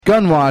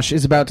Gunwash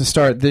is about to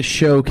start. This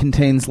show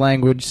contains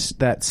language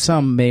that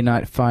some may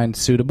not find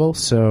suitable,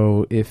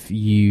 so if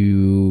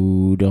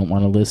you don't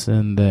want to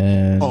listen,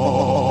 then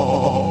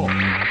don't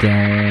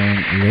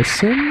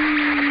listen,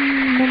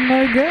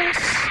 I guess.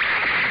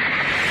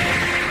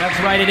 That's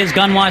right, it is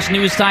Gunwash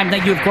News Time.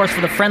 Thank you, of course, for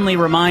the friendly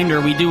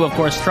reminder. We do, of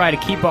course, try to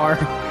keep our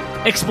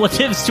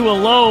expletives to a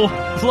low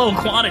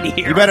quantity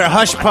here. You better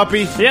hush,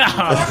 puppy. Yeah.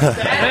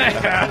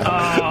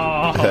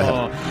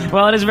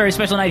 Well, it is a very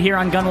special night here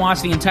on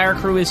Gunwash. The entire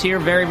crew is here.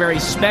 Very, very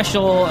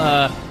special.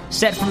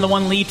 Set from the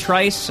one Lee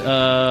Trice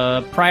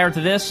prior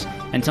to this.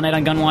 And tonight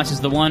on Gunwash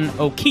is the one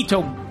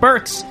Oketo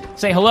Burks.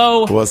 Say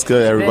hello. What's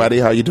good, everybody?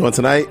 How you doing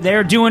tonight?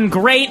 They're doing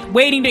great.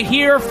 Waiting to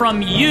hear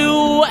from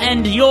you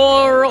and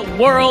your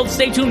world.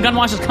 Stay tuned.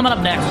 Gunwash is coming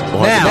up next.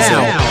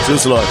 Now.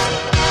 Juice Lord.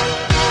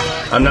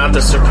 I'm not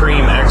the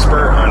supreme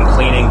expert on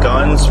cleaning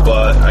guns,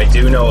 but I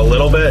do know a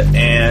little bit,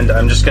 and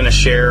I'm just going to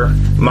share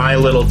my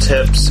little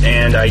tips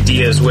and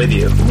ideas with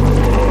you.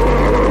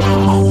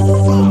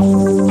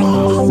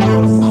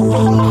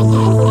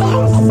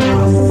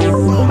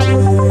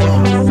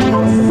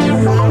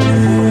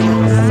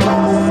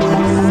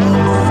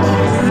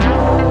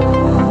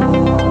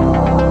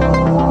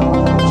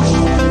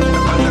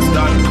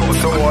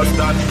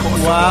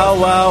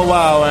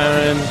 Wow,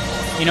 Aaron.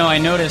 You know, I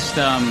noticed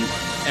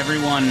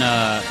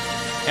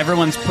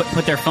everyone's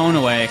put their phone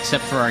away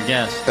except for our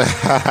guest.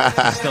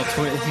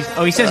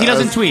 He says he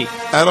doesn't tweet.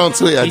 I don't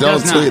tweet. I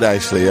don't tweet,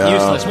 actually.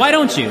 Useless. Why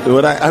don't you?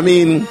 I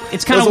mean,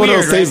 it's kind of weird, one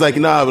of those things right?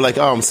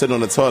 I'm sitting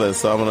on the toilet,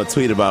 so I'm going to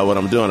tweet about what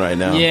I'm doing right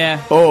now.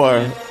 Yeah.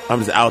 Or I'm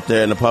just out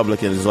there in the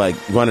public and just like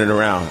running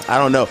around. I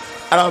don't know.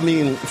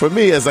 For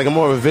me, it's like I'm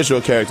more of a visual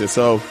character,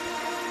 so,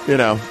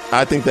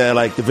 I think that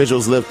like the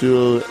visuals live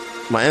through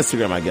my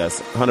Instagram, I guess,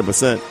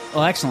 100%.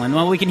 Well, excellent.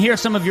 Well, we can hear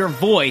some of your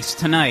voice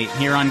tonight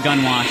here on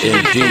Gunwash.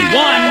 Indeed.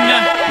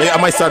 I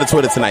might start a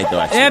Twitter tonight,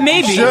 though, actually. Yeah,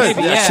 maybe. You should.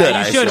 You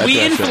should.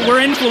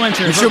 We're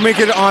influencers. You should make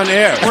it on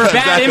air. We're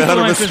bad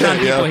influencers on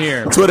people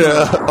here. Twitter,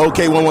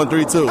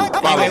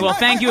 OK1132. Anyway, well,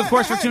 thank you, of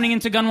course, for tuning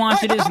into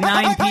Gunwash. It is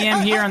 9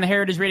 p.m. here on the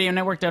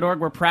heritageradionetwork.org.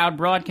 We're proud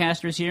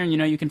broadcasters here, and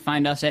you can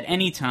find us at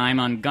any time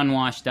on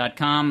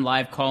gunwash.com.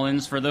 Live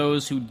call-ins, for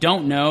those who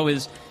don't know,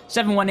 is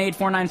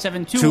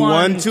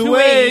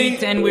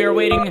 718-497-2128, and we are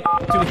waiting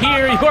to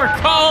hear your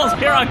calls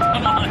here on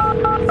Come On.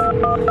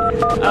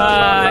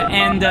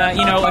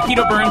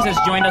 Oketo Burns has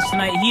joined us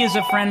tonight. He is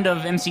a friend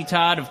of MC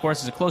Todd, of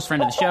course, is a close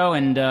friend of the show,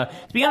 and to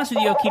be honest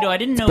with you, Oketo, I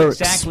didn't know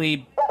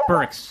exactly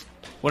Burks.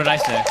 What did I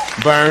say?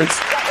 Burns.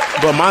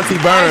 But Monty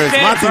Burns.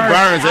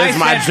 Burns is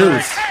my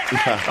juice.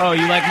 Oh,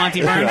 you like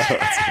Monty Burns?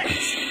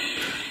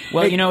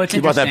 Well, it's interesting.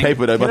 You bought that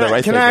paper, though.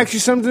 Can I ask you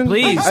something?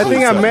 Please. I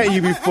think I met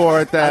you before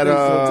at that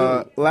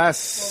last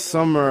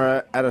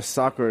summer at a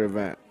soccer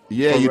event.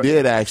 Yeah, you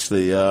did,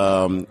 actually. Hey,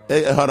 hold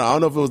on. I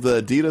don't know if it was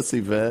the Adidas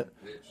event.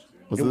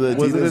 Was it the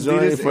Adidas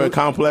joint for a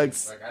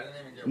complex?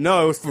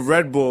 No, it was for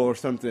Red Bull or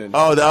something.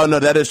 Oh, no,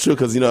 that is true,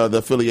 because, the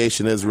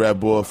affiliation is Red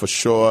Bull for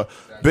sure.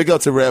 Big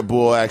up to Red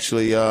Bull,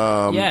 actually.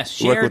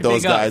 Yes, work with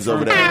those guys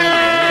over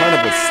there.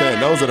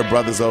 100%. Those are the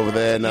brothers over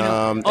there, and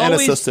the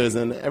sisters,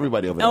 and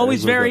everybody over there.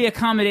 Always very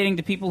accommodating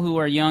to people who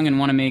are young and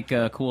want to make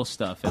cool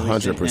stuff.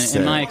 100%.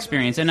 In my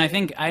experience. And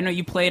I know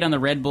you played on the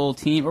Red Bull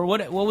team, or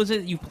what was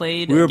it you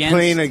played We were against?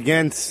 playing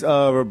against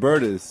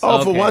Roberta's.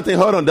 Oh, for one thing,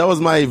 hold on. That was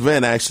my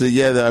event, actually,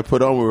 that I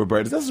put on with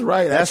Roberta's. That's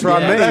right. That's where I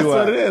met you. That's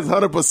what it is,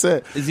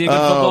 100%. Is he a good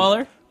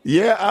footballer?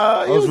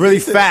 Yeah, it was really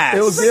fast.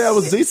 It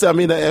was decent. I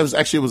mean, it was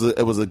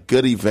a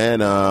good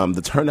event.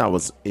 The turnout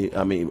was,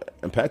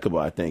 impeccable.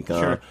 I think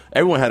sure.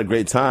 Everyone had a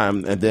great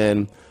time, and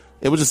then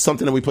it was just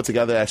something that we put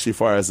together actually, as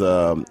far as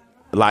a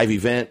live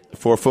event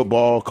for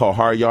football called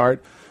Hard Yard.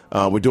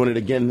 We're doing it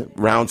again,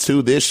 round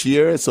 2 this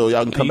year, so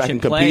y'all can come back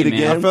and compete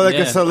again. I feel like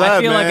a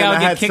celeb, man.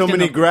 I had so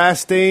many grass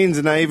stains,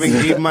 and I even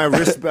gave my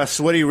a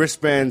sweaty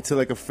wristband to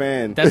like a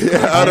fan. That's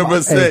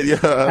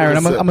 100%. Aaron,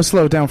 I'm going to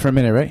slow it down for a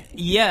minute, right?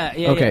 Yeah.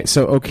 Okay,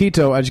 so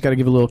Oketo, I just got to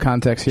give a little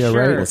context here,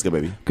 sure. right? What's good,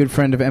 baby? Good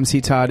friend of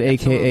MC Todd,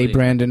 a.k.a.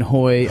 Brandon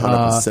Hoy.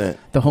 100%.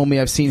 The homie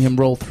I've seen him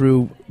roll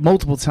through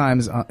multiple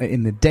times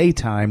in the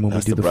daytime when we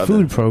do the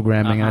food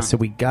programming, and I said,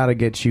 we got to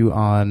get you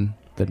on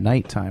the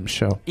nighttime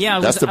show. Yeah, I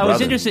was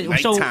interested.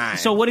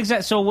 So what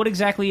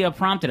exactly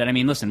prompted it? I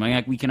mean, listen,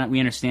 we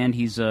understand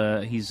he's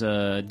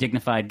a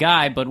dignified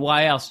guy, but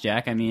why else,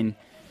 Jack? I mean,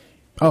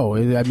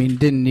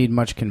 didn't need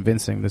much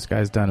convincing. This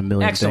guy's done a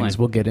million things.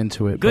 We'll get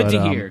into it. Good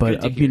to hear.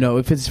 But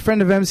if it's a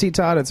friend of MC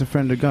Todd, it's a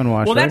friend of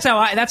Gunwash. Well, right?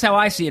 that's how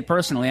I see it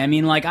personally. I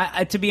mean,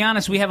 to be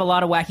honest, we have a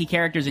lot of wacky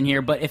characters in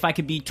here. But if I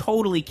could be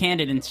totally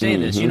candid and say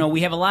this,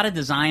 we have a lot of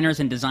designers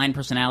and design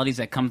personalities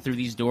that come through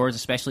these doors,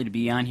 especially to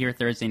be on here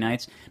Thursday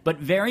nights. But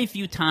very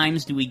few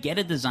times do we get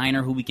a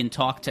designer who we can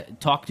talk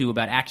to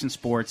about action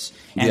sports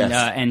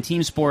and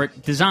team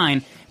sport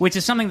design, which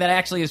is something that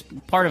actually is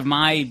part of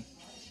my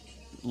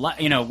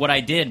what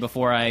I did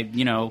before I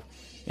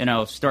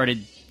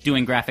started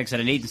doing graphics at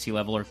an agency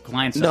level or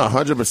client side. No,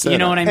 100%. You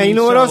know what I mean? And you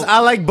know what else? I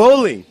like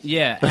bowling.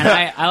 Yeah, and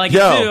I like it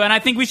too. And I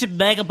think we should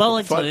bag a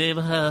bowling sleeve.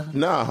 No,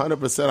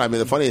 100%. I mean,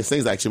 the funniest thing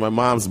is actually my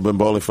mom's been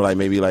bowling for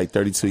maybe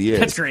 32 years.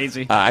 That's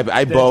crazy.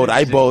 I bowled.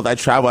 I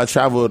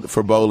traveled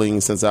for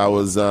bowling since I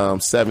was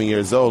 7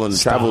 years old in the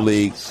travel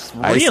league.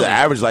 Really? I used to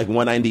average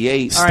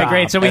 198. All right,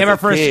 great. So we have our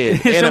first.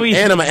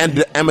 And I'm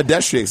an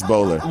ambidextrous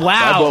bowler. Wow. So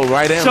I bowl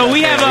right in. So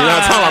we have you know what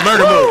I'm talking about?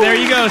 Murder move. There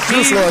you go.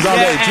 Juice lords all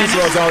day. Juice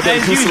lords all day.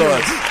 Juice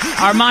lords.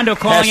 Armando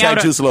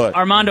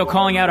Armando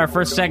calling out our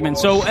first segment.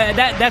 So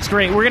that's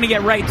great. We're going to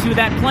get right to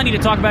that. Plenty to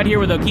talk about here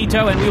with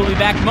Oketo, and we will be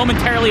back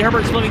momentarily.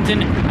 Herbert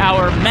Slivington,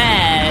 our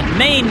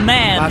main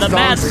man, the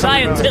mad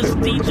scientist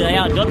DJ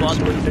out good one,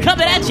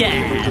 coming at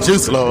ya.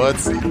 Juice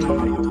lords.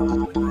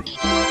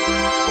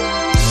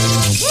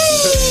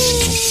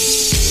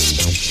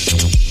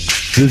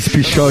 This is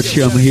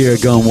Pishochi. I'm here at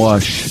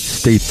Gunwash.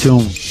 Stay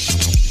tuned.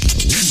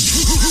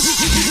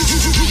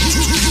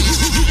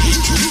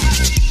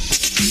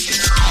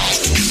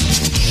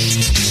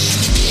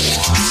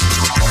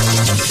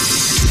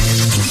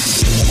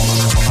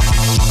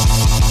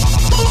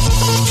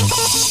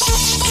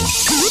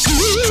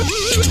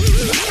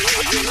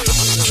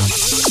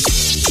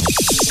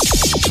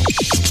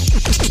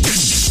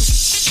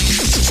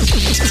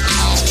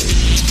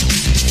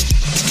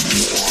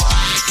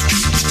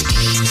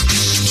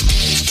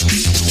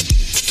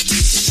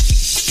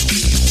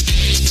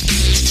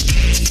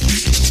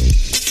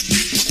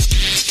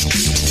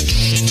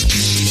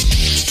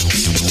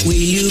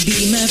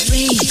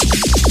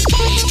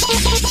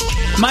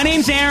 My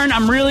name's Aaron.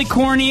 I'm really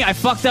corny. I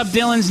fucked up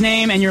Dylan's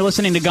name, and you're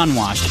listening to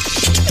Gunwash.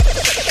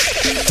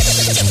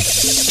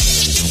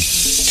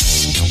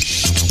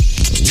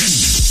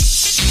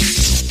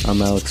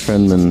 I'm Alex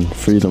Friendman,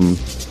 Freedom.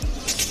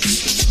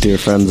 Dear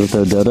friends with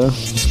Odetta,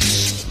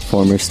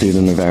 former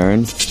student of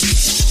Aaron.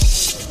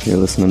 You're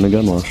listening to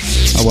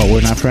Gunwash. Oh, well,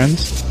 we're not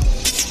friends?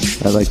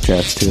 I like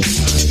jazz too.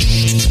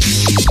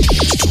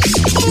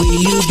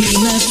 Will you be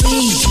my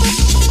friend?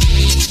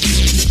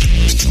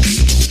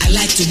 I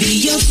like to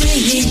be your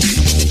friend.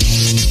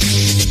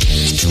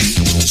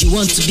 You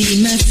want to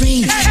be my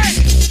friend?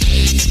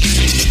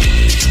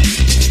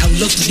 I would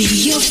love to be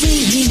your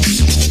friend.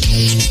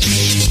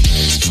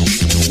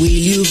 Will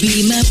you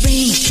be my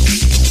friend?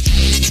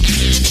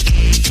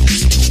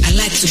 I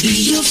like to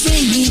be your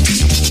friend.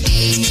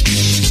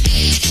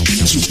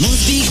 You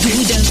must be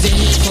good and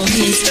very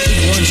honest if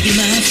you want to be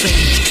my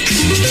friend.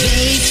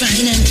 Very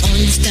fine and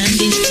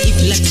understanding if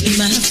you like to be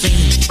my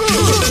friend.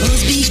 You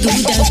must be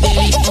good and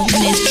very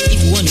honest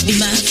if you want to be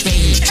my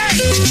friend.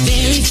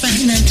 Very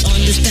fine and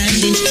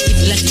understanding if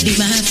you like to be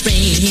my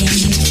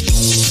friend.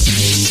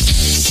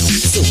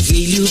 So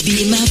will you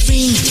be my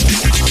friend?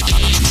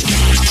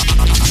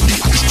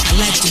 I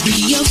like to be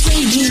your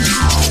friend. You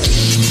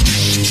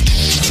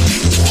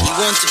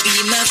want to be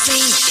my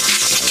friend?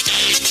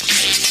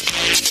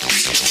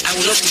 I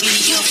would love to be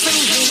your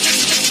friend.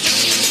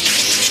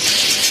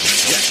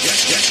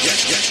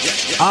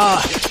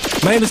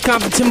 My name is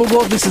Compton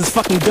Timberwolf. This is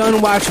fucking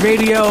Gunwatch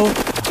Radio.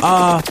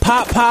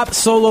 Pop,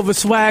 soul over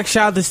swag.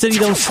 Shout out to City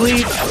Don't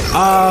Sleep.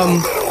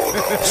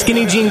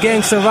 Skinny Jean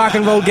Gangster, Rock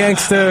and Roll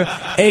Gangster,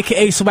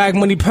 aka Swag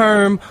Money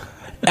Perm.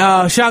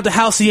 Shout out to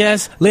House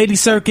ES, Lady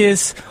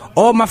Circus,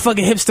 all my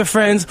fucking hipster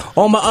friends,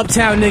 all my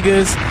uptown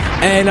niggas,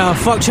 and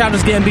fuck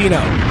Childish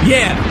Gambino.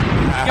 Yeah.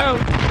 Go.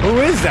 Who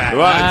is that?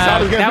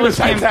 That was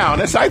Chi-Town.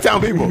 That's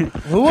Chi-Town people.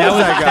 Who was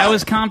that guy? That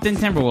was Compton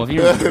Timberwolf.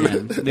 You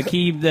remember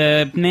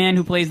the man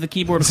who plays the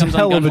keyboard comes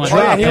on Gunwash. Oh,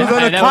 yeah, he was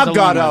on the Cop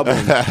God album.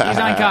 He's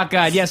on Cop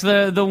God. Yes,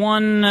 the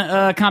one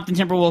Compton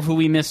Timberwolf who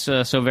we miss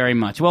so very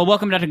much. Well,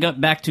 welcome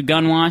back to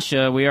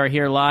Gunwash. We are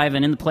here live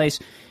and in the place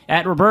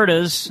at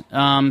Roberta's.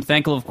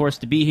 Thankful, of course,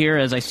 to be here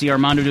as I see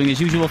Armando doing his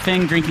usual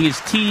thing, drinking his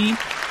tea.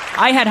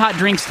 I had hot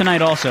drinks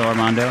tonight also,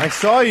 Armando. I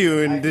saw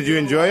you, and did you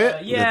enjoy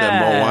it? Yeah. That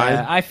mulled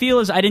wine? I feel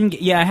as I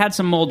didn't... Yeah, I had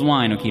some mulled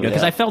wine, Oketo,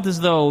 because I felt as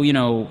though, you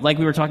know, like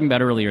we were talking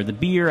about earlier, the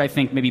beer, I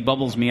think, maybe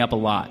bubbles me up a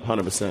lot.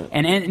 100%.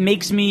 And it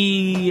makes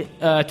me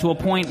to a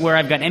point where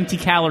I've got empty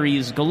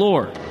calories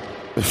galore.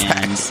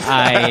 And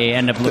I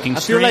end up looking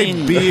I feel strange.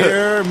 like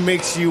beer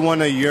makes you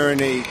want to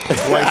urinate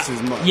twice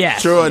as much.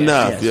 Yes. True yes,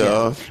 enough, yes,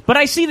 yo. yes. But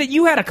I see that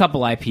you had a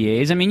couple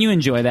IPAs. I mean, you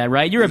enjoy that,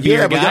 right? You're a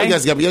beer guy.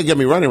 Yeah, but y'all get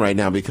me running right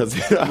now because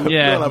I'm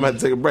going to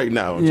take a break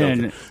now.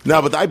 No,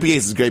 but the IPAs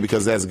is great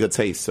because it has a good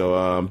taste.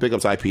 So big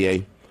ups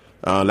IPA.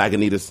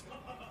 Lagunitas.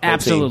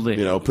 Absolutely.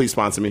 You know, please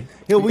sponsor me.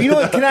 Yo, well, you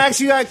know what? Can I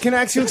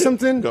ask you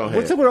something? Go ahead.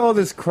 What's up with all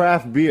this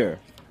craft beer?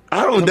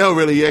 I don't know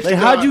really. Actually,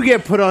 Like, how'd you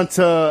get put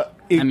onto...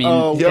 I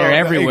mean, they're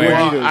everywhere.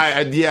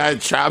 I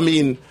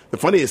mean, the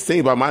funniest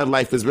thing about my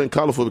life has been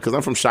colorful because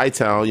I'm from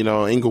Chi-Town, you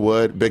know,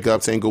 Inglewood, big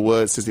ups to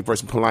Inglewood, 61st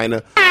and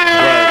Paulina.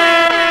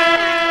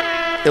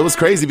 But it was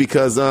crazy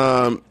because,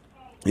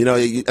 you know,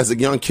 as a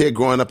young kid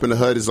growing up in the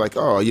hood, it's like,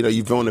 oh, you know,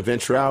 you want to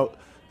venture out.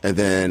 And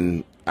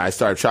then I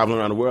started traveling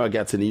around the world. I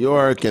got to New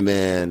York and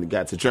then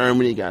got to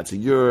Germany, got to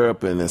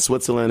Europe and then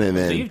Switzerland. And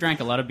then So you've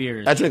drank a lot of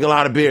beers. I drink a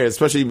lot of beer,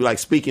 especially like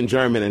speaking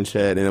German and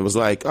shit. And it was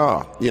like,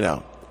 oh, you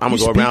know. I'm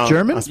gonna go around.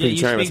 German? I speak you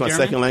German. speak It's my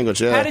German? second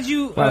language. Yeah. How did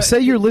you say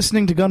you're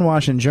listening to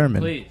Gunwash in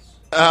German. Please.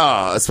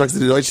 Oh, es sprichst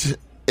du Deutsch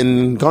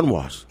in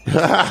Gunwash.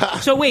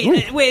 So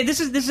wait. This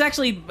is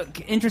actually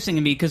interesting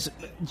to me because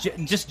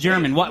just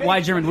German.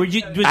 Why German? Was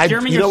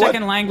German your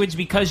second language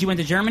because you went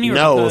to Germany? Or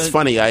No, because... it's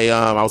funny.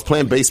 I was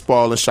playing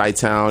baseball in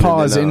Chi-Town.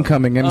 Pause. And then,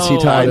 incoming. MC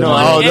Todd.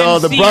 No,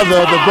 the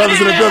brothers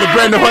in the building.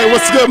 Brandon Hoy,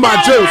 what's good, my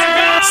juice?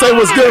 Say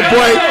what's good,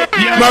 boy.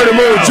 Murder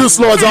Moon, Juice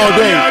Lords all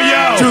day.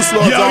 Juice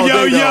Lords all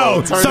day.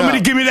 Yo.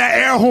 Somebody give me that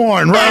air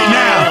horn right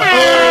now.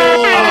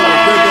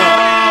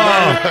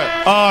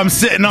 Oh, I'm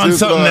sitting on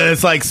something that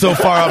is like so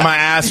far up my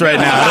ass right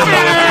now.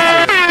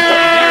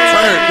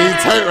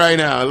 He's hurt right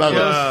now. I love it.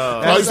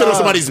 Oh, he's sitting on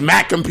somebody's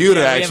Mac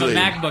computer, actually. You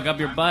have a MacBook up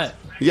your butt.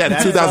 Yeah,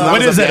 $2,000.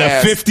 What is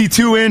that, a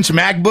 52-inch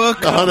MacBook?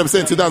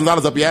 100%,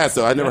 $2,000 up your ass,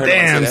 though. I never heard of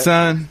that. Damn,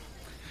 son.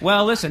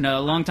 Well, listen,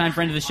 a longtime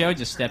friend of the show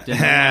just stepped in.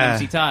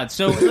 MC Todd.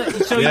 So you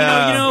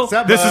know,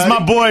 this is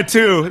my boy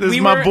too. This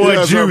is my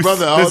boy Juice.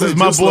 This is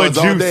my boy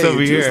Juice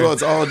over here.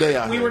 Juice all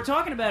day. We were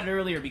talking about it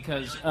earlier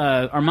because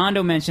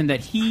Armando mentioned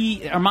that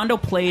Armando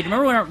played.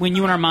 Remember when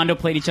you and Armando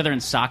played each other in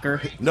soccer?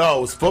 No,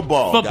 it was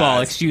football. Football,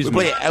 guys. excuse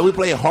me. We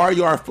play hard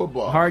yard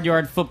football. Hard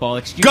yard football.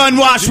 Excuse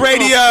Gunwash me.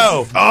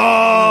 Radio.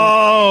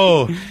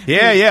 Oh,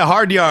 yeah,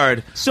 hard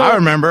yard. So, I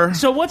remember.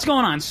 So what's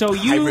going on? So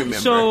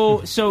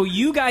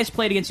you guys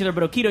played against each other,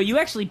 but Oketo, you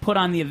actually put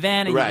on the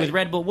event with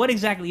Red Bull. What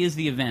exactly is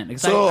the event?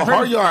 Because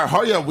hard yard.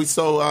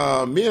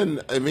 Me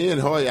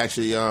and Hoy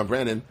actually,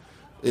 Brandon,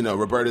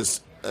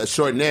 Roberta's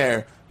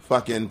extraordinaire,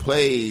 fucking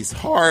plays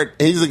hard.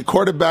 And he's a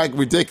quarterback,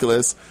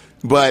 ridiculous.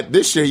 But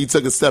this year he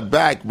took a step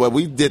back. But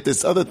we did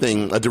this other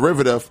thing, a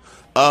derivative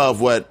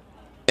of what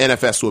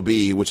NFS will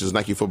be, which is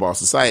Nike Football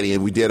Society,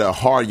 and we did a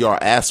hard yard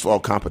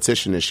asphalt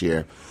competition this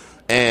year.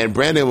 And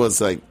Brandon was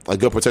like a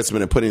good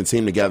participant in putting the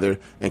team together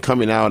and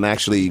coming out and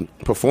actually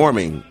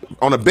performing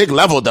on a big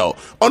level, though,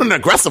 on an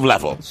aggressive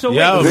level. So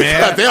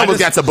man, they almost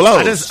got to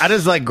blows. I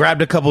just like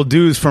grabbed a couple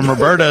dudes from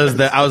Roberta's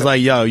that I was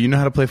like, "Yo, you know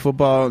how to play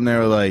football?" And they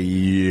were like,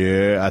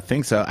 "Yeah, I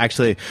think so."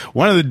 Actually,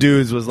 one of the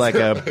dudes was like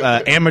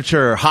a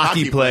amateur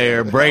hockey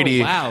player,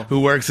 Brady, who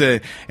works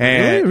at.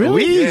 And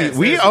really?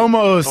 we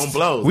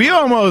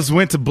almost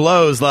went to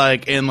blows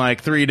like in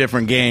like 3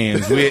 different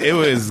games. It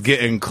was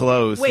getting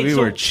close. We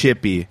were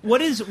chippy.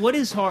 What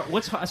is hard?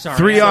 What's hard?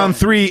 Sorry,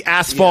 3-on-3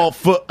 asphalt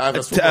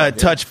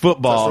touch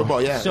football.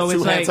 So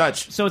it's like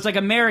touch. So it's like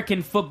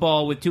American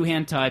football with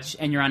 2-hand touch,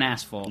 and you're on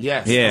asphalt.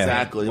 Yes,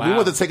 exactly. Wow. We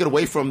want to take it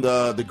away from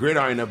the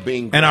gridiron of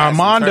being. And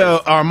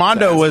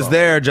Armando was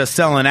there just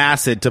selling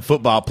acid to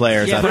football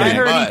players. Yeah, but I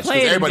heard he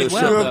played. Everybody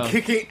was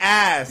kicking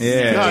ass.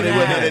 Yeah,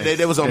 no,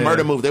 they was on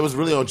murder move. They was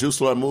really on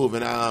Juice Lord move,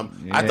 and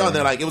I thought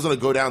that it was going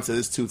to go down to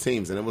these 2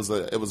 teams, and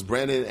it was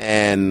Brandon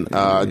and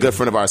a good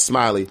friend of ours,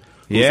 Smiley.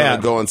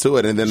 Go into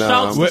it, and then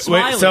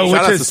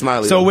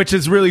which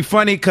is really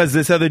funny because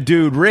this other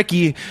dude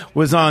Ricky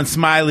was on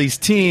Smiley's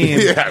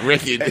team.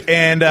 Ricky,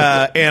 and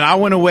I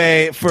went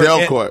away for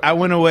Delcourt. I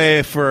went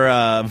away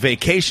for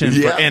vacation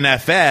for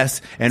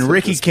NFS, and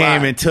Ricky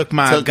came and took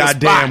my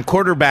goddamn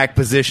quarterback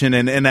position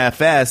in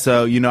NFS.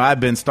 So I've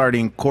been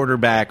starting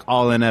quarterback,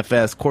 all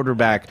NFS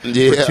quarterback for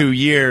 2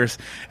 years,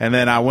 and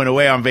then I went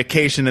away on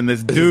vacation, and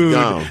this dude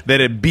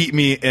that had beat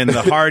me in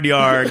the hard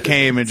yard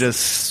came and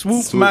just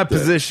swooped my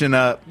position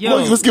up. Yo,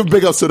 let's give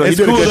big ups to him. He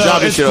did a good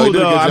job. It's cool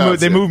though.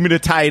 They moved me to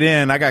tight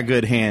end. I got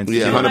good hands.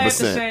 Yeah,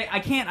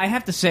 100%. I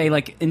have to say,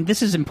 and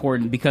this is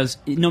important because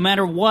no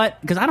matter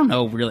what, because I don't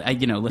know really,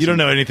 listen, you don't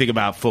know anything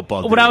about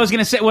football. What I was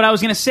gonna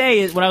say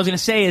is,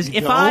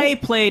 if I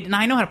played, now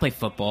I know how to play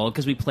football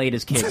because we played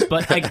as kids,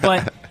 but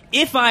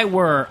if I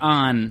were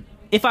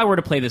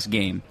to play this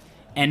game.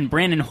 And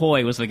Brandon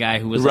Hoy was the guy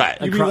who was right.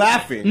 You'd be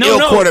laughing.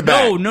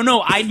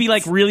 No. I'd be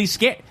like really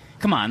scared.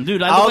 Come on,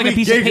 dude. I look like a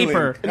piece of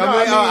paper.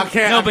 I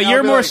can't. But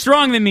you're more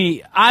strong than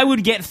me. I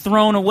would get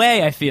thrown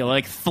away, I feel,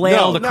 like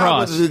flailed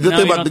across. The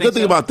good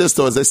thing about this,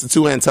 though, is it's a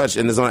 2-hand touch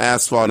and it's on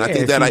asphalt. And I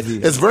think that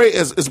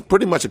it's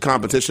pretty much a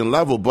competition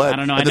level. But I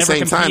don't know. At the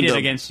same time, I never competed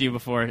against you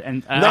before.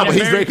 And, but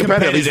he's very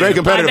competitive. He's very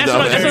competitive, though.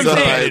 That's what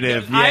I'm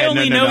saying. I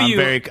only know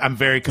you. I'm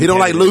very competitive. He don't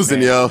like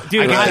losing, yo.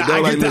 Dude,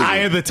 I get the eye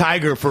of the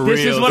tiger for real.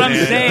 This is what I'm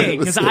saying.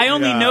 Because I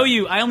only know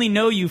you. I only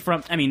know you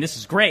from, this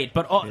is great.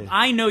 But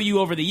I know you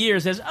over the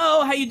years as,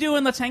 how you doing?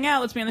 Let's hang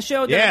out. Let's be on the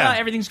show.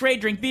 Everything's great.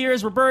 Drink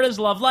beers. Roberta's.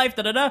 Love life.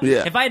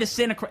 Yeah. If I had to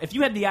sit if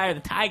you had the eye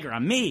of the tiger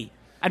on me,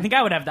 I think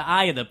I would have the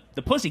eye of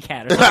the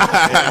pussycat.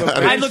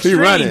 I look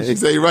strange.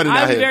 He's running.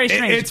 I was very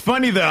strange. It's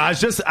funny though. I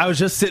was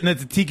just sitting at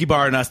the tiki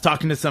bar and I was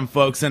talking to some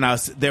folks and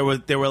they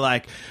were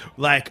like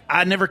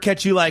I never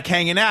catch you like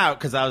hanging out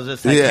because I was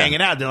just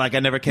hanging out. They're like I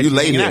never catch you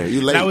hanging out.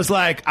 You late. And I was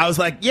like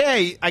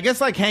yeah. I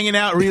guess like hanging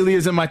out really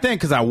isn't my thing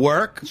because I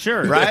work.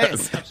 Sure. Right.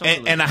 Yes,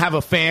 and I have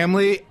a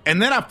family and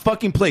then I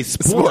fucking play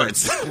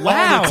sports.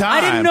 Wow. All the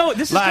time. I didn't know.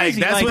 This is crazy.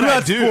 That's what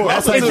I do.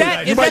 Is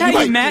that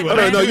how you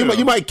met?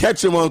 You might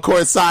catch him on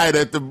court side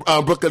at at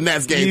the Brooklyn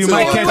Nets game. You too.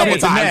 might catch Couple it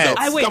at the times,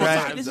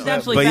 Nets. though. This is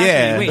absolutely But fascinating.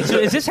 yeah. Wait, so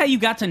is this how you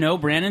got to know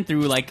Brandon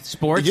through like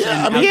sports?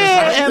 Yeah, and I mean,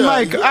 Yeah, and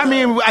I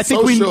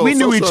think Social- we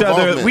knew each social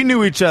other. involvement. We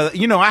knew each other.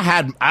 You know, I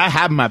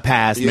had my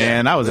past,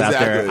 man. I was out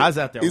there. I was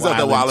out there. He was out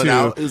there wilding too.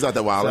 out. He was out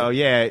there wilding. So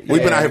yeah,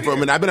 we've been out here for a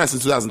minute. I've been out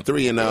since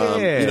 2003, and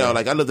Yeah. you know,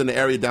 like I lived in the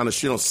area down the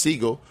street on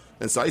Siegel.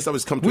 And so I used to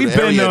always come to We've the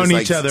been area. knowing and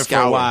just, each other for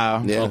a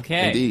while. Yeah,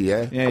 Okay. indeed,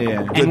 yeah.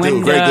 Yeah. Good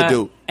dude, very good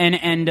dude.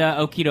 And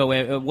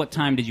Oketo, what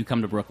time did you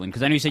come to Brooklyn?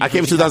 Because I know you said you I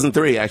came in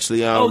 2003,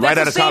 actually. Oh, that's right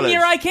the out of same college.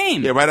 year I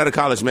came. Yeah, right out of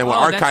college, man. When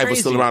Oh, that's Archive was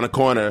still crazy. around the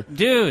corner.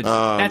 Dude,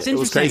 that's interesting. It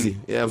was crazy.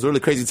 Yeah, it was a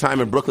really crazy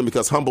time in Brooklyn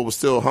because Humble was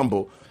still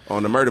humble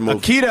on the murder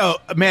move. Oketo,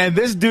 man,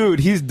 this dude,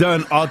 he's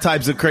done all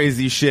types of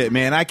crazy shit,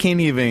 man. I can't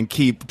even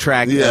keep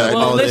track of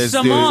all list this,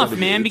 some dude. off,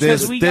 man,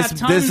 because we got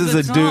tons this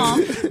is to a talk.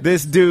 dude.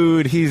 This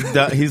dude,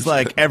 he's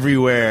like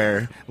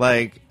everywhere,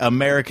 like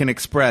American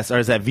Express, or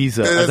is that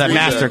Visa? Or is that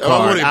MasterCard? Oh, I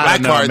want a I black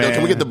don't know, card, though. man.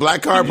 Can we get the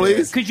black card,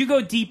 please? Could you go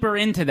deeper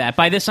into that?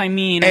 By this I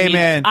mean, Hey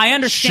man, I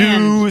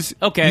understand. Shoes.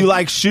 Okay, You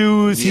like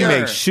shoes? He Sure.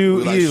 makes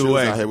shoes. We like He shoes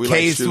out here. We like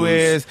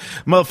K-Swiss.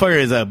 Motherfucker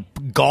is a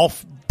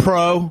golf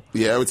pro.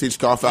 Yeah, we teach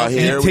golf out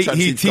here. We try to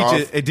He teach golf.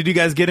 teaches. Did you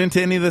guys get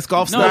into any of this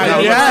golf No, stuff?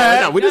 we Yeah,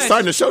 didn't. we're just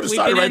starting the show. Just We've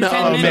started been right in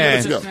 10 now.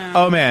 minutes. man.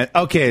 Now. Oh man.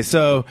 Okay,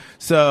 so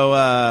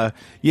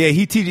yeah,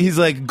 he's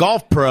like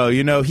golf pro.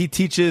 You know, he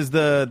teaches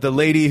the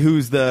lady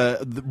who's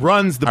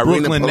runs the Irina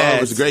Brooklyn Polo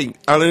Nets. was great.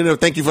 Irina,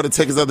 thank you for the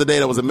tickets the other day.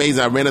 That was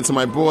amazing. I ran into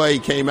my boy. He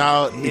came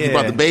out. He Yeah.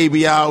 brought the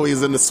baby out. He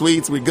was in the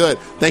suites. We good.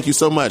 Thank you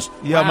so much.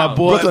 Yeah, Wow. my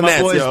Brooklyn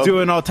Nets, boy's yo.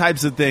 doing all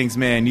types of things,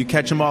 man. You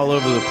catch him all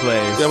over the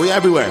place. Yeah, we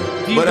everywhere.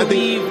 Do you But I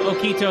believe,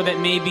 think Oketo, that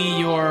maybe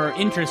your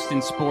interest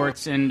in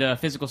sports and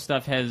physical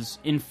stuff has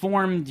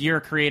informed your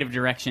creative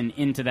direction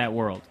into that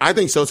world? I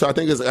think so too.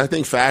 I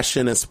think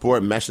fashion and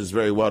sport meshes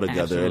very well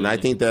together, Absolutely. and I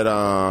think that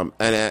and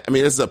I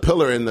mean this is a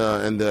pillar in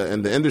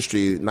the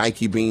industry.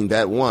 Nike being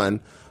that one,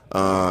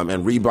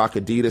 and Reebok,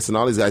 Adidas, and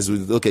all these guys. We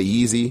look at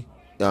Yeezy,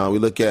 we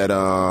look at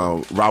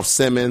Ralph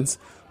Simmons,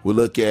 we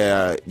look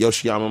at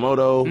Yoshi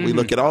Yamamoto, we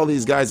look at all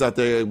these guys out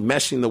there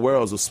meshing the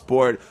worlds of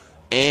sport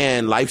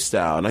and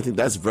lifestyle, and I think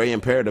that's very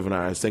imperative in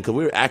our thing because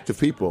we're active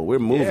people. We're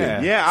moving.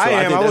 Yeah, So I am.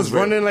 think I that's was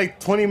very- running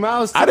like 20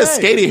 miles today. I just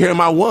skated here in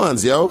my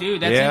ones, yo.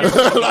 Dude, that's Yeah.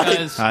 interesting Like,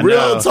 because I real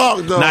know. talk,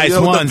 though. Nice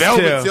yo, ones, the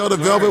velvets, too. yo, the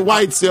velvet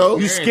whites, yo.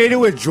 You skated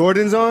with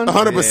Jordans on?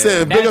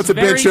 100%. Big That's up to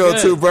Ben very Trill,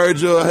 good. too.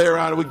 Virgil, here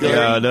on we go.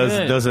 Yeah,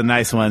 good. those are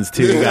nice ones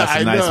too. You got Yeah,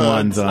 some I nice know.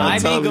 ones on. I may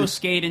telling go you.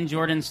 skate in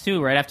Jordans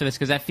too right after this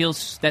because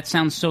that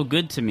sounds so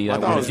good to me. I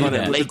thought I was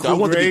running late, though. I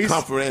want to be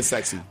comfortable and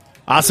sexy.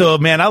 Also,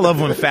 man, I love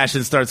when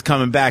fashion starts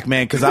coming back,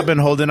 man, because I've been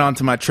holding on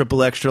to my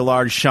triple extra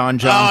large Sean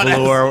John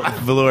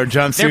velour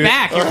jumpsuit. They're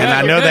back. You're and good.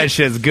 I know You're that good.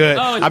 shit's good.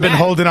 Oh, it's I've been back.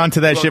 holding on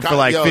to that shit for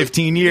like yo,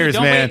 15 years,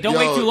 don't man. wait- don't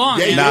wait too long,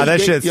 man. Nah,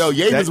 that shit's- Ye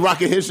was that-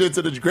 rocking his shit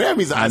to the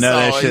Grammys. I know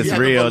that shit's He had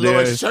real, the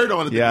Velour dude. shirt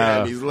on at the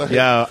Grammys. Like,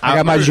 yo, I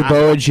got my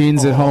Jabot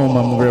jeans at home.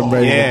 I'm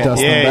ready to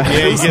dust them back.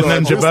 you getting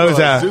them Juice Jabos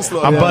Lord, out. Juice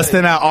Lord. I'm Yeah.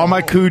 busting out all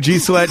my Coogee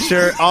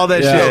sweatshirt, all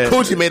that Yeah. shit.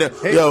 Yo, Coogee made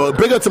a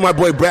big up to my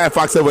boy Brad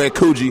Fox over at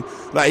Coogee.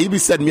 Like he be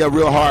setting me up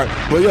real hard.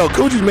 But yo,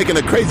 Coogie's making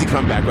a crazy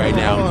comeback right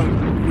now.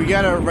 We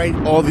gotta write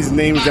all these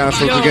names down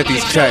so we can get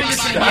these checks.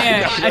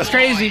 Yeah, that's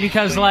crazy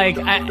because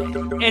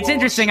it's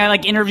interesting. I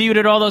interviewed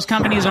at all those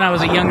companies when I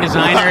was a young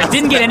designer.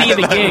 Didn't get any of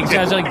the gigs.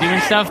 I was doing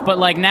stuff, but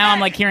now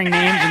I'm hearing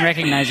names and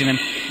recognizing them.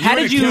 How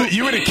did you?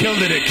 You would have killed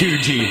it at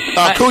Coogee.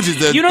 Coogie's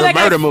the that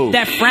murder guy, move.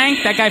 That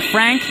guy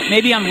Frank.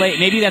 Maybe I'm late.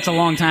 Maybe that's a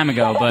long time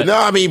ago. But No,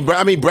 I mean,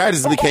 Brad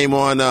just came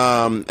on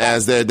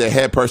as the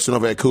head person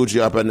over at Coogee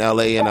up in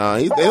L.A. and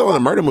they're on a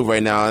murder move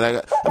right now. And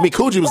I mean,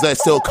 Coogee was that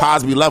still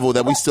Cosby level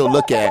that we still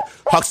look at,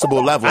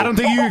 Huxtable level. I don't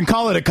think you can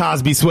call it a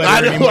Cosby sweater I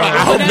anymore.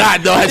 hope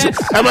not. though.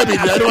 That might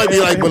be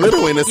like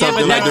belittling or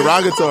something, like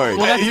derogatory.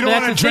 Well, You don't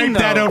that's want the to thing,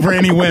 drape that though. over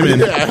any women.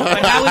 But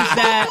how is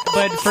that?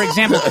 But for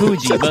example,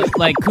 Coogee.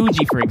 But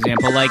Coogee, for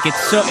example,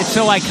 it's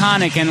so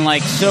iconic and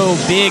so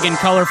big and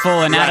colorful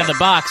and out of the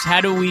box.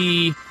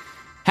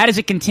 How does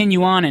it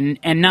continue on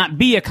and not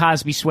be a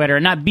Cosby sweater,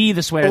 and not be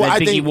the sweater that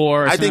Biggie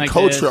wore? Or I something think like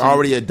culture this?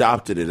 already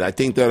adopted it. I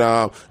think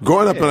that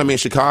growing up in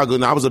Chicago,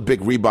 and I was a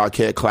big Reebok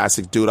head,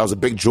 classic dude. I was a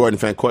big Jordan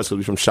fan, of course, because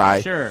we're from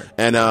Chi. Sure.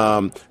 And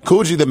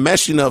Coogee, the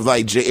meshing of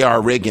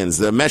J.R. Riggins,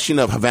 the meshing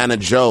of Havana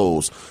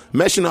Joe's,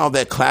 meshing all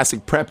that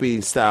classic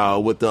preppy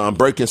style with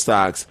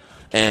Birkenstocks.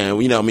 And,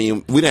 we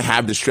didn't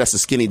have the stress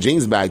of skinny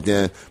jeans back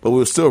then, but we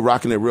were still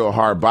rocking a real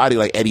hard body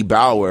like Eddie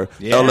Bauer,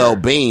 LL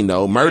Bean,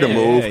 Murder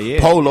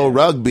Move, Polo,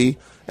 Rugby.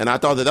 And I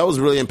thought that was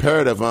really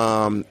imperative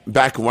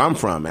back where I'm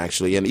from,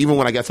 actually. And even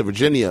when I got to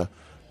Virginia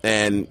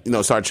and,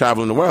 started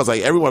traveling the world, I was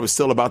like, everyone was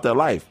still about their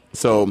life.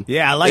 So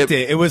yeah, I liked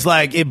it. It was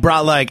it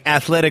brought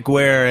athletic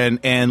wear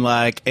and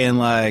white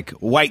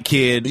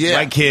kid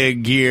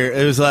gear.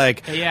 It was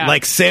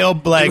sail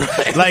this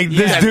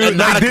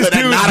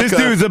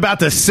dude's about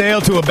to sail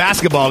to a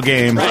basketball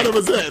game.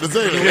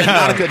 100%.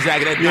 Nautica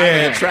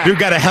jacket. Dude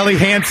got a Helly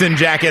Hansen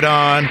jacket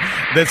on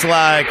that's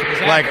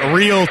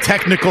real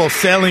technical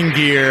sailing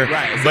gear,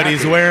 but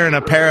he's wearing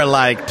a pair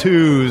of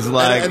twos.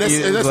 And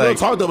that's real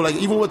talk though. But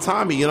even with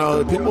Tommy,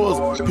 people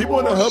people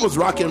in the hood was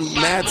rocking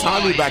mad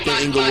Tommy back in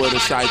Inglewood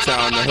and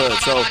Chi-Town in the hood.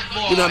 So,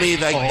 you know what I mean?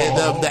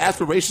 Like, the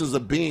aspirations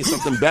of being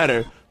something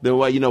better than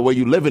what, where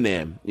you living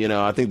in.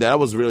 I think that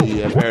was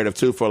really imperative,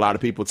 too, for a lot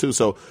of people, too.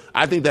 So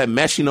I think that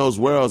meshing those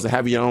worlds and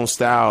having your own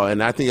style,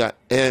 and I think,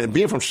 and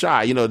being from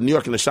Chi, New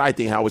York and the Chi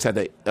thing, I always had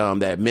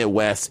that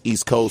Midwest,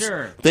 East Coast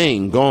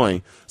thing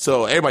going.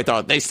 So everybody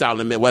thought they style in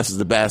the Midwest is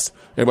the best.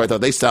 Everybody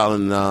thought they style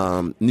in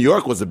New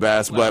York was the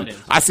best. Well, but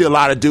I see a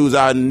lot of dudes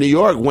out in New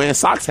York wearing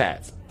socks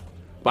hats.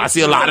 But I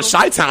see a lot of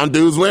Chi-Town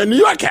dudes wearing New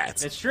York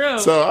hats. It's true.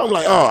 So I'm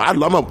like,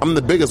 I'm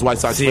the biggest White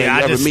Sox fan you ever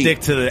meet. I just stick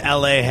to the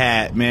LA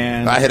hat,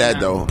 man. I hear that,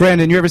 though.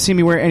 Brandon, you ever see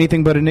me wear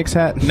anything but a Knicks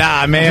hat?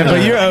 Nah, man,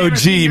 but you're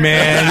OG,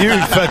 man.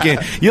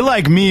 You're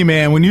like me,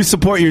 man. When you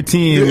support your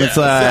team, it's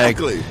like,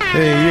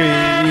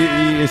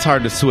 it's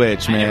hard to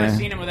switch,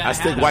 man. I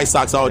stick White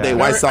Sox all day.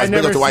 White Sox,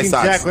 big up the White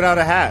Sox. Jack without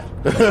a hat.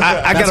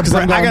 I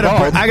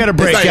got to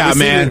break out,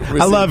 man.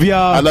 I love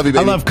y'all. I love you,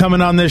 baby. I love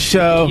coming on this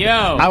show. Yo.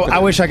 I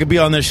wish I could be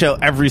on this show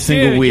every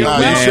single week,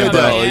 man.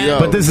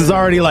 But this is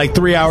already like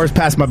 3 hours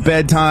past my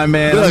bedtime,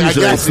 man. I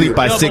usually sleep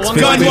by 6:50.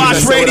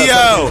 Gunwash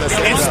Radio.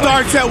 It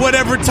starts at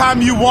whatever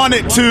time you want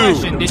it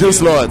to.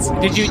 Juice Lords.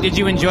 Did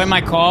you enjoy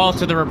my call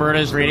to the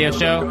Roberta's radio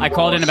show? I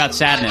called in about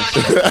sadness.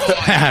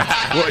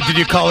 Did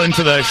you call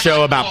into the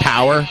show about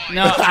power?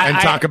 No, and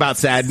talk about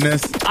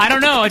sadness? I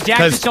don't know. Jack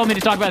just told me to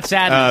talk about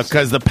sadness.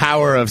 Because the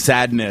power of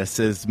sadness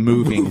is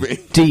moving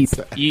deep.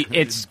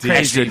 It's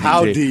crazy.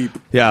 How deep?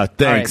 Yeah,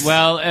 thanks. All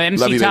right, well,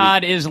 MC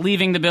Todd is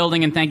leaving the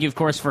building, and thank you, of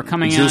course, for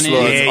coming on in.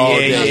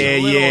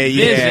 Yeah.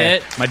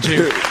 Visit. My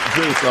juice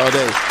all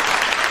day.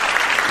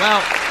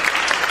 Well,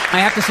 I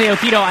have to say,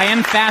 Oketo, I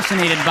am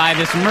fascinated by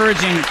this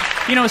merging,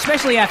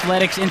 especially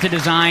athletics into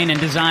design and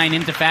design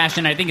into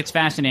fashion. I think it's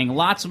fascinating.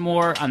 Lots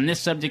more on this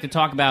subject to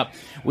talk about.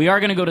 We are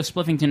going to go to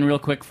Spliffington real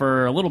quick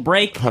for a little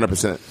break.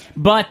 100%.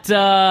 But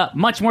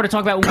much more to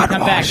talk about when we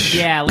come back.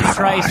 Yeah, Lee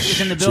Trice is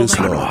in the building. Juice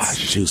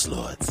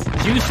Lords.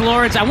 Juice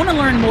Lords. I want to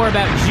learn more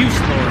about Juice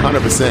Lords.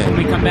 100%. When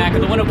we come back.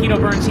 The one Oketo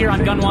Burns here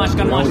on Gunwash,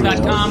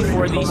 gunwash.com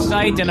for the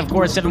site. And, of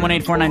course,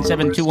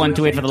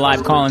 718-497-2128 for the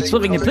live call. And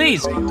Spliffington,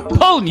 please,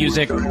 pull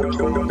music.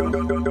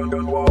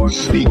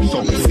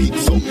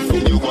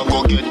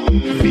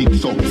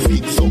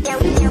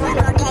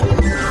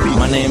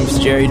 My name's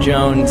Jerry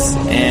Jones,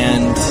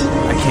 and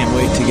I can't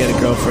wait to get a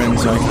girlfriend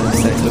so I can have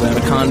sex without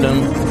a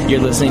condom.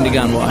 You're listening to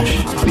Gunwash.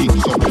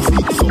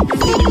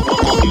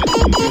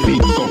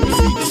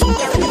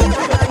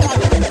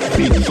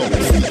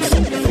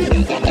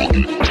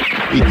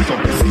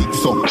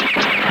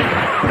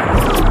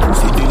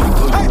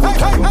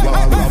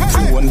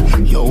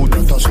 Yo,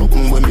 that's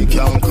something when me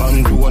can't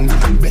condone.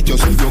 Bet you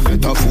say you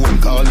get a phone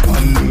call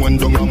unknown.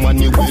 Down a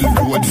Manuel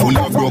road full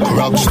of broke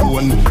rock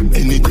stone.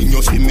 Anything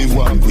you see me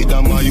walk with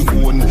a my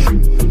own.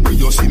 When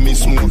you see me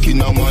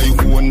smoking a my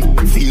own.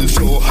 Feel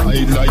so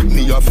high like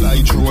me a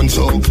fly drone.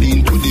 So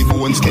clean to the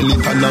bone,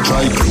 skeleton a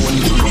try clone.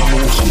 You a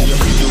move shape,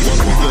 you a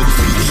go get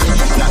fixed.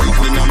 Like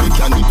when a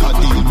mechanic a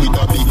deal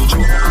with a big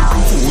truck.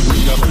 Food me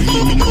a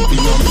cream, up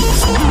in a mix.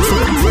 Food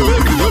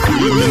me a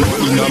cream,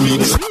 up in a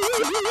mix.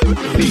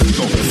 Fix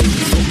up,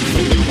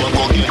 you a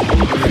go get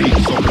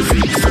fix up,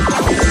 fix up.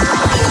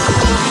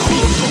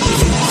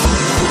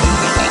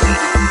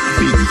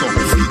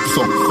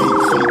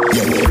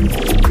 Yeah.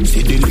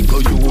 See the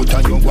little youth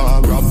and you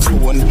want rap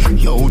phone.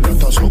 Yo,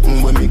 that's something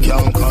when me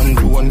can't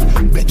condone.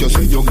 Bet you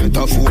say you get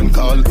a phone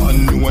call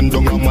unknown.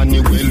 Down a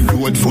Manuel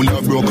road full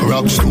of broke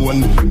rock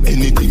stone.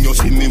 Anything you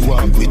see me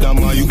walk with a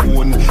my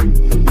own.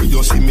 When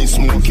you see me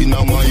smoking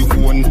a my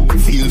own.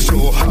 Feel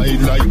so high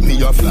like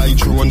me a fly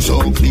drone.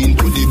 So clean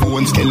to the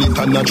bone,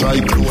 skeleton a try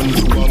clone.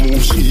 You a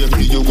move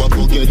shaky, you a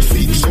go get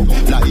fixed up.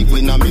 Like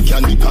when a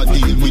mechanic a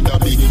deal with a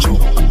big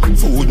truck.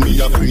 Food me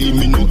a cream,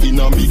 me no in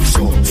a mix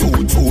up.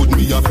 Food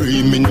me a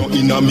cream, me no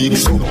in a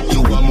mix up.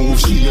 You a move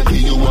shaky,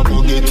 you a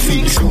go get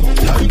fixed up.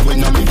 Like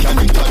when a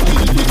mechanic a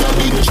deal with a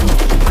big truck.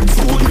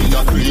 Food me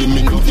a cream,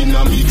 me no in a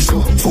mix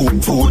up.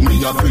 Food me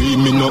a cream,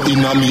 me no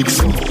in a mix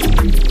up.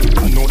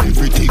 I know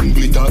everything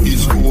glitter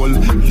is gold.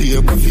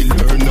 Labor feel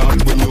learn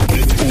out when you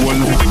get old.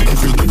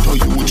 Every ghetto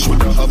youth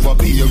should have a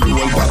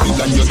payroll.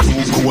 Babylon you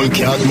too cold,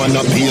 can't man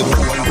a pay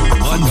toll.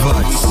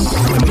 Advice,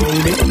 you know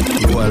me,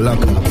 you are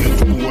lucky. Get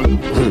old.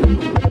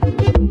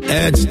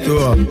 Edge to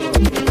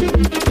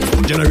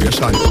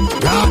generation,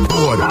 God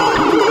board.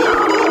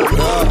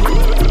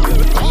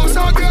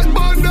 Also get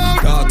burned up.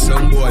 Talk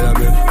some boy, I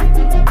mean.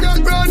 Get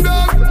burned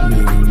up.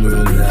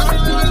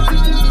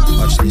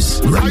 Watch this.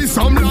 Rise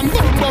some long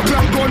bumbo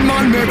clock,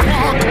 gunman make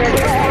walk.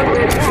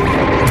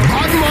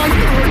 Bad man.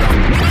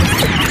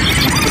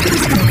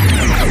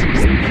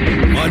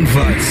 One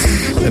voice.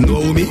 Them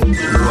know me? You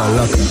are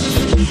lucky.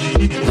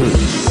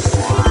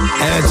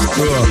 Edge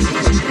to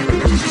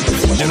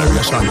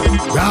generation,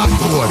 God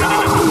board.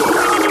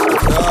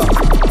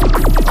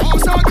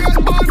 Also get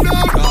burned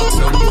up. Talk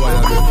some boy,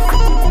 I mean.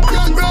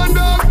 Get burned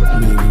up.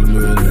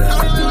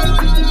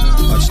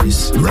 Watch this.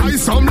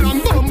 Rise some long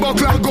bumbo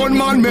clock,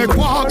 gunman make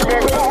walk.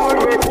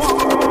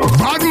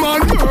 Bad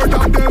man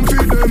murder them,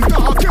 feed them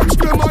talk. Catch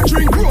them a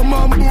drink rum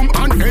and boom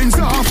and ends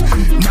up.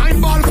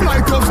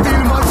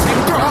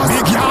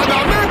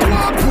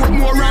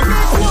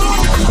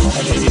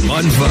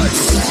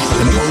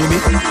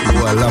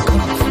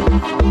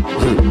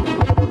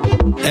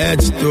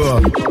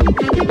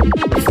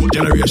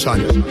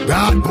 station.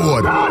 That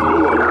board.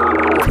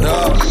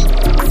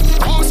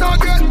 Also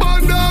get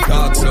burned down.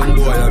 Talk some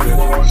boy, I mean.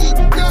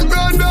 Get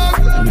burned down.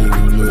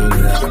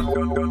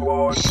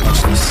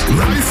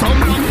 Rise from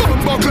the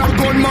bumbo clock,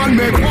 gunman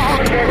make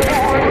walk.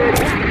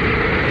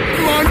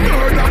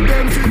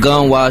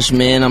 Gunwash,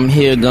 man, I'm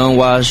here,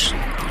 Gunwash.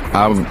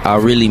 I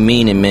really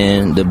mean it,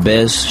 man. The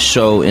best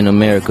show in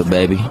America,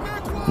 baby.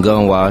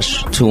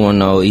 Gunwash,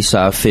 210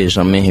 Eastside Fish.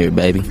 I'm in here,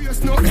 baby.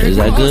 Is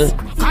that good?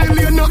 I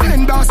lay no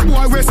end, that's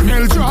why we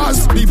smell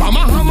draws. The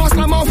Bama Hamas,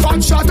 I'm a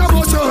fat shot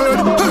about your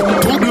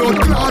head. Two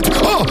blood clot,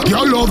 oh,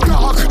 your love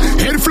dark.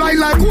 Head fly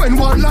like when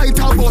one light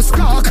a bus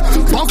cock.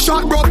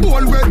 Buckshot broke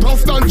bone, we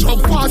tough than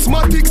truck parts.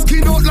 Matic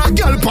skin out like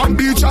girl from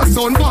beach or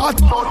sunbath.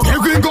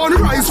 Every gun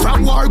rise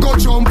from war, go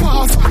jump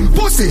off.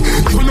 Pussy,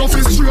 you know fi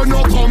straight,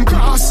 no come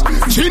cross.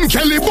 Chin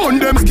Kelly bun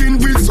them skin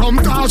with some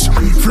touch.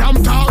 From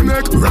top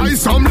make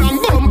rise some long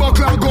bumbo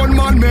clock,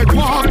 gunman make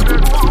walk.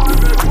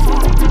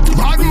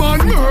 Bad man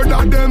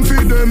murder them,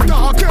 feed them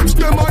talk. Catch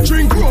them a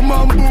drink rum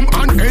and boom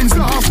and ends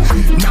off.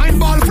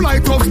 9-ball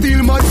flight of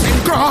steel man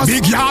sing cross.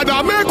 Big yard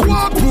a make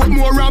walk, put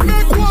more a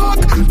make walk.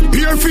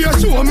 Bare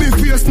face show me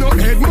face no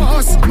head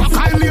mask.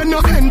 Mackay lane no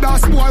end,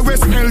 that's boy we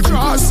smell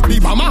draws. The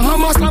Bama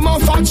Hamas I'm a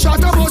fat shot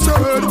about your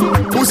head.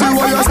 Pussy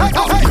warriors,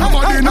 come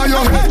on in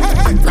your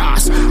head.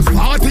 Ras,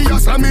 40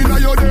 years I'm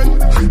in your den.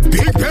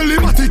 Big belly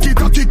matic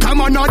it a kick a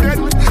man a dead.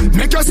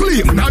 Make you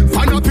sleep, not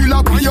pan a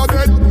pillow on your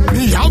bed.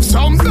 Me have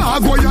some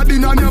dog where you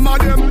din a name of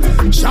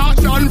them. Shot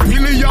down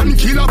pillion,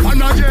 kill up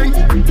and a gang.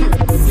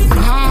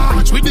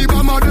 March with the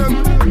bomb of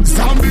them.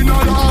 Zombie no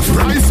laugh,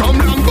 rise some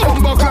long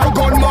bumbo clock,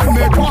 gunman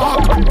make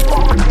walk.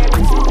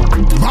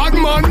 Bad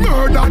man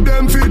murder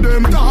them, feed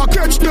them talk.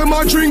 Catch them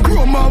a drink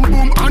rum and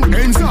boom and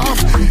ends off.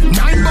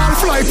 9-ball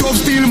flight of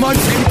steel man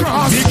sing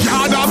cross. Big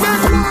yard a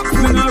make walk.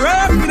 Me no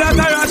rap with a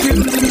karate.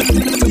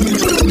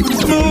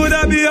 Smooth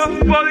a be a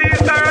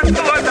police or a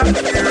soldier.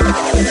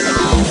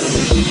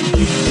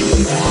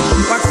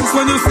 Watch this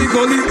when you see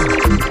gully.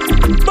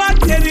 But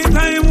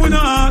anytime we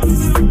not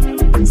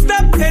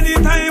step,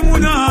 anytime we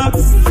not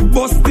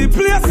bust the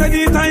place,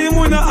 anytime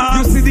we not.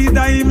 You see the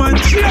diamond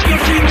shape, you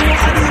feel no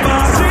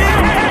animal.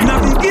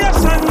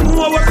 Navigation,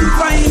 know what you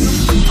find.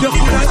 You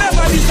could have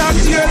never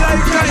disappear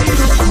like kind.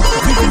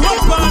 If you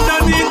up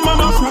underneath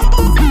mama front,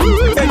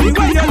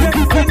 anywhere you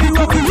left,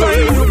 anywhere we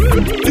find.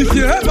 If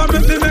you ever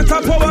make the make a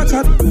power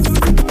chat,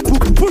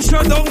 push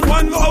you down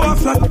 1 hour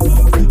flat.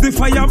 The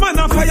fireman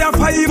a fire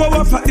 5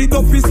 hour flat. The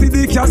dopey see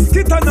the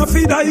casket and a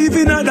feed a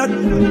even a that.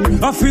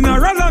 A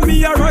funeral and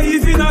me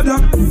arrive in a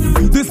that.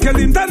 The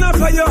skeleton a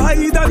fly hide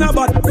and a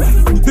bat.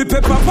 The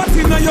pepper pot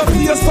in your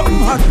face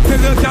something hot.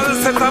 Tell your girl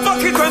set a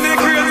bucket when they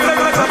create like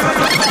a top.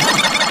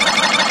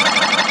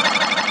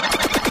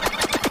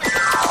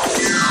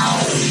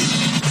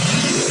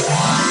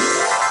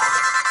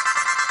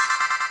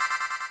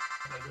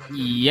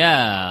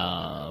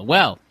 Yeah,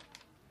 well,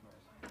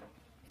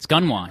 it's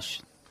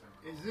Gunwash.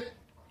 Is it?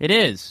 It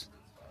is.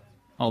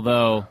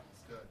 Although,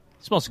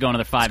 it's supposed to go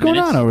another 5 What's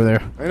minutes. going on over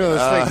there? I know,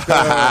 it's like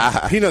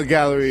the peanut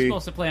gallery. It's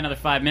supposed to play another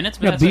 5 minutes,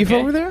 but You got that's beef okay.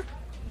 over there?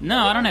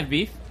 No, I don't have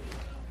beef.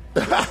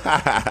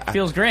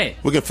 Feels great.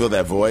 We can fill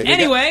that void.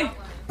 Anyway.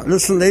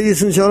 Listen,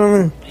 ladies and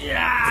gentlemen,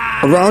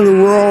 around the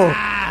world,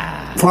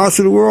 parts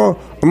of the world,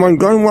 I'm on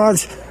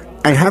Gunwatch,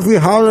 and happy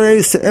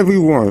holidays to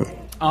everyone.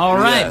 All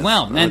right, Yes,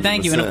 well, and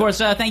thank you. And, of 100%. course,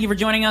 thank you for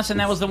joining us, and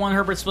that was the one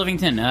Herbert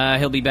Splivington.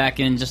 He'll be back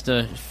in just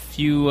a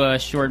few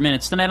short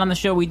minutes. Tonight on the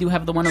show, we do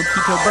have the one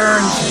Oketo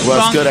Burns.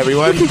 What's good,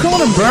 everyone? You keep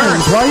calling him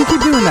Burns. Why do you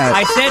keep doing that?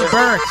 I said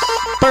Burks.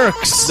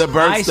 Burks.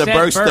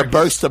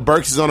 The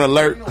Burks is on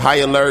alert, high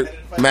alert,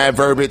 mad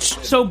verbiage.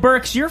 So,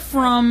 Burks, you're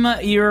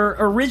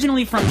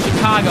originally from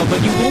Chicago,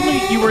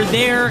 but you were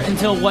there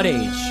until what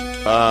age?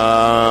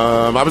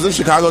 I was in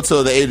Chicago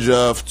till the age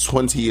of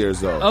 20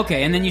 years old.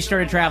 Okay, and then you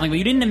started traveling, but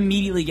you didn't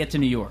immediately get to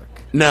New York.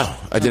 No,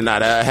 I did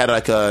not. I had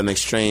like an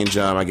exchange,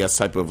 I guess,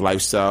 type of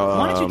lifestyle.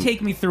 Why don't you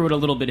take me through it a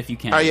little bit if you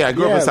can? Oh yeah, I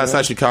grew up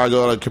inside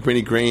Chicago, like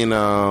Cabrini Green,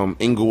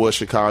 Inglewood,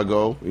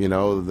 Chicago. You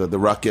know, the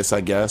ruckus,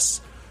 I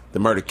guess. The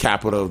murder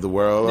capital of the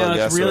world, No, I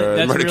guess, really- or the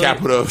that's murder really-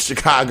 capital of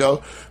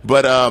Chicago.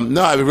 But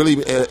no, it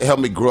really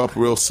helped me grow up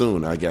real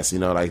soon, I guess. You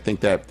know, I think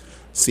that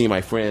seeing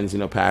my friends,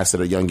 pass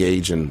at a young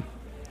age and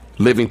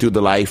living through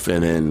the life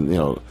and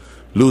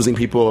losing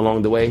people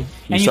along the way,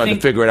 you start to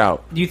figure it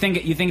out. Do you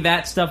think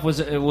that stuff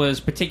was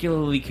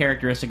particularly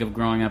characteristic of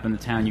growing up in the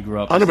town you grew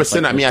up in?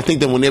 100%. I mean, I think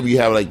that whenever you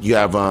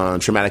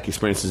have traumatic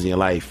experiences in your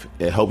life,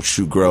 it helps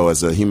you grow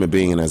as a human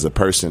being and as a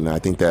person. And I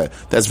think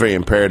that's very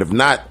imperative.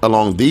 Not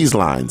along these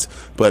lines,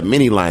 but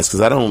many lines,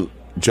 because I don't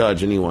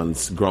judge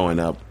anyone's growing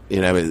up.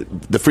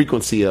 The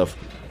frequency of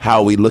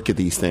how we look at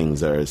these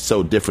things are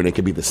so different. It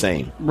could be the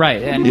same,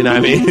 right? And you know what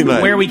I mean?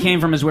 Like, where we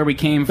came from is where we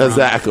came from.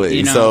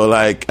 Exactly. So,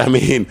 like, I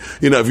mean,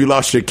 if you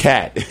lost your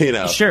cat,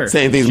 Sure,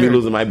 same thing as sure. me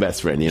losing my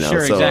best friend.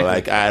 Sure, so exactly.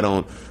 like,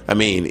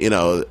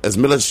 as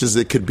malicious as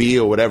it could be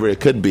or whatever it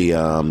could be,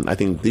 I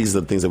think these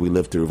are the things that we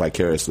live through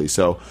vicariously.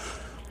 So,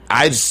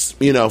 I just,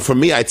 for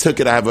me, I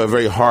took it. I have a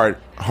very hard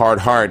hard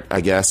heart,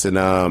 I guess, and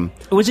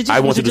was it just,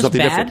 I want to do something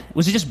bad? different.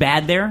 Was it just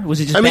bad there? Was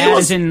it just bad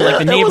as in like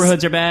the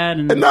neighborhoods are bad?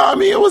 And... No, I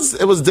mean it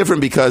was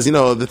different because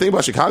the thing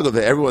about Chicago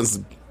that everyone's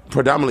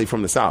predominantly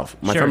from the South.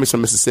 My family's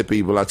from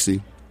Mississippi,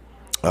 Biloxi,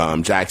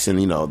 Jackson.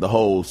 The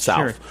whole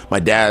South. Sure. My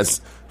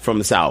dad's from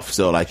the South,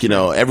 so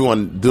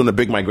everyone doing a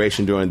big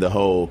migration during the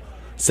whole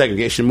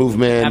segregation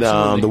movement,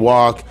 the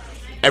walk.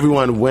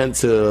 Everyone went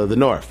to the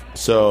north.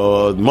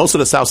 So most of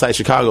the south side of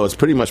Chicago is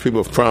pretty much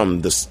people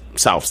from the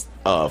south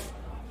of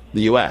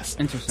the U.S.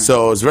 Interesting.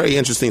 So it's very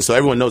interesting. So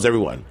everyone knows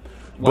everyone.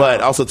 Wow.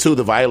 But also, too,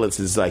 the violence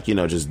is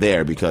just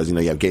there because, you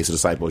have Gates of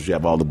Disciples, you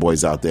have all the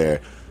boys out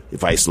there,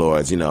 Vice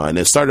Lords, and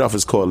it started off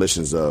as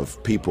coalitions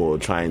of people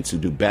trying to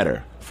do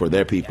better for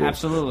their people.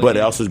 Absolutely. But it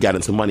also got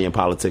into money and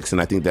politics,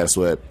 and I think that's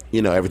what,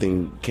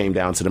 everything came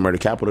down to the murder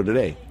capital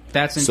today.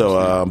 That's interesting.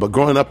 So, but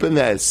growing up in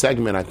that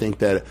segment, I think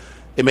that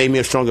it made me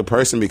a stronger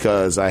person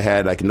because I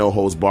had no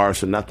holds bars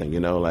for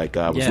nothing. I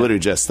was literally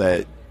just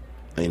that.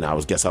 I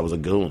was a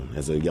goon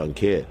as a young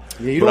kid.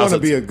 Yeah, you don't want to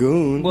be a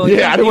goon. Well, I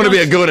didn't want to be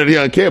a goon as a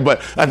young kid, but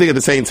I think at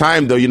the same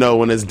time, though,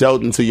 when it's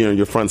dealt into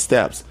your front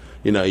steps,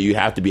 you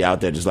have to be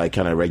out there just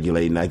kind of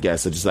regulating. I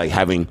guess so just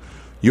having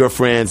your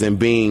friends and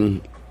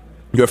being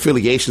your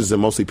affiliations,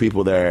 and mostly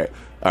people that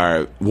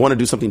are want to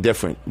do something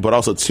different, but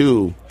also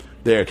too,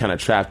 they're kind of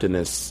trapped in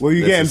this. Were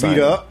you getting society.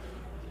 beat up?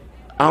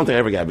 I don't think I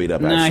ever got beat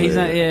up. No, actually. He's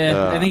not.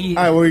 Yeah, I think he.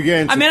 All right, well, you're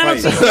getting. I mean, I don't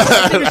see.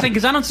 It's interesting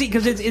because I don't see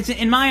because it's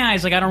in my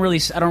eyes. Like I don't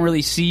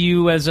really see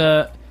you as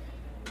a.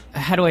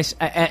 How do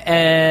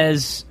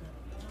as.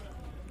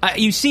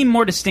 You seem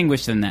more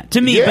distinguished than that to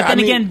me. Yeah, but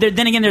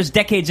then again, there's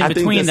decades in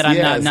between that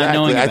I'm not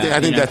knowing about. I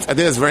think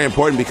that's very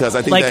important because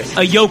I think that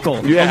a yokel,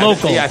 a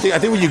local. Yeah, I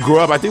think when you grow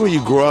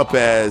up,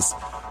 as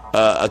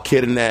a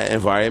kid in that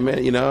environment,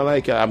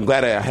 I'm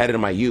glad I had it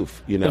in my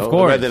youth, of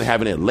course, rather than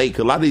having it late.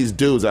 'Cause a lot of these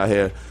dudes out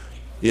here,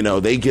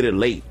 they get it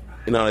late.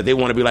 They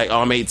want to be like,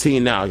 oh, I'm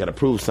 18 now. I got to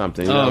prove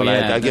something.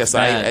 I guess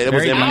it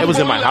was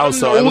in my house,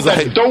 so it was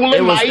like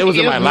it was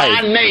in my life.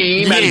 My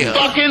name and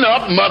fucking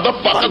up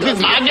motherfuckers is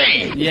my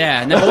game.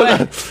 Yeah,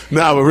 no.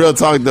 Nah, but real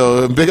talk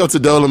though. Big up to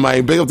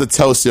Dolomite. Big up to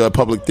Toastia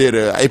Public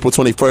Theater. April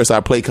 21st,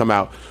 our play come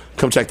out.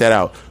 Come check that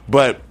out.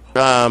 But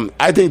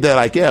I think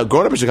that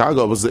growing up in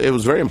Chicago it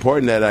was very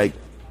important that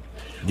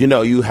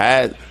you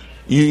had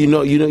you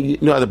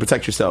know how to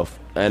protect yourself.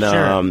 And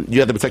you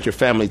have to protect your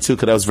family too,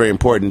 because that was very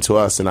important to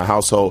us in our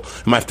household.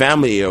 My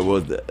family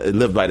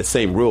lived by the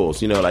same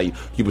rules. You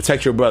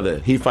protect your brother,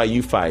 he fight,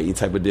 you fight, you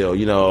type of deal.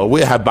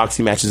 We'll have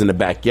boxing matches in the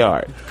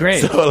backyard.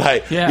 Great. So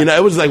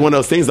it was one of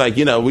those things.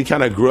 We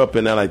kind of grew up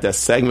in that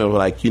segment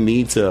where you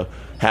need to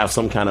have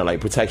some kind of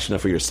protection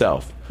for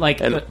yourself.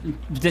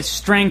 The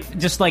strength,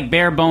 just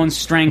bare bones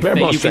strength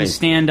can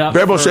stand up.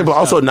 Bare bones strength, but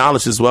also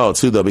knowledge as well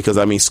too, though, because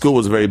school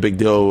was a very big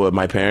deal with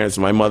my parents,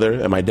 my mother,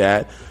 and my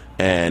dad.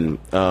 And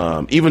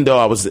even though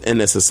I was in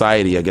this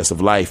society, I guess,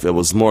 of life, it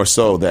was more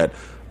so that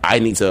I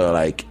need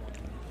to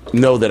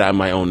know that I'm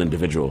my own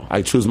individual.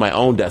 I choose my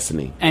own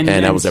destiny, and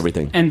that was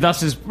everything. And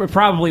thus is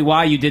probably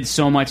why you did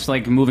so much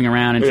moving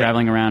around and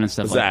traveling around and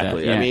stuff exactly.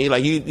 like that. Yeah.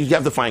 I mean, you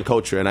have to find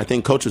culture, and I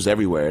think culture's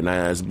everywhere. And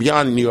it's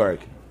beyond New York.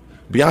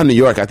 Beyond New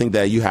York, I think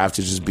that you have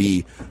to just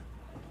be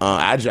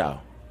agile.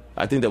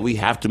 I think that we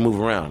have to move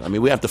around. I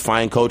mean, we have to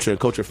find culture, and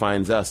culture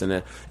finds us.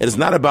 And it's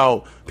not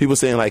about people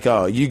saying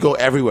oh, you go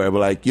everywhere,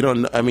 but you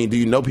don't. I mean, do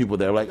you know people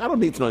there? I don't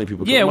need to know any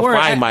people. Yeah,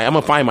 I'm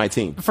gonna find my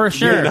team for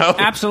sure.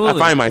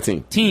 Absolutely, I find my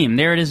team. Team,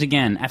 there it is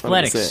again.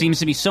 Athletics seems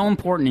to be so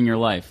important in your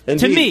life.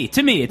 Indeed.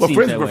 To me, it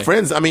seems that way.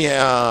 Friends. I mean,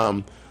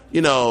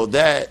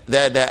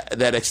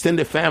 that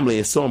extended family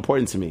is so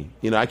important to me.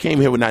 I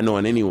came here with not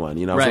knowing anyone.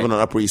 I was living on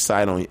Upper East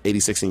Side on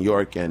 86 in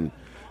York, and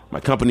my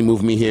company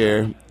moved me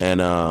here,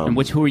 and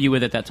who were you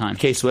with at that time?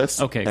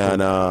 K-Swiss. Okay, cool.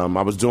 And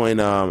I was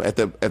doing at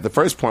the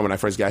first point when I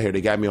first got here,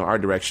 they got me on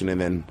art direction, and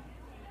then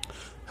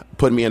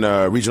put me in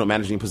a regional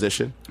managing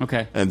position.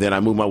 Okay, and then I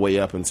moved my way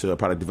up into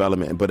product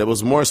development. But it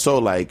was more so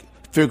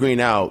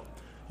figuring out,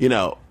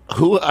 how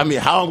I'm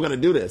going to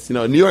do this.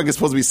 New York is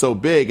supposed to be so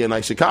big,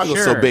 and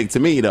Chicago's so big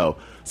to me, though.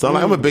 So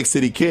I'm a big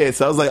city kid,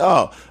 so I was like,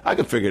 oh, I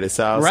can figure this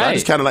out. Right. So I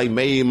just kind of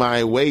made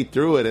my way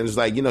through it, and it's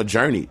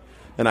journey.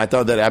 And I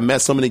thought that I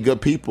met so many good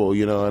people,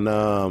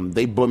 and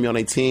they put me on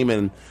a team.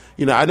 And,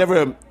 I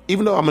never,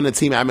 even though I'm in a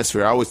team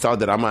atmosphere, I always thought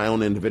that I'm my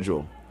own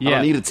individual. Yeah. I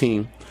don't need a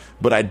team,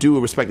 but I do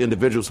respect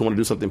individuals who want to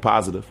do something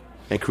positive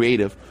and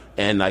creative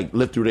and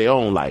live through their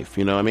own life,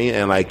 you know what I mean?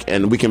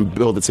 And we can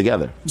build it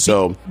together.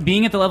 So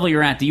being at the level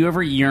you're at, do you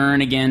ever yearn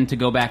again to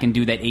go back and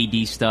do that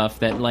AD stuff,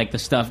 that the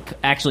stuff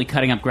actually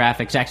cutting up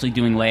graphics, actually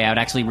doing layout,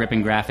 actually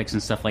ripping graphics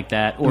and stuff like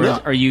that?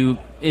 Or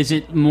is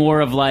it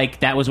more of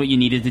that was what you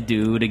needed to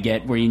do to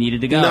get where you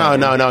needed to go?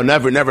 No,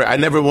 never. I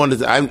never wanted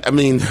to. I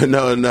mean,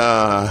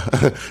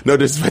 no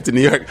disrespect to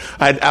New York.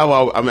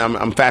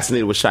 I'm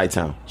fascinated with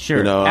Chi-Town.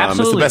 Sure,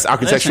 absolutely. It's the best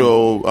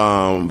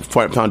architectural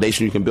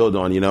foundation you can build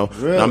on.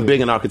 Really? I'm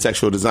big in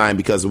architectural design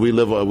because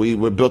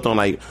we're built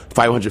on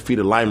 500 feet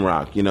of lime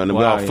rock. And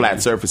we're all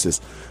flat surfaces.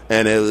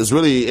 And it was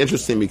really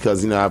interesting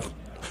because I've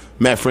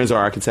met friends who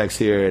are architects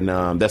here,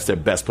 and that's their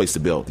best place to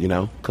build,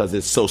 because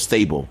it's so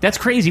stable. That's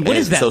crazy. What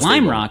is that? So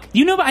Lime stable. Rock?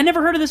 I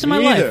never heard of this in my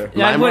life.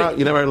 Lime Rock?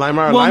 You never heard of Lime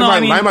Rock? Well,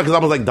 Lime Rock is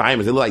almost like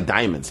diamonds. They look like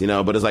diamonds,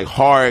 but it's like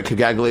hard,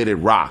 coagulated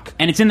rock.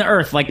 And it's in the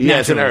earth, like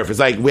it's in the earth. It's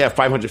like we have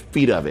 500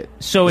 feet of it.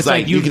 So it's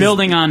like you're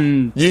building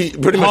on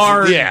pretty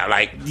hard...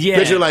 much,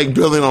 picture like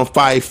building on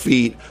 5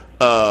 feet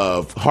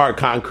of hard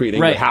concrete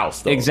in your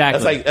house. Though.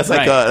 Exactly.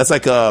 That's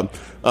like a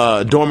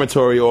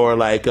dormitory or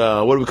like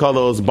what do we call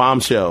those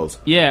bombshells?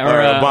 Yeah,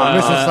 or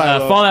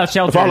fallout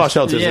shelters. Fallout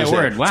shelters. Yeah,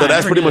 word. Wow, so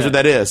that's pretty much what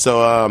that is.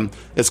 So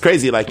it's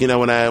crazy. Like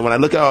when I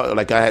look out,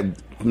 like I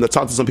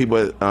talked to some people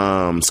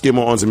at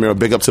Skidmore, Owens and Miro.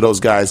 Big up to those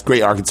guys,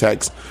 great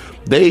architects.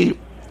 They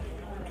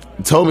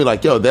told me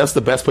like, yo, that's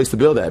the best place to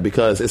build at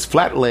because it's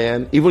flat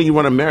land. Even when you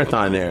run a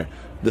marathon there,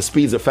 the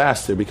speeds are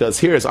faster because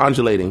here it's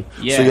undulating.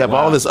 Yeah, so you have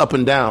all this up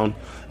and down.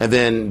 And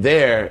then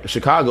there,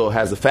 Chicago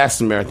has the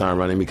fastest marathon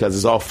running because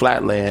it's all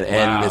flat land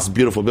and it's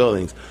beautiful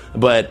buildings.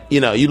 But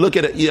you look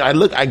at it.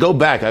 I go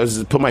back. I was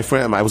at my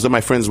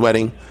friend's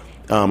wedding,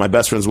 my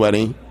best friend's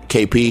wedding.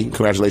 KP,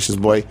 congratulations,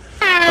 boy.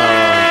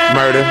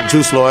 Murder,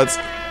 Juice Lords,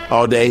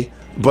 all day.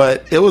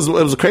 But it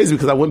was crazy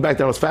because I went back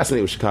there. I was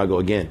fascinated with Chicago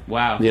again.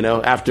 Wow.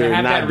 After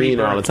not being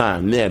there all the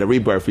time. Yeah, the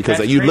rebirth. Because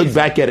you look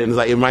back at it and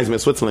it reminds me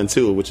of Switzerland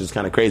too, which is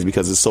kind of crazy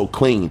because it's so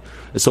clean.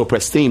 It's so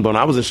pristine. But when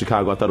I was in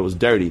Chicago, I thought it was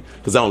dirty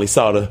because I only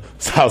saw the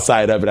south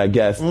side of it, I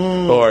guess.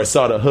 Or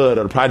saw the hood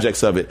or the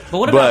projects of it. But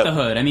what about the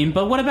hood?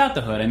 What about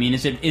the hood?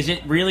 Is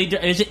it really,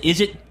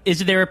 is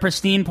there a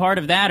pristine part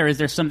of that or is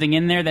there something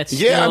in there that's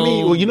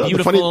still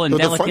beautiful and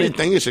delicate? The funny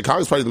thing is Chicago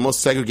is probably the most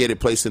segregated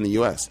place in the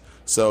U.S.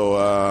 So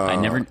I've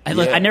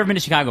never been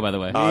to Chicago, by the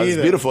way.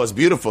 It's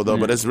beautiful though,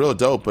 but it's real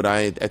dope. But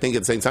I think at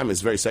the same time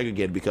it's very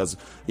segregated because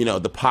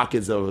the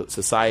pockets of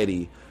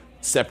society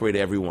separate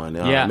everyone.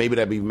 Maybe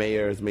that be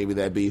mayors, maybe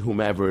that be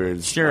whomever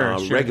is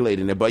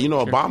regulating it. But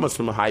Obama's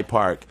from Hyde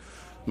Park.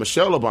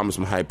 Michelle Obama's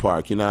from Hyde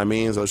Park, you know what I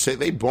mean? So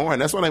they born.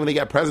 That's why when they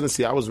got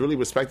presidency, I was really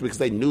respected because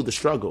they knew the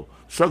struggle.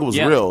 Struggle was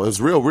real. It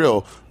was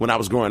real when I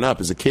was growing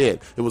up as a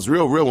kid. It was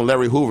real when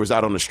Larry Hoover was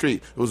out on the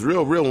street. It was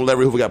real when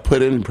Larry Hoover got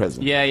put in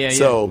prison.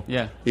 So,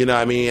 you know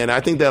what I mean? And I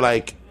think that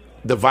like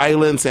the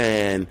violence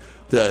and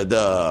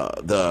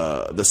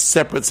the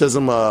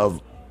separatism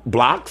of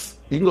blocks,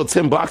 you can go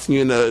 10 blocks and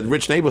you're in a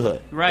rich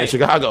neighborhood in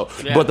Chicago.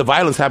 Yeah. But the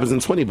violence happens in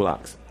 20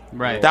 blocks.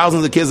 Right.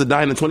 Thousands of kids are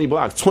dying in 20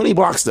 blocks. 20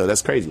 blocks, though.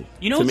 That's crazy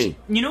to me.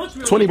 You know what's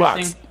really 20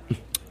 blocks.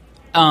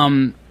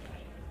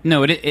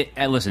 No,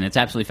 listen, it's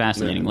absolutely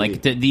fascinating.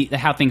 Like the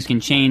how things can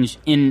change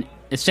in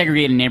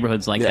segregated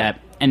neighborhoods like that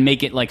and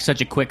make it like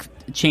such a quick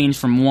change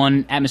from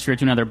one atmosphere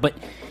to another. But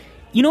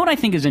you know what I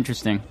think is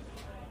interesting?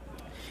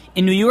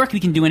 In New York, we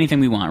can do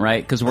anything we want,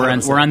 right? Because we're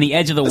on the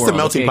edge of the world. It's a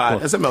melting pot.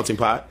 Cool. It's a melting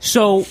pot.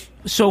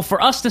 So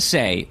for us to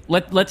say,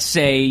 let's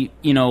say,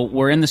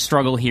 we're in the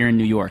struggle here in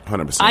New York.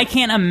 100%. I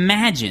can't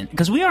imagine,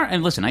 because we are,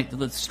 and listen,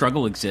 the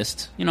struggle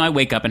exists. I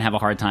wake up and have a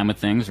hard time with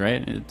things,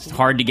 right? It's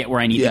hard to get where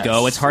I need to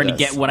go. It's hard to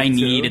get what I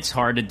need. It's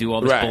hard to do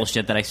all this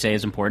bullshit that I say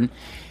is important.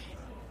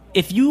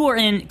 If you are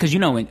in, because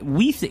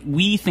we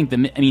think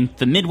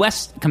the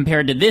Midwest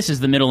compared to this is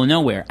the middle of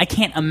nowhere. I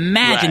can't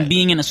imagine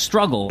being in a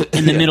struggle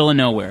in the middle of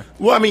nowhere.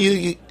 Well,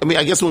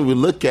 I guess when we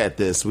look at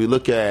this, we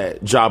look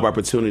at job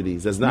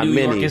opportunities. There's not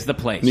many. New York is the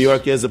place. New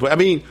York is the place.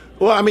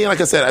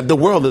 Like I said, the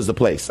world is the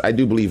place. I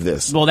do believe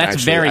this. Well,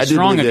 that's very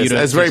strong of you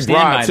to It's very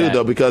broad too,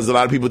 though, because a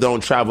lot of people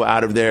don't travel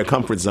out of their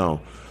comfort zone.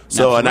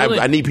 So, Absolutely.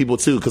 and I need people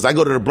too, because I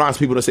go to the Bronx.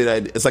 People that say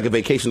that it's like a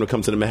vacation to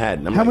come to the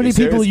Manhattan. How many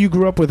people you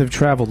grew up with have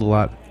traveled a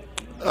lot?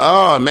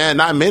 Oh man,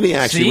 not many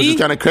actually, which is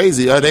kind of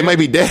crazy. They might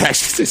be dead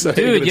actually. So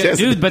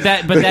but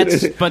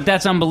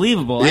that's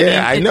unbelievable.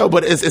 I know,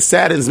 but it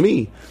saddens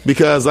me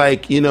because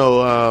having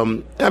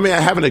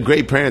a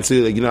great parent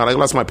too. I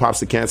lost my pops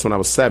to cancer when I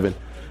was 7,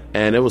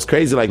 and it was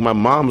crazy. Like my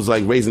mom was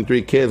like raising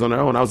 3 kids on her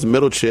own. I was the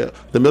middle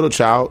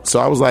child, so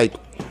I was like.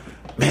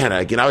 Man,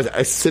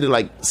 I sit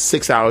like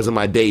 6 hours of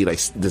my day, like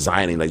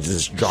designing, like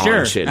just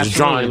drawing shit, just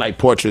drawing like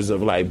portraits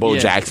of like Bo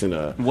Jackson,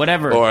 or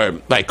whatever, or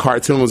like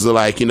cartoons of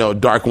like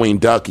Darkwing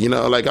Duck.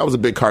 Like I was a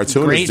big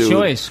cartoonist. Great dude.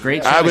 choice.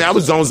 I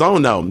was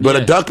zone though, but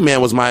a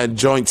Duckman was my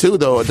joint too,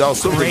 though. Adult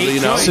Swim,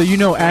 So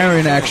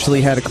Aaron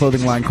actually had a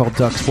clothing line called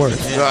Duck's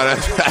Worth.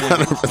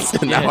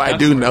 Now I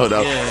do know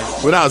though.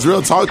 But I was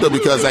real talk though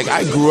because like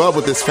I grew up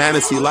with this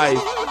fantasy life.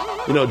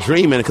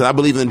 Dreaming because I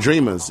believe in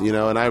dreamers,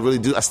 and I really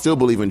do. I still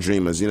believe in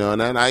dreamers,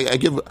 and I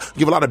give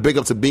a lot of big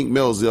up to Meek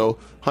Mills,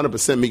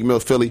 100% Meek Mill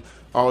Philly,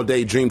 all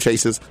day dream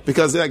chasers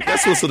because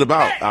that's what it's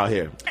about out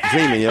here,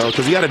 dreaming,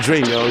 because you got to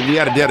dream, you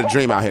got to dare to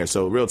dream out here.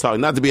 So real talk,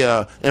 not to be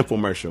a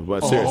infomercial,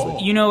 but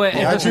seriously,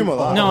 I dream a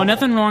lot. No,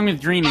 nothing wrong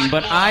with dreaming,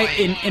 but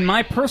in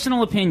my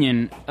personal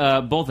opinion,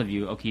 both of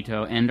you,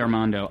 Oketo and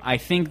Armando, I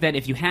think that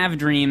if you have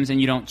dreams and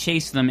you don't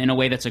chase them in a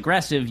way that's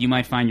aggressive, you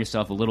might find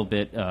yourself a little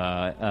bit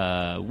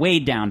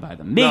weighed down by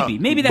them.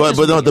 Maybe that's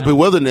the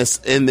bewilderness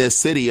in this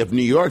city of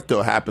New York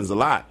though happens a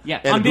lot.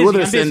 Yeah, and I'm the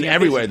bewilderness busy,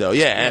 everywhere though.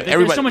 Yeah,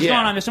 everybody. There's so much going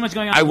on. There's so much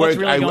going on. I work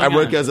I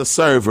work as a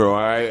server, or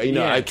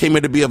I came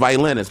here to be a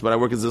violinist, but I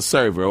work as a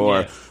server,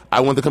 or I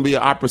want to come be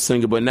an opera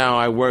singer, but now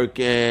I work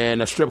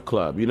in a strip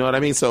club. You know what I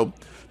mean? So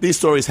these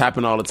stories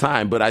happen all the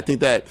time, but I think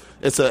that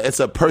it's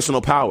a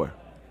personal power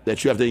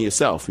that you have to in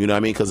yourself. You know what I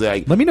mean? Because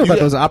let me know about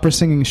those opera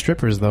singing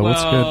strippers, though.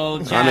 What's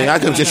good? Jack, I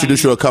can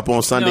introduce you a couple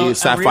on Sunday.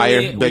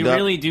 Sapphire, we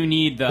really do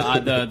need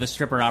the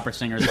stripper opera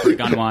singers for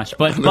Gunwash.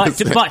 But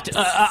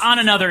on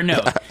another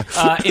note,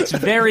 it's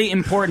very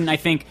important, I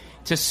think,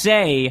 to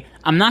say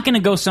I'm not going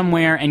to go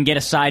somewhere and get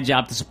a side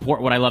job to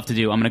support what I love to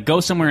do. I'm going to go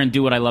somewhere and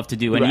do what I love to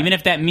do, and even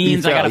if that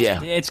means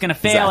it's going to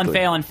fail and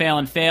fail and fail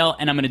and fail,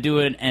 and I'm going to do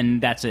it,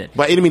 and that's it.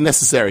 By any means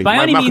necessary.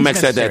 Malcolm X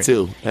said that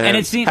too. And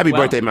it seems, happy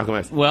birthday, Malcolm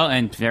X. Well,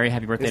 and very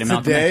happy birthday to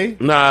Malcolm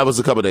X. No, it was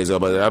a couple days ago,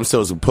 but I'm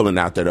still pulling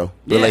out there though.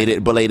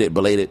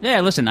 Belated.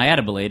 Yeah, listen, I had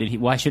a belated.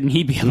 Why shouldn't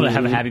he be able to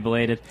have a happy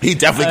belated? He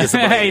definitely gets a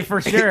belated. Hey,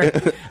 for sure.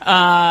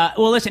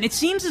 Well, listen, it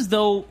seems as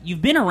though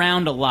you've been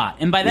around a lot,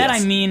 and by that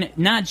I mean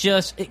not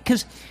just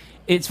because.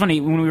 It's funny,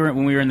 when we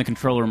were in the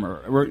control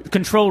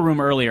room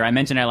earlier, I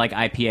mentioned I like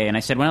IPA, and I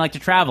said when I like to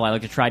travel, I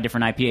like to try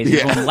different IPAs. And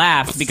everyone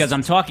laughed because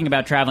I'm talking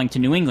about traveling to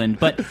New England,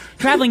 but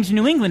traveling to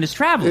New England is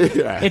traveling.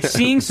 It's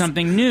seeing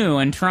something new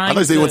and trying.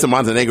 I thought you went to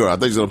Montenegro. I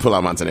thought you were going to pull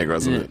out Montenegro or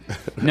something.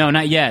 No,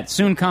 not yet.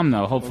 Soon come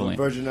though, hopefully.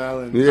 Virgin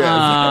Islands.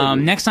 Yeah.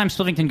 Next time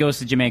Splivington goes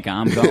to Jamaica,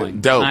 I'm going.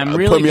 Dope. I'm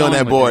really put me on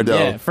that board, though.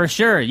 Yeah, for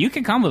sure. You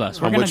can come with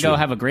us. We're going to go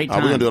have a great time.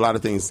 We're going to do a lot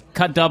of things.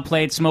 Cut dub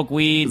plates, smoke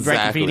weed,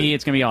 write graffiti.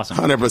 It's going to be awesome.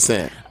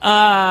 100%.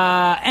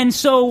 And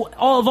so,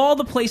 of all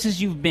the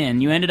places you've been,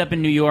 you ended up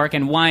in New York,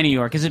 and why New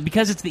York? Is it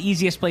because it's the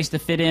easiest place to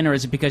fit in, or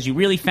is it because you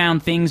really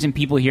found things and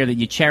people here that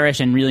you cherish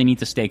and really need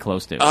to stay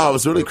close to? Oh, it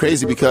was really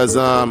crazy because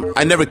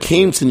I never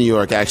came to New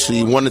York,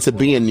 actually. Wanted to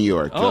be in New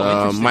York.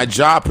 My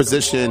job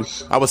position,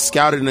 I was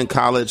scouted in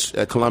college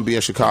at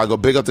Columbia, Chicago.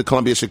 Big up to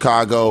Columbia,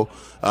 Chicago.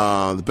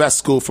 The best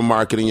school for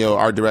marketing,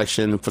 art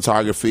direction,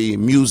 photography,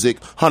 music,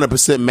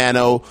 100%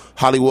 Mano,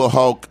 Hollywood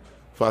Hulk,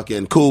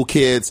 fucking Cool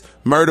Kids,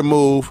 Murder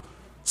Move,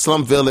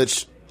 Slum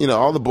Village,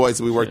 all the boys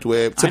that we worked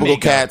with, Typical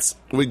Cats,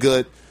 we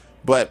good.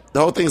 But the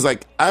whole thing's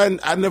like, I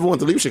never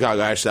wanted to leave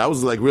Chicago, actually. I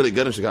was like really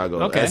good in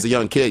Chicago as a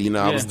young kid,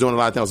 I was doing a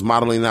lot of things. I was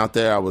modeling out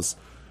there. I was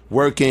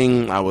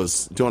working. I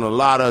was doing a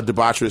lot of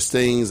debaucherous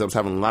things. I was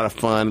having a lot of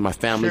fun. My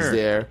family's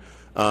there.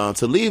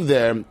 To leave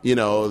there,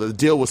 the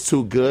deal was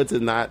too good to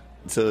not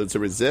to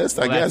resist.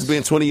 Well, I guess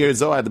being 20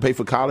 years old, I had to pay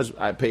for college.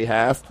 I pay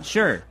half.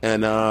 Sure.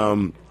 And,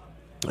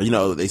 they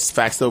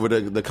faxed over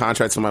the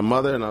contract to my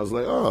mother, and I was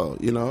like,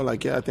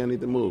 I think I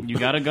need to move. You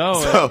got to go.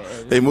 So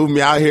they moved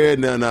me out here,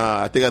 and then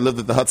I think I lived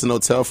at the Hudson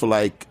Hotel for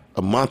like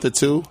a month or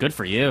two. Good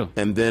for you.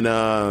 And then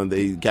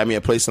they got me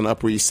a place on the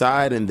Upper East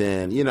Side, and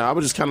then, I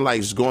was just kind of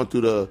like just going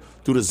through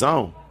the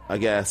zone, I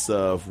guess,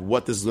 of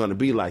what this is going to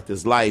be like,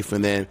 this life.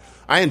 And then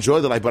I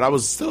enjoyed the life, but I'm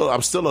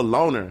still a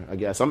loner, I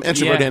guess. I'm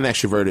introverted and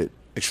extroverted,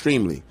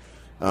 extremely.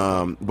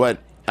 But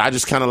I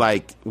just kind of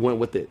like went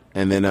with it.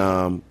 And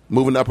then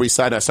moving to Upper East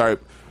Side, I started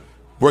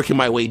working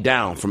my way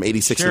down from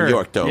 86 in New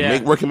York, though.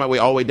 Yeah. Working my way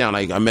all the way down.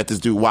 Like, I met this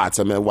dude, Watts.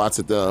 I met Watts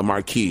at the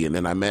Marquee. And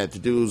then I met the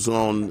dudes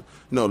on,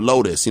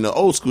 Lotus,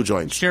 old school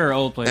joints. Sure,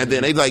 old places. And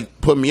then they,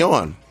 put me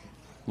on.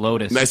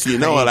 Lotus. Next thing you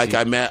know,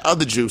 I met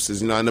other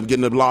juices. I ended up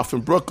getting a loft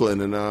in Brooklyn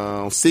and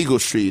on Siegel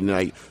Street,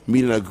 and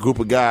meeting a group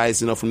of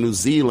guys, from New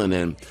Zealand,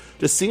 and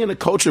just seeing the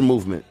culture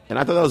movement. And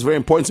I thought that was very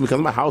important to me because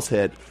I'm a house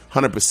head,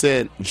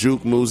 100%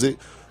 juke music,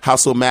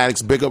 household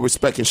Maddox, big up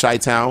respect in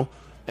Chi-Town.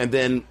 And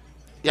then,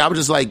 I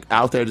was just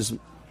out there just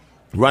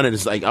running.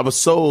 It's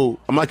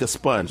I'm like a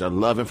sponge. I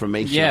love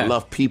information. Yeah. I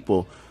love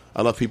people.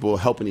 I love people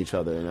helping each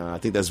other. And I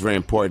think that's very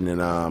important.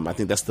 And I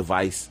think that's the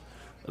vice.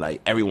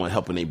 Everyone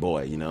helping their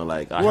boy, I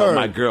help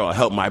my girl, I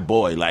help my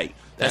boy.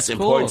 That's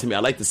important to me. I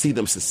like to see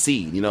them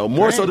succeed,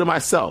 more so than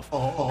myself.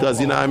 Because,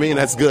 you know what I mean?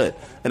 That's good.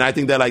 And I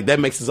think that, that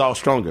makes us all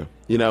stronger.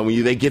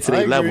 When they get to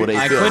their level, they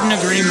feel. I couldn't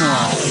agree more.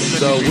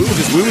 So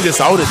we were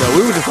just on it, though.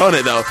 We were just on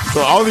it, though.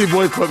 So all these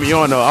boys put me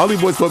on, though. All these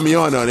boys put me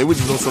on, though. They were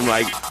just on some,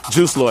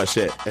 Juice Lord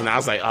shit. And I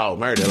was like, oh,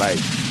 murder. I'm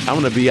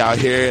going to be out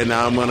here, and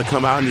I'm going to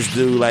come out and just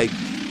do,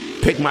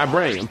 pick my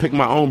brain. I'm picking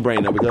my own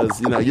brain now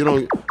because, you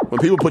don't, when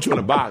people put you in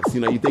a box,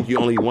 you think you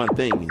only one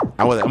thing.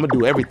 I'm going to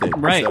do everything.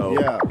 Right.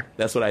 So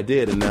that's what I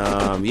did. And,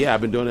 I've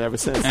been doing it ever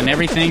since. And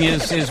everything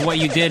is what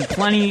you did.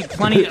 Plenty,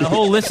 a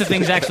whole list of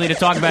things actually to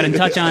talk about and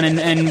touch on,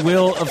 and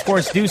we'll, of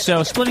course, do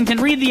so. Splivington,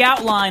 read the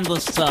outline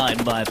this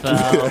time, my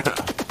pal.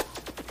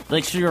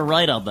 Make sure you're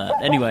right on that.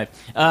 Anyway,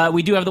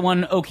 we do have the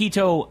one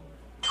Oketo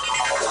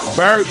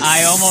Burks.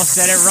 I almost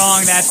said it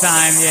wrong that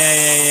time.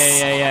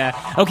 Yeah.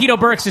 Oketo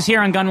Burks is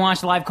here on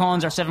Gunwash. The live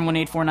call-ins are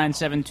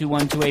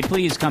 718-497-2128.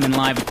 Please come in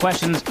live with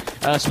questions.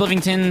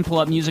 Splivington, pull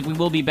up music. We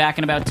will be back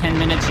in about 10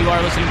 minutes. You are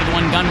listening to the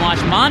one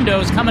Gunwash.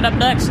 Mondo's coming up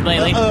next,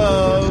 Bailey.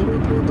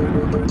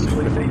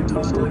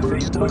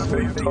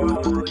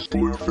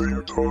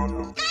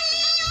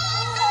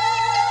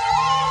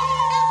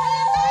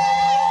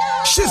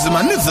 Shizzle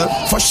my nizzle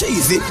for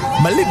cheesy.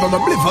 My liver,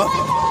 my bliver.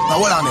 Now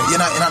hold on there,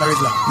 you're not a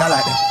regular. Not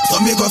like that.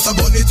 Some me go so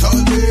burn it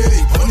all day,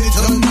 burn it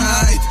all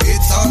night.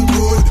 It's all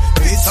good,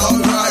 it's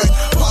alright.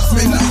 Pass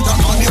me light up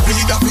on the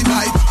weed of the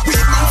night. Weed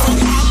man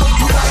from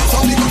tonight.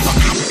 Some me go so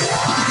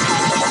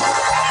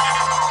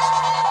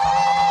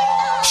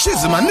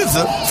shizzle my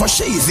nizzle for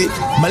cheesy.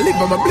 My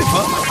liver, my bliver.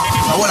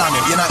 Now hold on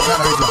there, you're not a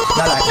regular.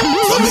 Not like that.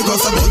 Some me go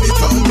so burn it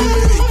all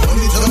day,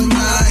 burn it all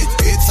night.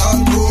 It's all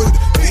good,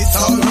 it's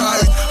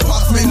alright.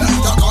 Pass me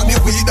light up on the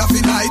weed of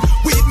the night.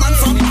 Weed man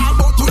from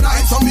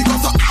tonight. Some me go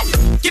so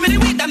give me the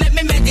weed that make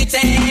me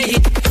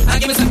meditate.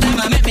 Give me some time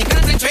and make me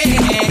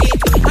concentrate.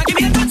 Give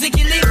me a touch to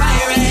kill the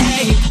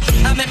pirate.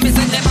 Make me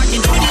send them back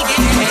into the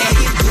game.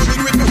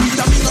 With the weed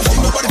that me no see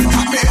nobody to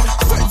stop me.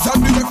 Feds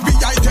and the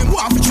FBI them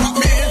want to trap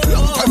me.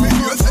 Long time in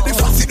here said the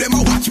fussy them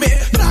a watch me.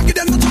 Now give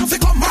them the chance to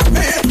come at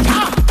me.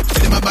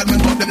 See them a bad man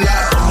but them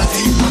lie. Not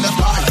even on the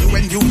bar. You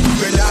and you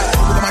rely.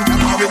 The man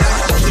can't marry that.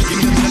 They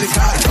give them the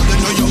sky. They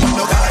know you want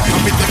no guy.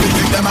 Come with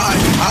them high.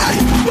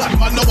 Bad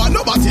man no want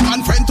nobody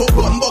man friend to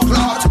bumbo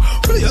clout.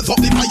 Players of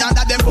the fire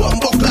that them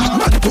bumbo clout.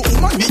 Man to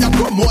woman me a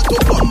promote to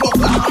bumbo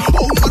clout.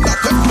 Oh man that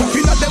them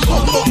fucking at them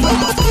bumbo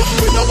clout.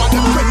 We know what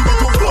them friend to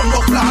bumbo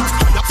clout.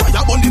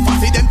 Fire on the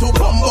fussy them to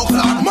bumbo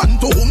clout. Man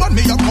to woman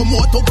me a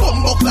promote to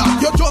bumbo clout.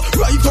 You just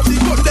rise up the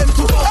gun them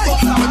to hey.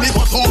 When they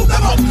must hold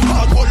them up.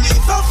 All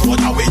police and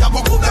soldier we a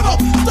go put them up.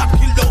 Stop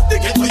kill out the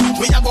ghetto youth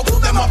we a go put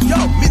them up. Yo,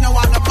 me no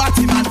want a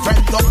party man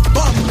friend to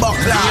bumbo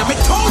clout. Me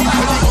told you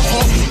when they go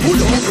for pull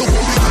the whole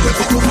we have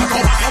to go back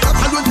up.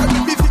 I don't tell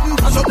me fitting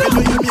as up when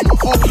you me go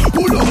for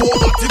pull the whole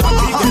party man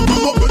get to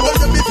up when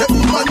you me say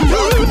woman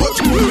girl much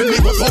when me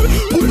go for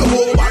pull the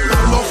whole back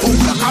no full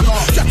jack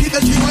Jackie the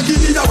G man give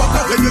me a walk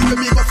when you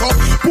me go for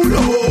pull the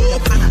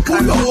whole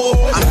I'm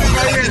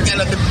going to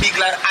tell the big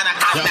like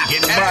anaconda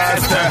get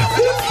faster.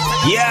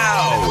 Yo,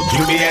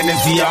 give me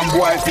energy and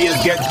boy feels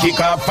get kick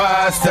off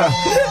faster.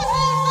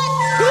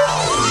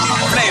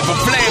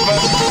 Flavor,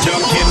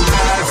 junkin'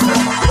 faster.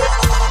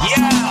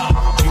 Yeah,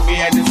 give me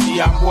energy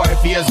and boy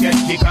feels get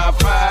kick off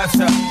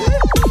faster.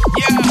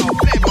 Yeah,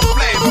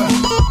 flavor.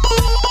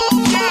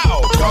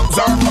 Yo, dogs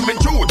are coming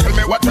through. Tell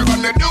me what you're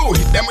gonna do.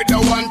 Hit them with the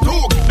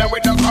 1-2, hit them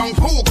with the kung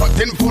fu.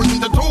 Cutting full in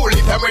the tool.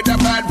 Hit them with the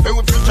bad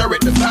food. Future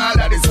with the style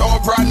that is so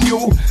brand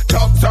new.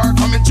 Dogs are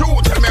coming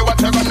through. Tell me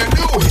what you're gonna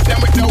do. Hit them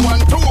with the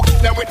 1-2,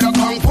 hit them with the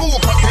kung fu.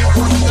 Cutting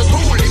full in the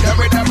tool. Hit them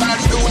with the bad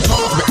food.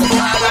 With the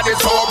style that is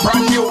so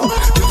brand new.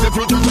 The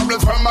future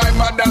troubles from my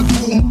mother's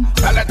womb.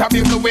 A lot of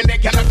people when they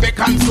cannot be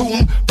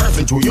consumed.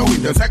 Person through your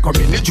windows and come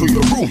in into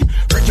your room.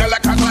 Break you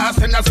like a glass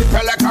and I sip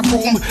you like a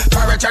broom.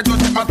 Courage I just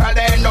take my pal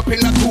end up in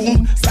a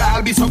tomb.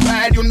 Style be so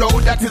bad you know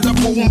that is a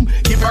boom.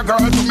 Give a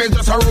girl to me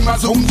just a room a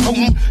zoom.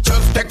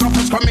 Just take off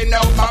it's coming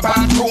out my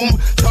bathroom.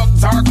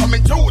 Thugs are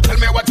coming through. Tell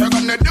me what you're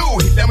gonna do.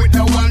 Hit them with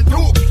the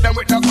 1-2. Hit them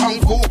with the kung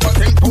fu.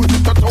 Cutting full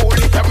in the tool.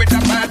 Hit them with the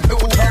bad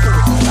food.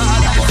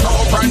 That is so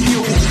brand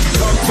new.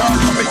 Thugs are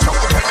coming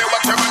through. Tell me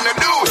what you're gonna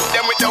do.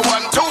 Them with the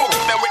 1-2,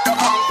 them with the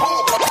kung fu.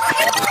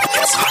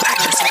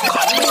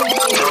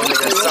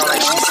 Sound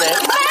like she said.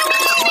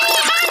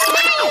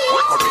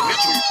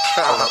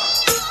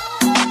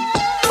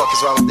 Fuck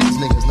is wrong with these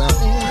niggas now?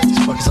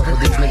 Fuck is up with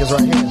these niggas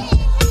right here?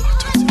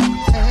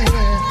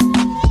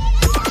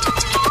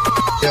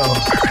 Yo.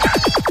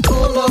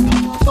 Pull up.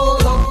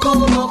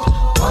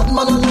 Bad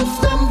man and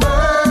left them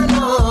burn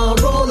up.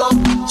 Roll up,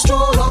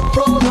 stroll up,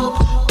 roll up.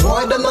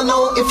 Boy, them don't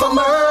know if I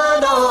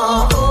murder.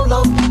 Hold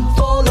up.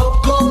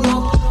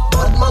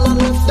 Bad man and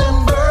left them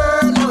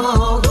burn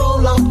up.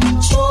 Roll up,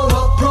 stroll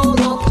up,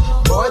 roll up.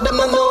 Boy, them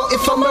don't know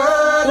if I murder.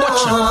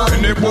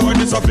 Any boy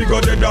this a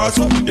figure dead ass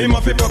up. Him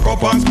a fi pack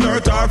up and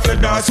splurt or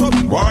fed ass up.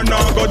 War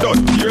now go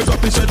done, tears up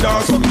his head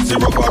ass up.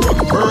 Syrup a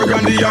rub,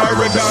 burgundy or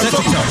red ass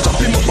up. Chop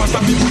him up and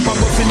stab him up and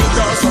bust him his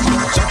ass up.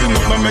 Shot him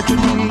up and make him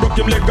run, broke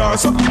him leg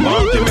ass up.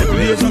 Mark him with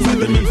laser,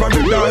 send him in for the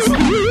ass up.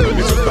 Let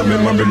me just a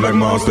memory like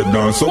master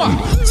dance up.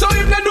 So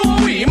if they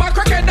know we, my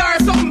crackhead or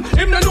something.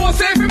 If they know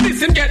say if we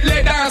miss him get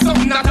laid or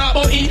something. Not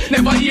about he,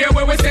 never hear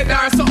where we said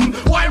or something.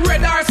 Why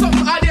red or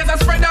something, ideas are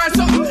spread or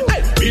something.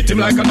 Hey, beat him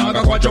like a dog,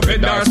 a quadruple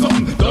head or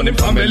something. Done him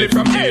family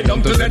from A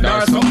down to Z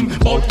or something.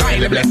 Both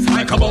kindly blessed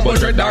like a bubble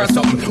dread or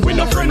something. We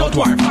no friend no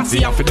dwarf,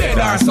 fancy off dead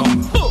or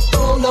something.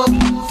 Hold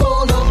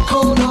up,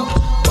 cold up.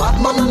 Bad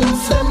man and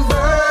left them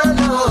burn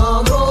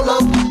up. Roll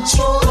up,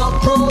 stroll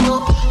up, roll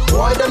up.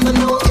 Boy, them don't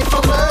know if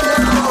I'm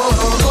murder.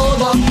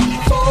 Hold up,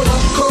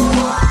 cold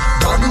up.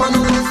 Bad man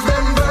and left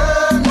them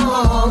burn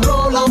up.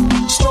 Roll up,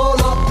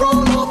 stroll up,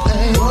 roll up.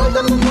 Boy,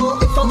 them don't know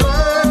if I'm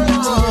murder.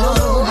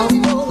 How we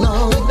go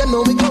now? Make them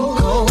know we go.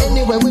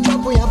 Anywhere we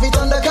drop, we have it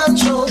under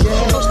control.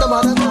 Yeah, push them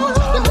out of town.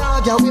 Them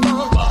dog, yeah, we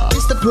back.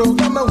 It's the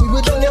program and we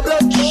will turn your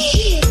blood.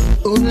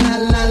 Ooh la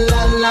la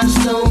la la,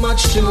 so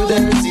much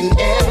shooters in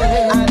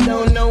air. I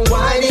don't know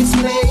why these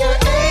player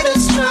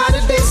haters try to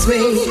diss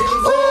me.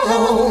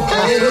 Oh,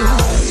 hey.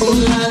 Ooh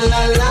la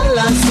la la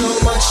la, so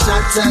much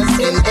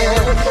shotters in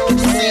air. You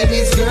see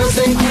these girls,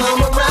 they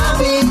come around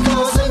me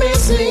cause they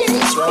miss me.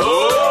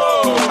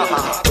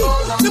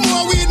 The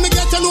more weed me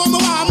get, I know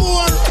me want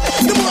more.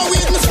 The more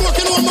weed me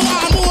smoking,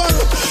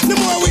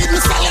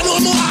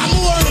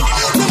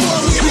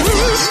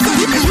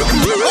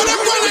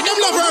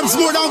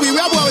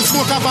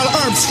 up all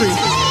Herb Street.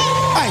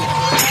 Hey,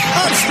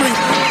 Herb Street.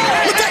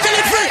 We're taking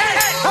it free.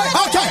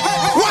 Okay,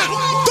 1,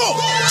 2,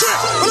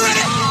 3.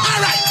 Ready?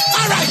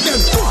 Alright then.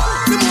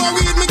 The more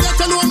weed me get,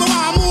 you know me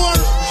want more.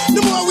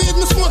 The more weed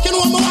me smoke, you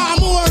know me want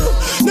more.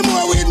 The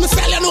more weed me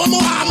sell, you know me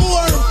want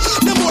more.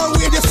 The more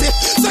weed you see,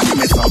 so give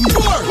me some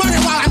more.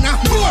 Marijuana,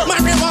 more.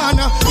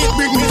 Marijuana. It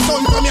bring me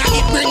son from ya,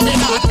 it bring me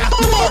daughter.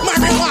 More.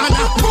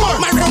 Marijuana, more.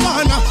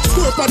 Marijuana.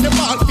 Scoop on the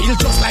ball, feel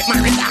just like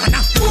Maridana.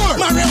 More.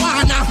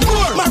 Marijuana,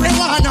 more.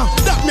 Marijuana.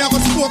 That me I go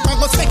smoke, I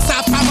go sex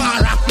up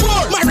Tamara.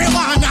 More.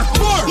 Marijuana,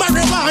 more.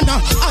 Marijuana.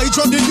 I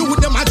draw the youth,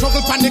 them I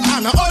juggle pan the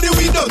corner. All the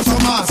weed done so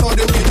fast, all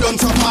the weed done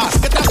so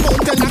fast. Get a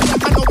fountain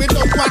and I know we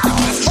done quarter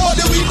fast. All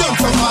the weed done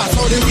so fast,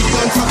 all the weed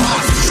done so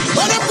fast.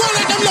 But them go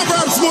like them love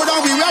herbs more than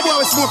we have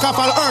always smoke up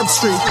all Herb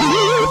Street.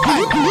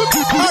 Hey,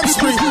 Herb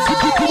Street.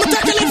 We're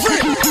taking it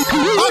free.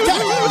 Okay,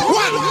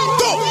 1,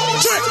 2,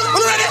 3.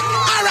 Ready?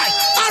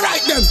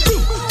 Alright then.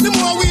 The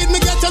more weed me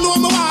get, you know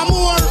me want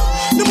more.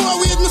 The more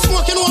weed me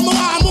smoke, you know me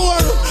want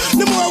more.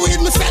 The more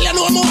weed me sell, you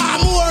know me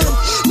want more.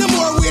 The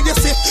more weed you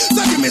see,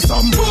 so give me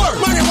some more.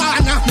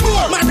 Marijuana,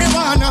 more.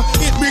 Marijuana.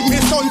 It bring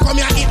me son come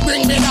here, it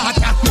bring me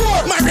daughter.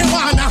 More.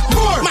 Marijuana,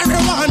 more.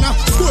 Marijuana.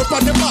 Scoop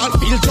on the ball,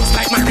 feel just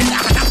like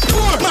Maridana.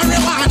 More.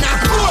 Marijuana,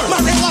 more.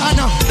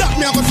 Marijuana. That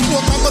me I go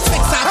smoke, I go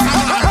sex up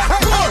Tamara.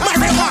 More.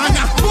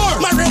 Marijuana, more.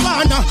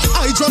 Marijuana.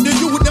 I draw the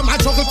youth, them I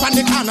juggle pan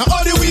the corner.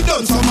 All the weed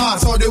done so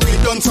fast, all the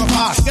weed done so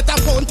fast. Get a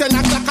fountain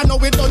o'clock, I know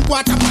we done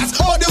quarter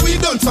past. All the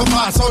weed done so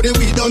fast, all the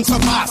weed done so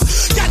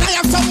fast. Can I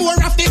have some more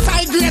of this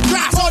high grade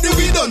grass? All the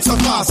weed done so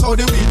fast, all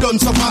the weed done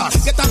so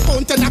fast. Get a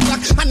fountain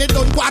o'clock, and it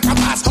done quarter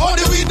past. All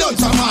the weed done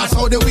so fast,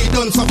 all the weed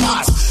done so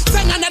fast.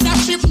 Send another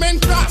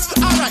shipment cross.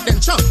 Alright then,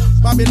 chunk.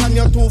 Babylon,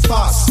 you're too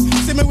fast.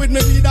 See me with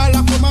me weed all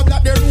up from a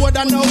block the road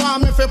and now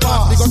I'm if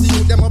pass. Because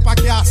you them up a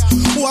gas.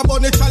 Who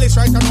about the chalice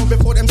right now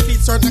before them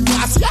streets start the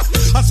class? Yeah,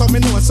 that's how me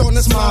know it's on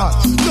the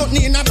smart.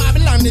 Nothing in a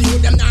Babylon, the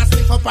youth them not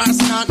sleep for pass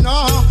not.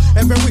 No,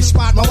 every wish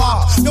part my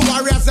war. The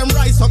warriors them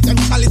rise up, them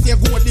chalice they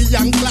go the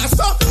young class.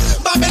 So,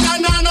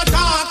 Babylon on no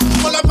talk.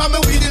 Pull up on me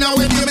weed in a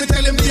way, me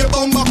tell him be a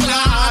bumbo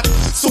clot.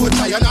 So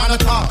tired on no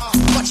talk.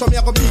 Watch how me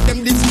I go beat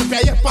them this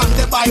prepare you on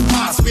the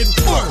bypass with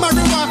more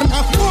marijuana,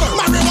 more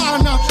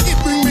marijuana. It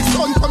bring me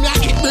son come here,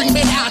 it bring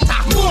me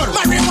daughter. More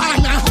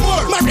marijuana,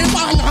 more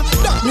marijuana.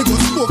 That me go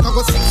smoke, I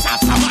go sex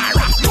up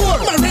Tamara. More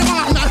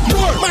marijuana,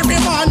 more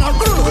marijuana.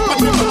 But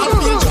me all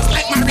feel just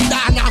like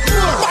Maridana.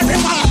 More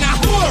marijuana,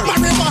 more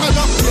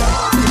marijuana.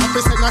 Yeah, me have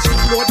to send a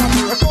shitload of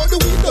work. All the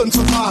weed done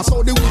so fast,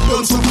 all the weed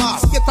done so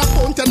fast. Get a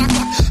fountain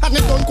o'clock and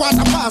it done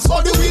quarter past.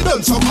 All the weed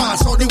done so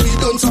fast, all the weed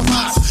done so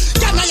fast.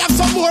 Can I have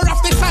some more of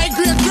this high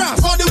grade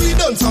grass? All the weed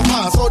done so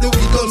fast, all the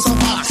weed done so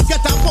fast.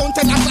 Get a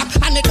fountain o'clock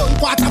and it done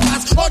quarter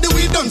past. All the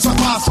weed done so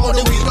fast, all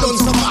the weed done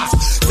so fast.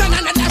 Send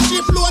another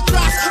shipload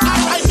cross.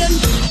 Alright then.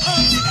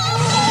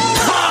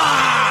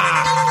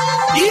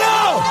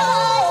 Yo!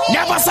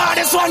 Never saw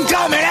this one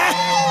coming, eh?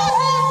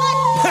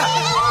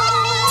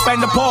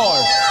 Spend the pour.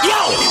 Yo!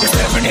 We're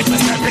stepping it, we're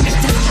stepping it.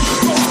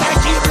 I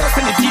keep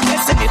blessing it, keep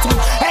blessing it.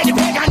 Any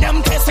pagan them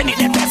testing it,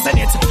 they're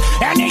testing it.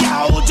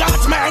 Anyhow,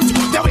 judgment,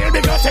 they will be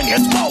getting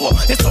it. Whoa,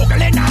 it's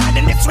struggling hard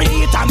in the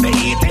street, and the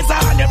heat is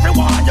on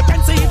everyone. You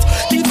can see it,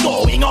 keep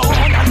going on,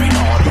 and we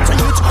know it's a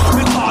youth.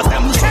 Because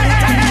them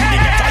street, and they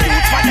get a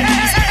youth for the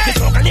least. It's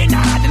struggling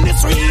hard in the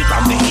street,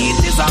 and the heat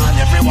is on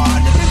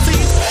everyone. You can see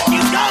it,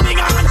 keep going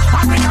on,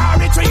 and we can't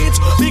retreat.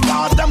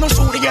 Because them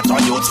shoot to get a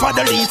youth for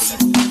the least.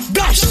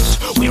 Gosh,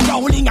 we're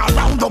rolling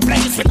around the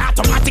place with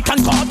automatic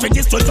and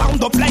cartridges to drown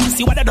the place.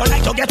 See what I don't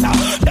like to get out.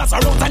 That's a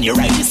road and you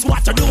race.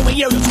 What to do me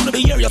here? You should be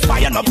here, you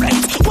spy on the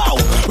place.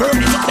 Whoa, we're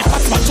running up the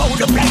cuts, control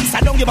the place.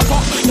 I don't give a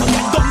fuck. You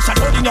get gunshot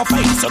right in your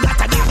face. You got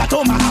a dagger to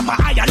my hammer,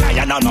 iron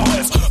lion on the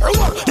horse.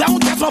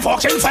 Don't get my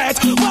fucking fat.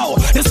 Whoa,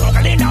 it's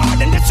struggling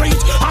hard in the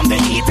street. And the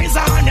heat is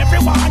on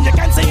everyone, you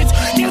can see it.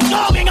 It's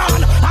going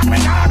on, and we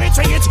can't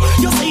retreat.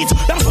 You see it,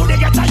 them should they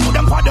get a you,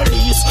 them for the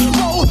least.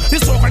 Whoa, it's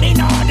struggling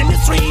hard in the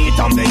street.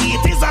 And the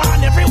heat is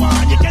on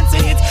everyone, you can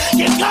see it.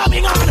 Keep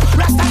going on,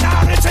 rasta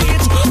not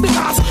retreat.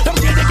 Because them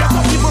feel they get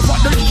the people for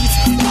the least.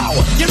 Wow,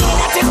 you know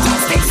what is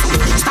justice?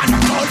 Stand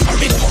up all for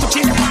it. To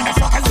kill the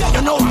motherfuckers, yeah,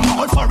 you know I'm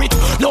all for it.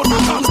 Load my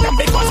guns them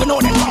because you know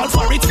they all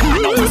for it. I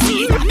know you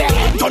see that they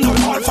ain't gonna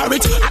all for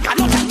it. I got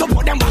no time to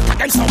put them back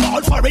against the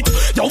wall for it.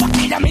 You want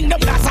me them in the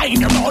glass, I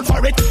ain't them all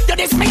for it. You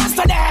diss me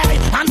yesterday,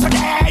 and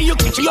today you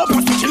kick you up,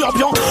 you stick you up,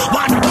 you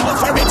wanna roll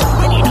for it.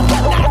 We need a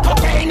blood like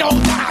cocaine, no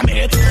damn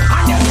it.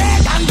 And the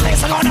vegan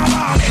place are gonna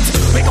vomit.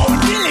 We gon'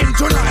 kill him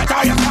tonight,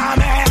 are you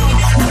coming?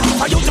 No need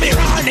for you to be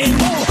running,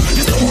 whoa.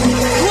 This is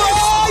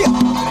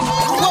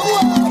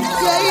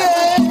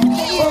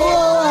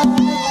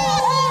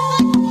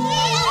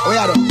we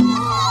are done.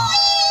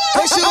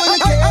 She wanna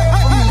care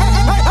for me.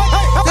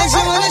 She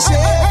wanna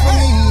share for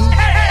me.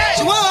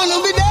 She wanna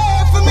be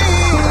there for me.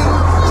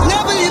 She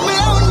never leave me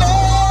lonely.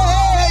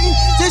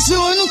 She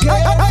wanna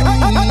care for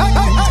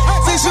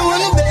me. She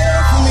wanna be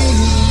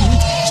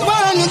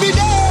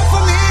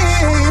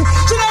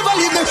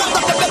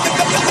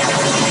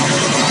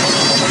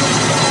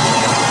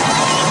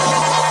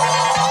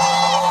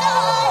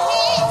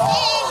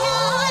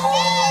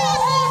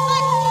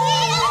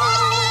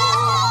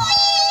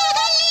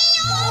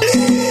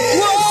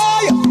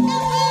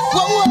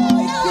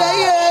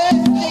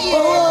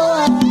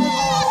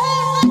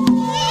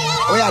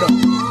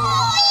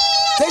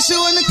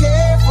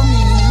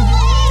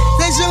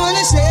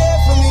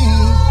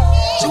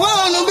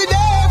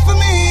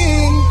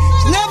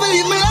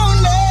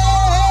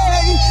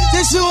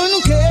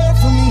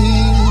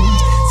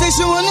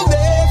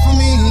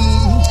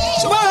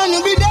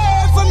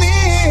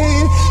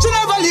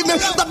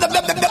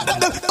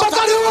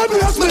whole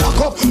place me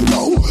lock up.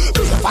 No,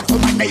 be a fat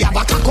woman, me have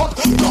a cock up.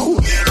 No,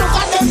 look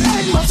at them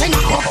head must in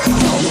a cup.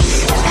 No,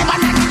 the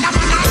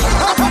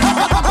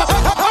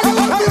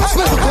whole place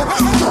me lock up.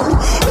 No,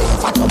 be a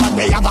fat woman,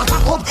 me have a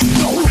cock up.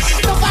 No,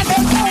 look at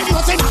them head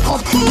must in a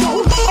cup.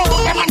 No,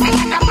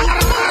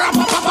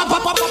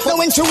 so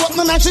when she walk,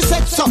 man, she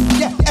said so,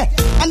 yeah,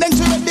 and then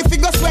she ready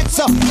figure sweat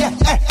so, yeah,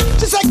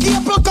 she said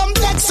April come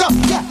text so,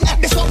 yeah,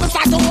 this what we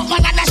start to walk, man,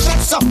 and I shed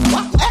so,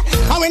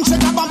 and when she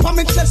grab on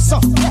me chest so,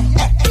 yeah,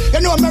 you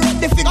know me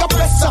ready figure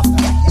press so,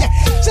 yeah,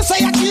 she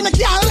say I dream me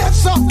can't live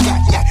so,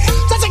 yeah,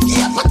 so she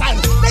April time,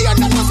 they you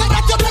know say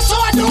that you bless so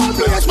I don't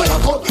place me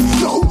lock up,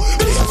 no,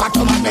 if I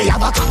come and they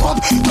have a cock up,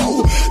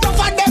 no, don't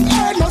find them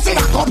head no see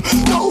that up,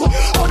 no,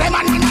 oh them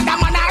man another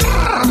man,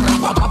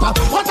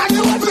 what are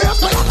you with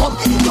place me lock up,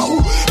 no.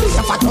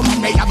 If I come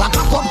and they have a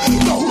cock up,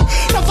 no.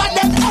 No for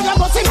them, I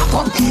must in a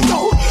cup,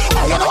 no.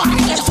 You know I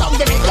get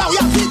something to go,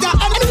 you see that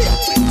enemy.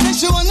 That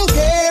she wanna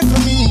care for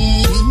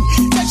me,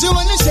 that she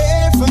wanna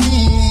share for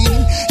me,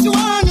 she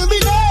wanna be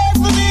there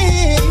for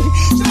me,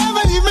 she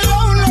never leave me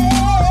lonely.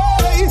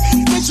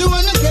 That she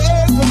wanna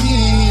care for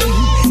me,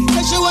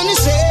 that she wanna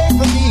share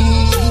for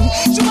me,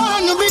 she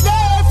wanna be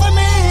there for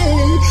me,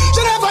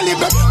 she never leave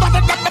me.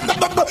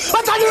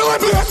 But I know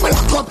if you have a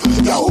cup,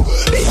 no.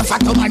 If I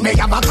come and make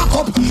a back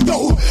up,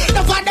 no.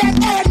 The for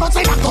them head must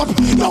in a cup,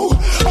 no.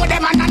 Oh,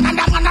 them and I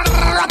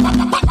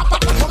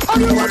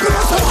know if you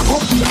have a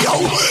cup, no.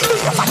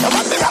 If I come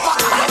and make a back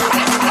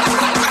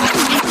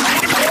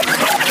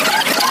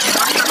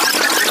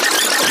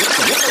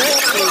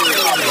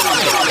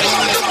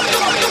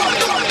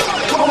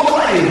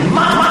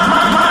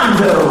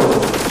Mondo.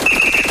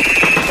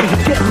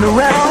 Getting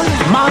around,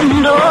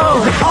 Mondo.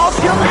 Off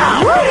your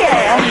mouth. Oh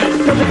yeah.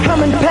 So they're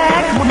coming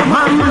back with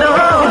Mondo.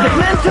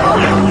 Mental,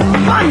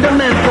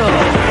 fundamental.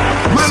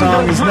 This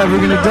song is never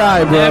gonna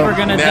die, bro. Never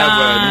gonna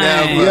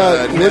die.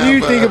 Yeah, what do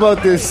you think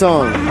about this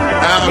song?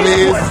 I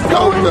mean, it's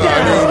dope, though.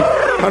 I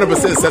mean,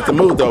 100% set the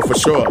mood, though, for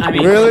sure. I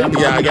mean, really?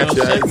 Yeah, I got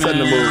you. It's setting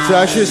the mood. So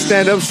I should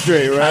stand up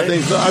straight, right? I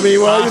think so. I mean,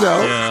 well, you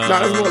know,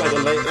 that's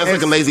more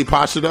like a lazy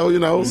posture, though. You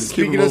know.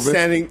 Speaking of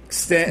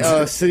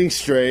sitting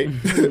straight,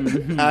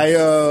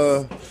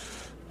 I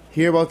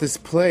hear about this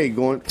play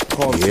called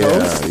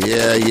Toast.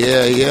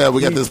 Yeah.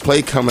 We got this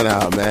play coming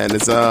out, man.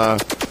 It's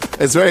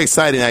very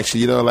exciting,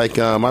 actually. You know, like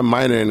my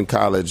minor in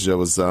college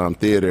was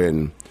theater,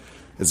 and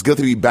it's good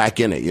to be back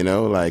in it. You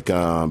know, like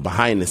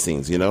behind the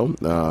scenes. You know,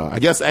 I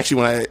guess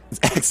actually when I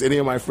ask any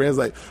of my friends,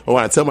 like, or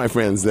when I tell my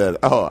friends that,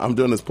 oh, I'm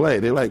doing this play,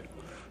 they're like,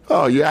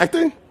 oh, you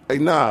acting?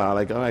 Like, nah,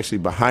 like I'm actually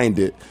behind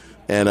it.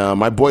 And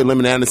my boy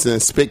Lemon Anderson,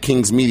 Spit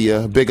Kings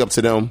Media, big up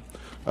to them.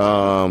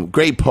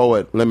 Great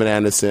poet, Lemon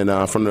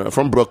Anderson,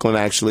 from Brooklyn,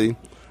 actually.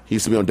 He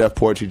used to be on Def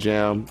Poetry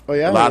Jam. Oh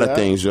yeah, a lot of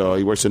things, yo.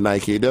 He works at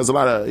Nike. He does a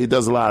lot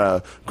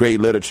of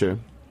great literature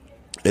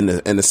in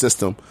the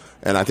system.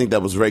 And I think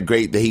that was very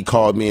great that he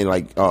called me and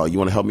like, oh, you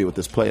want to help me with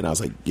this play? And I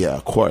was like, yeah,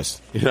 of course.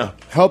 You know,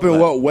 help in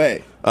what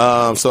way?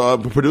 So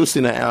I'm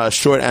producing a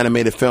short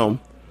animated film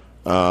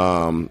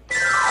called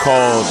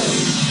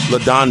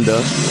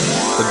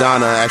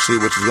LaDonna, actually,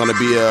 which is going to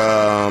be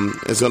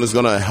it's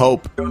going to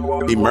help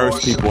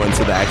immerse people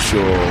into the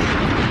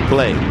actual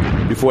play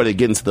before they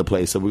get into the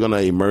play. So we're going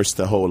to immerse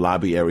the whole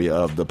lobby area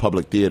of the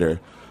public theater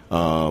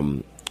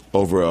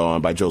over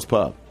by Joe's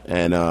Pub.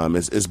 And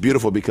it's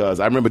beautiful because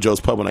I remember Joe's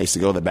Pub when I used to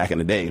go there back in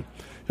the day.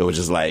 It was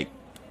just like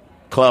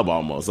club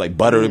almost. Like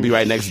Butter would be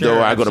right next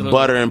door. I go to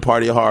Butter and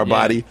party a hard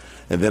body.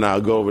 And then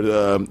I'll go over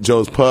to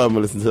Joe's Pub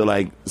and listen to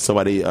like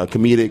somebody, a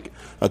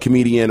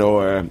comedian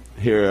or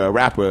hear a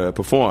rapper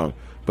perform.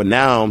 But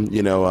now,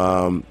 you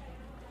know,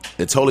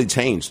 it totally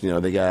changed. You know,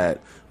 they got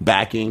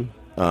backing.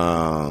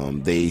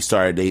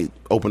 They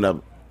opened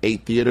up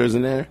 8 theaters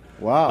in there.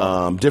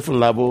 Wow. Different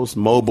levels,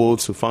 mobile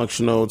to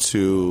functional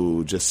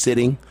to just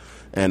sitting.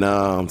 And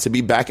to be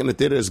back in the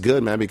theater is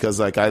good, man, because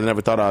like I never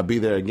thought I'd be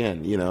there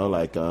again. You know,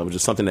 like it was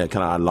just something that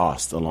kind of I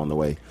lost along the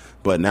way.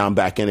 But now I'm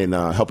back in and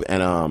help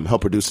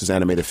produce this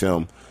animated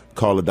film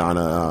called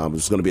LaDonna.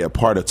 It's going to be a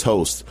part of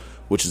Toast,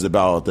 which is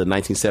about the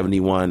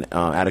 1971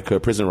 Attica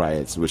prison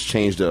riots, which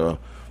changed the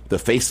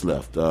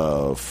facelift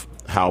of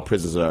how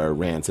prisons are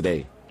ran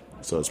today.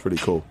 So it's pretty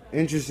cool.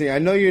 Interesting. I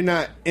know you're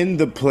not in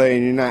the play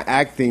and you're not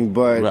acting,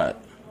 but right.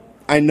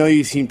 I know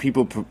you've seen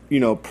people,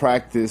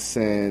 practice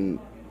and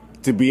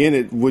to be in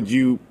it. Would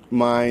you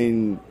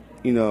mind,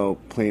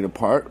 playing a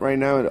part right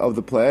now of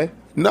the play?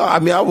 No, I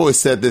mean, I've always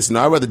said this.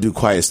 I'd rather do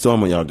Quiet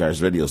Storm on y'all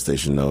guys' radio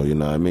station, though. You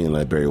know what I mean?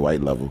 Like Barry White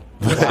level.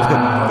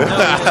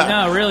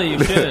 No, really,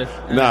 you should.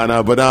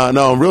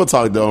 No, real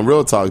talk,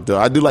 though.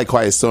 I do like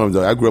Quiet Storm,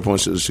 though. I grew up on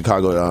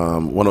Chicago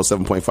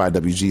 107.5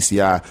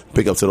 WGCI.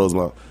 Pick up to those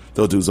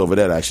dudes over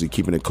there actually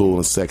keeping it cool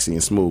and sexy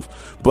and smooth.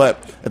 But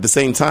at the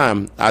same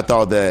time, I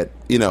thought that,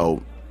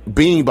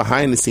 being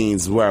behind the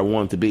scenes is where I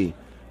wanted to be.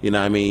 You know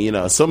what I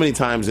mean? So many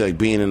times, like,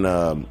 being in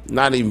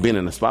not even being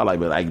in the spotlight,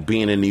 but, like,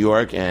 being in New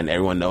York and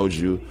everyone knows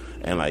you.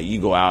 And, like,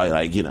 you go out,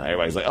 like,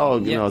 everybody's like,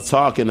 oh,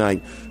 talking.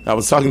 Like, I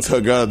was talking to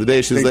a girl the other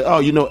day. She was like, oh,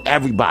 you know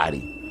everybody.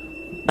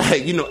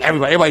 Like, everybody.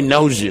 Everybody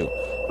knows you.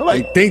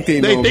 Like, think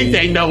they know me.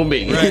 They know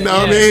me. Right, You know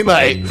what I yeah. mean?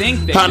 Like, They think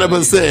they know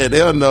 100%. They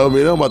don't know me.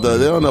 They don't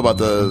know about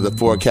the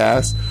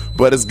forecast.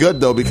 But it's good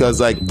though because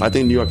like I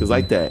think New York is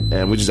like that,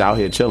 and we're just out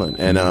here chilling.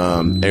 And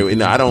you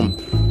know, I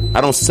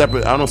don't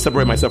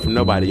separate myself from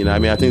nobody. You know what I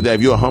mean? I think that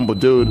if you're a humble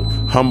dude,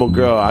 humble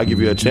girl, I'll give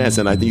you a chance,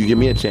 and I think you give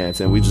me a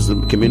chance, and we just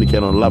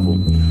communicate on a level.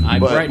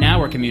 But Right now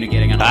we're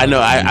communicating on. I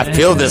know. I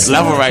feel this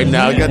level right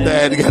now. Get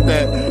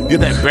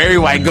that Barry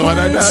White going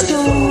on now.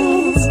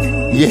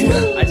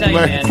 Yeah. I tell you,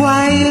 man.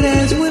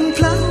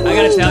 I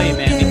gotta tell you,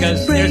 man,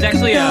 because there's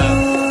actually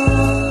I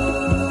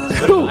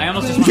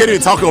almost just You can't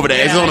even talk over that.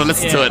 I just Yeah, want to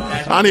listen to it.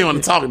 I don't even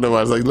want to talk to them.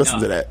 I was like, listen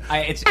to that.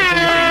 It's interesting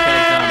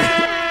because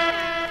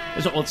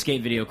there's an old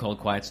skate video called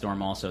Quiet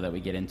Storm also that we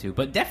get into.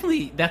 But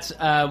definitely, that's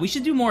we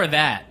should do more of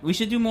that. We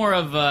should do more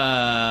of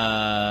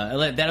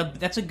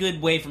that's a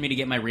good way for me to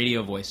get my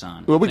radio voice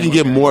on. Well, we can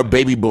get more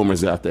baby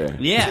boomers out there.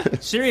 Yeah,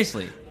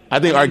 seriously. I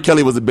think R.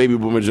 Kelly was a baby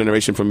boomer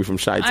generation for me from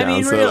Chi-Town, I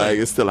mean, so really. like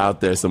it's still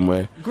out there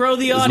somewhere. Grow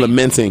the It's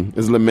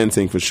audience.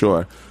 lamenting for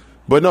sure.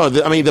 But no,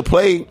 the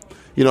play,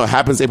 you know,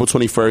 happens April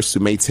 21st to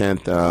May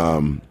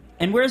 10th.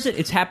 And where is it?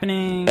 It's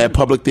happening At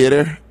Public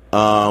Theater,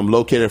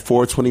 located at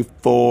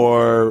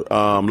 424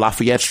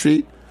 Lafayette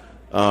Street.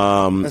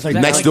 like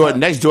next door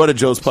to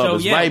Joe's Pub. So,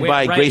 It's yeah, right by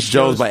right, Grace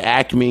Jones Joe's. by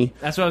Acme.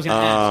 That's what I was going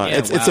to ask. Yeah,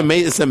 It's wow.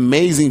 amazing. It's an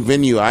amazing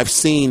venue. I've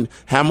seen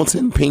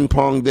Hamilton Ping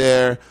Pong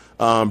there.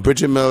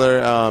 Bridget Miller.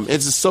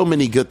 It's just so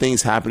many good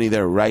things happening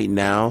there right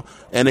now,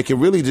 and it can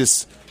really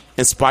just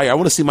inspire. I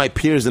want to see my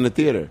peers in the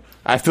theater.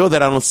 I feel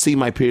that I don't see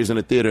my peers in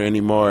the theater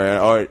anymore,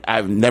 or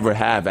I've never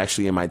have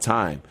actually in my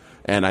time.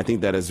 And I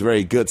think that it's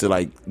very good to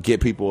like get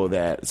people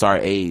that's our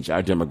age,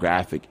 our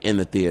demographic, in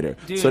the theater,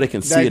 so they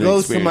can see That it.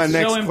 goes to and my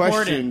experience it. next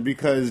question,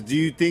 because do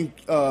you think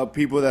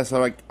people that's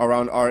like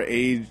around our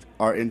age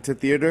are into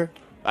theater?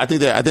 I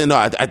think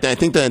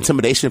the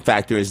intimidation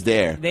factor is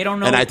there. They don't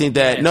know. And I think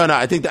that Yeah.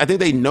 I think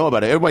they know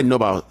about it. Everybody know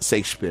about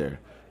Shakespeare.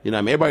 You know,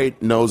 I mean, everybody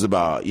knows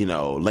about, you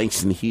know,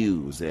 Langston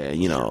Hughes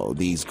and, you know,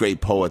 these great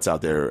poets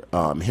out there,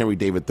 Henry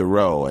David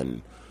Thoreau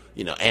and,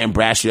 you know, Anne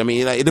Bradstreet. I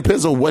mean, like, it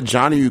depends on what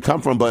genre you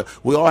come from, but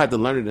we all had to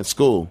learn it in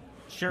school.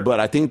 Sure. But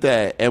I think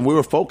that, and we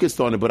were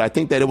focused on it, but I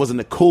think that it wasn't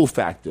a cool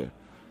factor,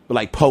 but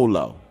like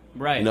polo.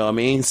 Right. You know what I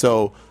mean?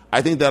 So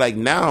I think that like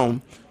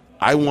now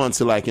I want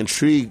to like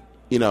intrigue,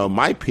 you know,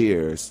 my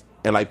peers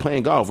and like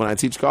playing golf when I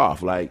teach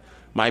golf. Like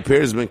my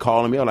peers have been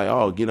calling me, I'm like,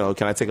 oh, you know,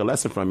 can I take a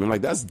lesson from you? I'm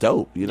like, that's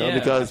dope, you know, Yeah,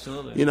 because,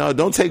 absolutely. you know,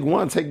 don't take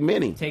one, take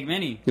many. Take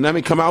many. You know what I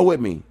mean? Come out with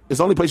me. It's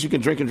the only place you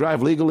can drink and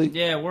drive legally.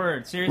 Yeah,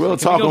 word. Seriously. Real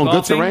Can we talk go on good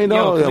golfing? terrain,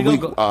 Yo, though. can we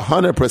go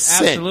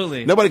 100%.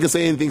 Absolutely. Nobody can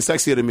say anything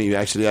sexier than me,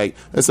 actually. Like,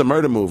 it's a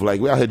murder move.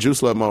 Like, we out here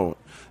juice love mode.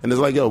 And it's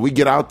like, yo, we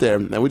get out there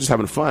and we're just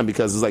having fun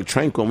because it's like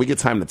tranquil and we get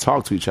time to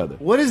talk to each other.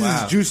 What is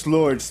this Juice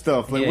Lord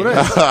stuff? Like, Yeah.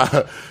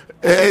 what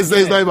is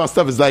It's not about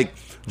stuff. It's like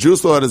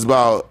Juice Lord is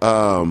about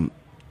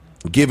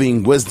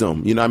giving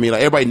wisdom. You know what I mean?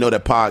 Like everybody know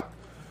that Pac,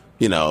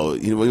 you know,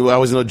 we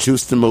always know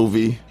Juice the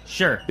movie.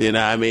 Sure. You know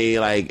what I mean?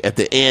 Like at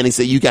the end he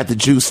said, you got the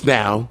juice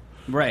now.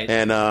 Right.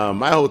 And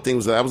my whole thing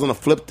was that I was gonna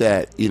flip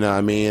that, you know what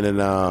I mean?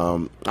 And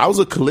I was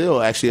with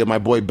Khalil actually at my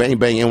boy Bang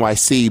Bang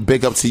NYC.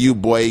 Big up to you,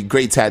 boy.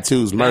 Great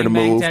tattoos, murder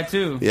Bang move.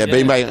 Tattoo. Yeah,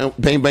 Yeah.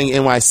 Bang Bang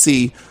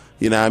NYC.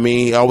 You know what I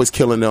mean? Always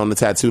killing it on the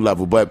tattoo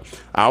level. But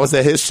I was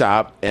at his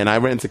shop and I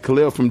ran into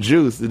Khalil from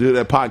Juice, the dude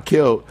that Pac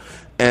killed.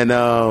 And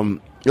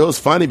it was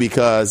funny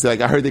because like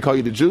I heard they call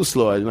you the Juice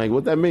Lord. And like,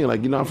 what that mean?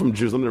 Like, you know, I'm from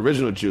Juice. I'm the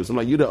original Juice. I'm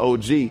like, you the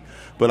OG.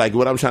 But like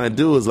what I'm trying to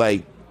do is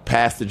like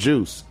pass the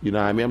juice. You know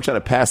what I mean? I'm trying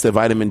to pass the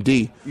vitamin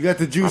D. You got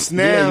the juice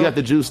now. Yeah, you got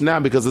the juice now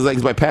because it's like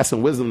it's by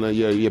passing wisdom to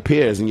your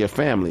peers and your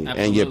family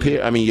and your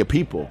your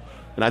people.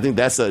 And I think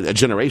that's a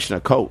generation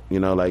of cult. You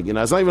know, like, you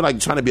know, it's not even like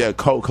trying to be a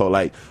cult.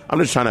 Like, I'm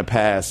just trying to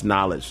pass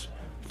knowledge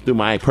through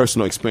my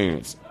personal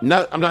experience. I'm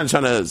not trying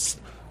to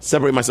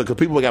separate myself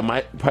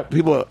because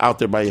people out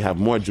there might have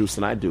more juice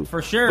than I do.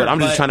 For sure. But I'm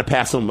just trying to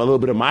pass them a little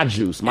bit of my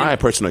juice, my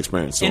personal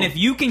experience. So. And if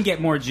you can get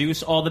more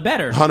juice, all the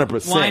better.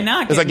 100%. Why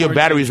not? It's like your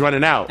battery's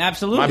running out.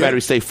 Absolutely. My battery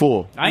stay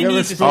full. I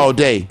need to all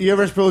day. You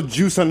ever spill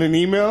juice on an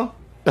email?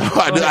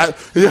 Yeah,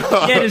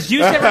 does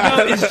juice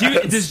ever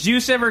go? Does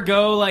juice ever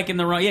go like in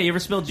the wrong? Yeah, you ever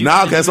spill juice?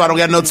 No, that's why I don't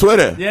got no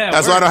Twitter. Yeah,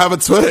 that's why I don't have a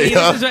Twitter.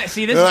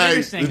 See, this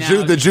is interesting.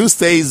 Now. The juice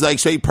stays like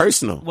straight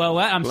personal. Well,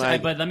 I'm sorry,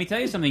 but let me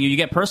tell you something. You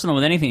get personal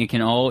with anything, it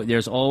can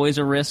there's always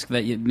a risk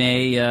that you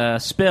may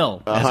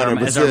spill.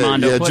 As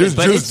Armando put it.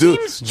 But juice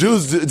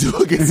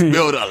do get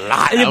spilled a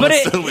lot. But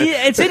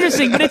it's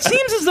interesting. But it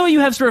seems as though you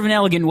have sort of an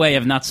elegant way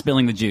of not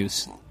spilling the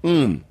juice.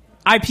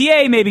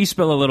 IPA maybe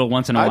spill a little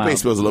once in a while. IPA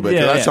spills a little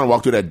bit. I was trying to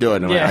walk through that door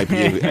and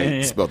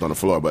IPA spilled on the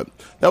floor. But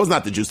that was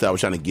not the juice that I was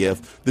trying to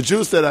give. The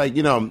juice that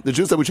the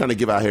juice that we're trying to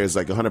give out here is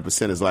like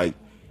 100% is like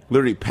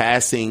literally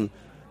passing,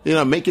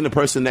 making the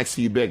person next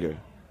to you bigger.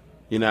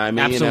 You know what I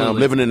mean?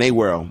 Absolutely. Living in a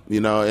world,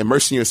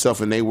 immersing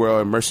yourself in a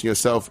world, immersing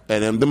yourself,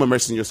 and them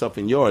immersing yourself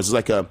in yours.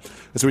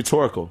 It's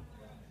rhetorical.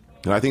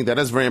 And I think that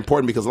is very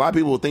important because a lot of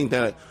people think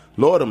that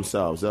lower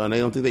themselves, and they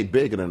don't think they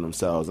bigger than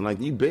themselves. And like,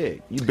 you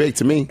big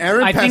to me.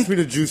 Aaron passed me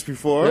the juice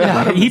before.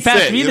 Yeah, he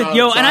passed me the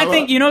and I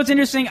think what's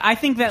interesting. I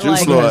think that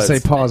I'm gonna say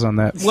pause on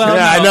that. Well,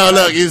 I know.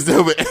 Look, he's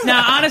stupid.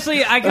 Now, honestly,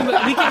 we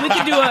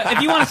could do a.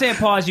 If you want to say a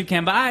pause, you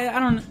can. But I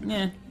don't.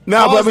 Yeah.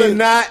 No, but I mean,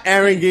 not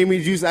Aaron gave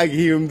me juice. I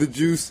gave him the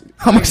juice.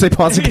 I'm gonna say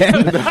pause again.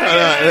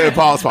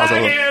 Pause.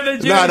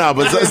 No,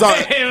 but it's all.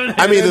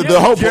 I mean, the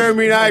whole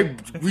Jeremy and I,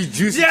 we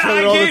juice each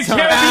other all the time.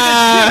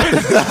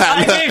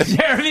 I gave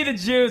Jeremy the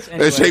juice.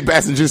 Anyway. Shake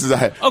passing juices.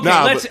 Okay,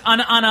 let's on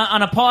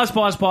a pause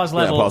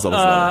level.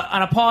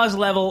 On a pause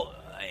level.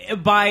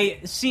 By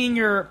seeing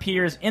your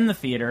peers in the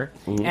theater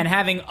and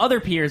having other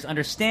peers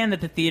understand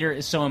that the theater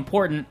is so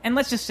important, and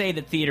let's just say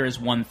that theater is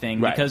one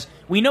thing, because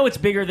we know it's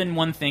bigger than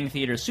one thing.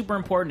 Theater is super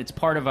important. It's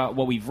part of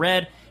what we've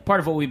read, part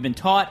of what we've been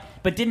taught,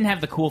 but didn't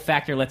have the cool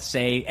factor, let's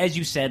say, as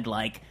you said,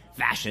 like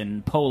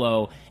fashion,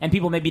 polo, and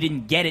people maybe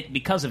didn't get it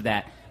because of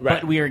that.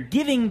 But we are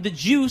giving the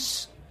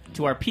juice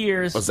to our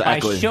peers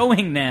by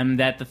showing them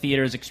that the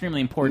theater is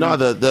extremely important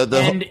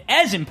and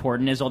as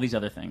important as all these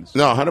other things.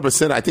 No,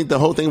 100%. I think the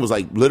whole thing was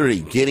like literally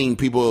getting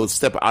people to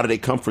step out of their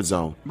comfort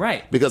zone.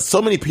 Right. Because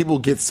so many people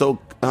get so,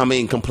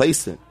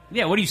 complacent.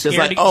 Yeah, what are you scared?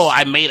 It's like,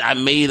 I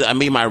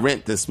made my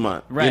rent this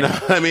month. Right. You know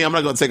what I mean? I'm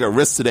not going to take a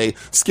risk today.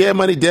 Scared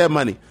money, dead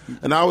money.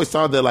 And I always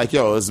thought that, like,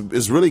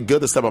 it's really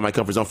good to step out of my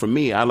comfort zone. For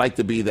me, I like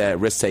to be that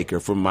risk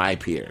taker for my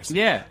peers.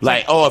 Yeah.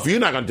 Like, if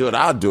you're not going to do it,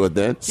 I'll do it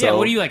then. So, yeah,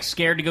 what are you, like,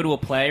 scared to go to a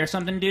play or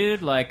something,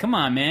 dude? Like, come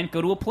on, man,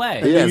 go to a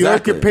play. Yeah, New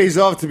York, it pays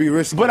off to be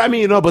risky. But I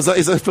mean, but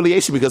it's an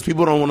affiliation because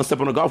people don't want to step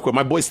on the golf course.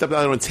 My boys stepped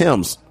out there on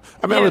Tim's.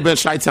 I mean, I've been in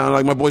Chi-Town,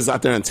 like my boys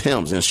out there in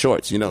Tim's and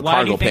shorts,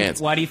 cargo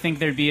pants. Why do you think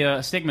there'd be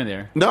a stigma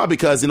there? No,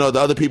 because, the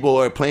other people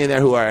who are playing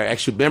there who are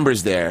actual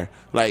members there,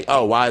 like,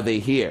 why are they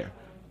here?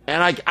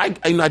 And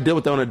I deal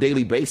with that on a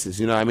daily basis,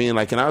 you know what I mean?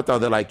 Like, and I thought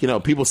that, like,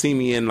 people see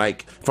me in,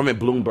 like, from at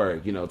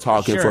Bloomberg,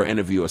 talking for an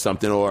interview or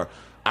something, or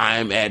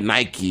I'm at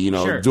Nike,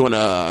 doing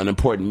an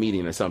important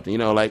meeting or something,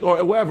 like,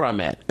 or wherever I'm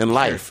at in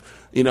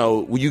life.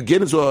 When you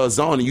get into a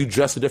zone and you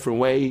dress a different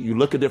way, you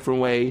look a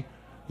different way.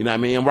 You know what I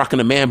mean? I'm rocking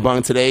the man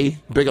bun today.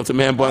 Big up to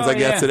man buns, I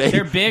guess, today.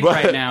 They're big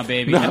right now,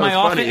 baby. No, it's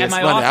funny.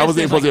 I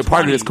wasn't supposed to be a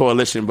part of this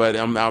coalition, but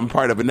I'm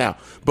part of it now.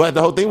 But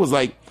the whole thing was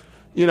like,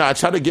 I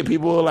try to get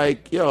people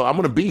like, I'm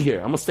going to be here.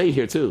 I'm going to stay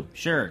here, too.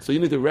 Sure. So you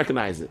need to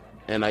recognize it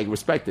and, like,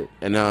 respect it.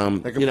 And,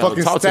 like a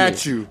fucking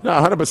statue. No,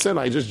 100%.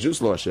 Like, just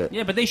juice law shit.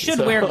 Yeah, but they should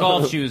wear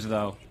golf shoes,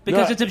 though.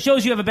 Because it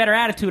shows you have a better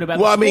attitude about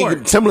the sport. Well, I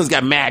mean, Timberland's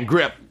got mad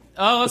grip.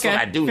 Oh, okay. That's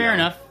what I do Fair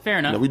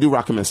now. enough. We do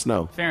rock them in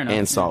snow. Fair enough.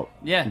 And salt.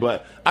 Yeah.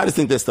 But I just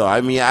think this, though.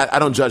 I mean, I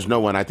don't judge no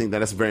one. I think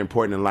that's very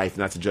important in life,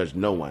 not to judge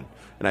no one.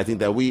 And I think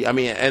that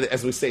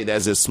as we say,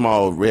 there's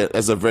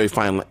a very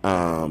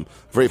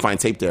fine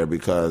tape there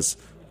because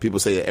people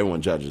say that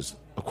everyone judges.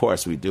 Of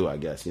course we do, I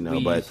guess,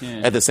 But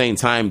at the same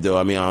time, though,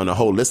 I mean, on a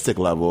holistic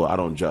level, I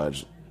don't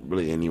judge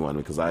really anyone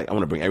because I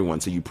want to bring everyone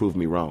till you prove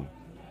me wrong.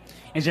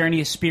 Is there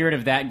any spirit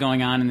of that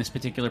going on in this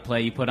particular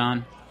play you put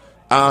on?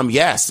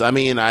 Yes. I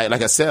mean,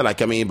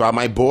 by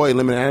my boy,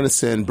 Lemon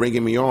Anderson,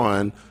 bringing me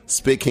on,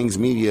 Spit Kings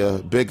Media,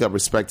 big up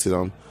respect to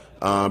them,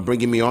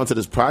 bringing me on to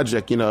this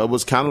project, it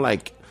was kind of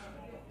like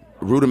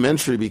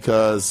rudimentary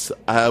because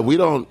I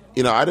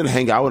didn't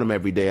hang out with him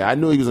every day. I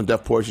knew he was in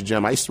Def Poetry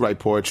Jam. I used to write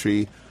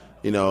poetry,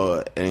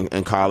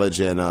 in college,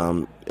 and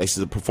I used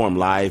to perform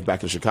live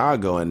back in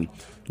Chicago and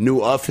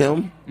knew of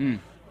him.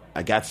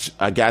 I got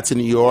to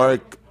New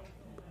York,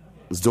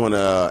 was doing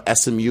a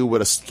SMU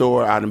with a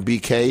store out in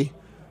BK.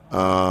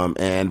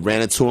 And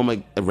ran into him.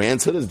 I ran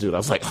to this dude. I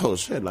was like, "Oh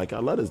shit! Like I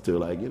love this dude.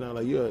 Like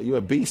you're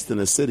a beast in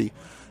the city.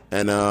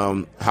 And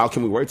how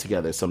can we work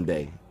together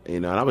someday?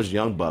 And I was a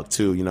young buck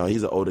too.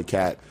 He's an older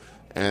cat.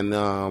 And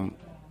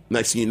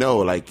next thing you know,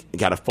 like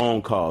got a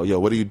phone call. Yo,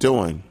 what are you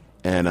doing?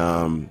 And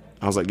I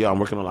was like, yo, I'm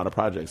working on a lot of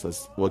projects.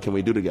 What can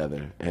we do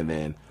together? And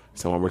then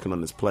so I'm working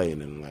on this play.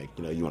 And then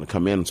you want to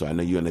come in? So I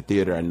know you in the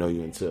theater. I know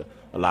you into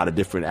a lot of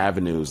different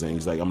avenues. And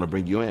he's like, I'm gonna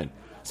bring you in.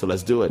 So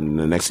let's do it. And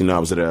the next thing you know, I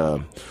was at it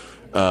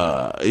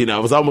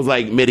was almost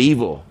like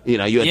medieval. You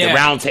at the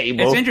round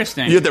table. It's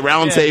interesting. You're at the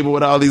round table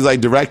with all these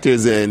like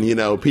directors and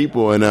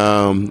people,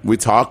 and we're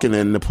talking,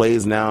 and the play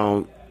is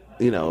now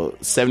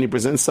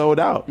 70% sold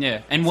out.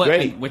 Yeah, and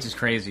which is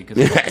crazy because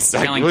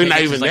exactly. We're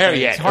not even there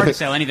yet. It's hard to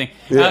sell anything.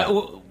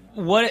 Yeah.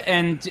 What,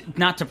 and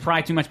not to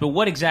pry too much, but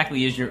what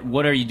exactly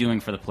what are you doing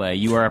for the play?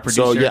 You are a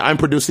producer. So I'm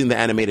producing the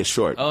animated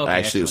short. Oh, okay,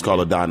 actually, it's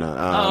called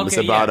Adana. It's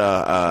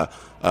about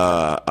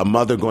a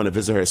mother going to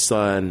visit her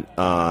son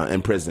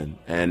in prison,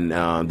 and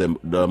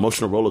the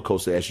emotional roller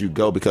coaster as you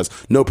go, because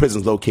no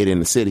prison's located in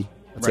the city.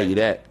 I'll tell you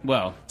that.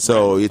 Well,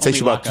 so it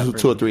takes you about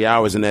 2 or 3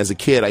 hours. And as a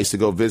kid, I used to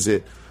go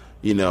visit,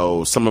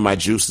 some of my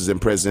juices in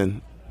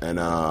prison,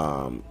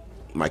 and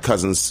my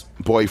cousin's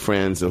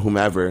boyfriends or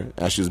whomever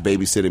actually was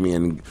babysitting me,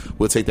 and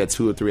we'll take that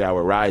 2 or 3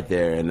 hour ride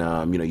there,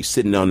 and you're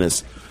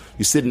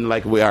sitting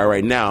like we are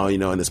right now,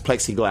 in this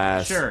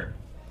plexiglass, sure,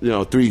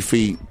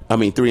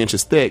 3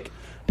 inches thick.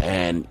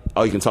 And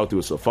all you can talk to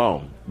is a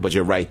phone, but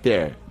you're right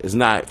there. It's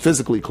not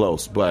physically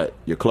close, but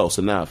you're close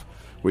enough.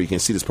 where you can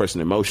see this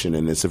person in motion,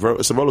 and it's a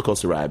roller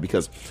coaster ride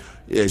because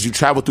as you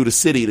travel through the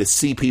city to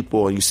see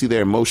people and you see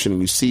their emotion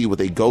and you see what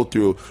they go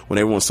through when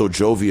everyone's so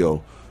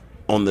jovial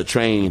on the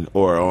train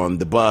or on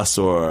the bus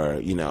or,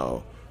 you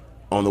know,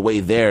 on the way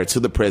there to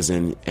the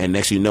prison, and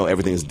next you know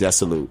everything is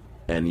desolate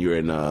and you're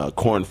in a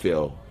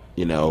cornfield,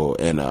 you know,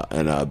 in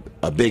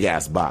a big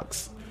ass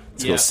box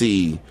to go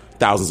see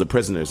thousands of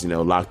prisoners, you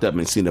know, locked up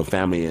and see their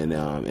family in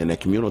their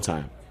communal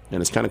time.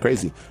 And it's kind of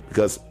crazy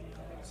because,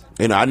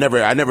 you know, I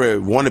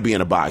never want to be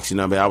in a box. You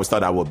know what I mean? I always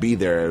thought I would be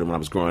there when I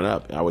was growing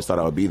up. I always thought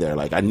I would be there.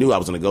 Like, I knew I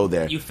was going to go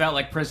there. You felt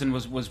like prison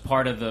was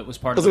part of the It was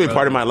going to be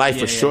part of my life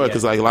for sure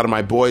because, like, a lot of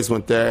my boys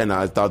went there, and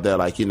I thought that,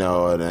 like, you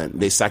know, and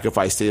they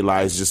sacrificed their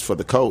lives just for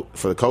the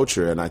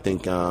culture. And I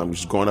think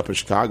just growing up in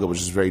Chicago was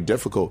just very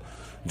difficult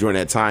during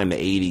that time, the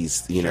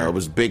 80s. You know, it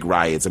was big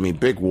riots. I mean,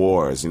 big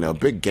wars, you know,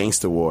 big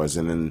gangster wars.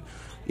 And then,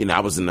 you know,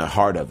 I was in the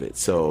heart of it.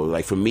 So,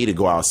 like, for me to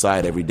go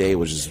outside every day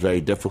was just very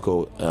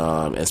difficult,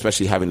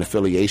 especially having an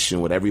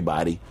affiliation with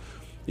everybody,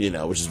 you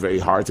know, which is very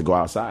hard to go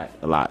outside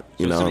a lot,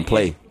 you know, and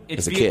play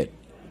as a kid.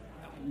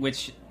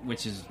 Which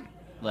is,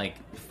 like,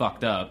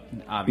 fucked up,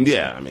 obviously.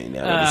 Yeah, I mean,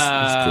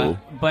 it's cool.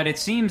 But it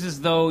seems as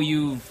though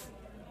you've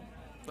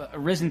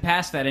risen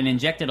past that and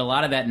injected a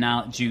lot of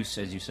that juice,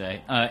 as you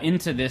say,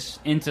 into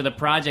the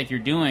project you're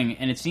doing,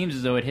 and it seems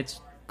as though it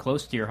hits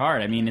close to your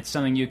heart. I mean, it's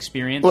something you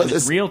experience, and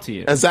it's real to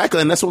you.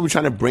 Exactly, and that's what we're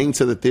trying to bring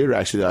to the theater,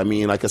 actually. I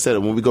mean, like I said,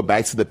 when we go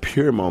back to the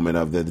pure moment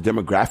of the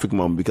demographic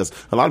moment, because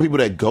a lot of people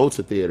that go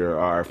to theater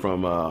are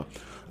from a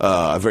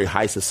very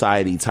high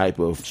society type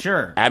of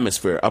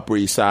atmosphere, Upper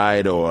East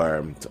Side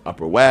or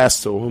Upper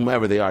West or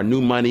whomever they are,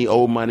 new money,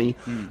 old money.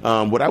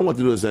 What I want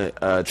to do is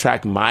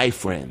attract my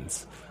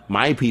friends,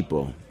 my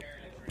people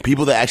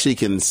that actually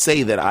can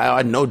say that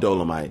I know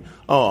Dolomite.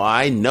 Oh,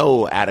 I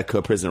know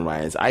Attica prison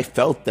riots. I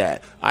felt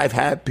that. I've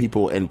had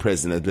people in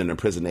prison that's been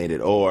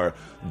imprisonated or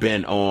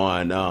been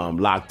on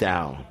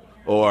lockdown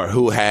or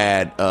who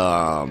had,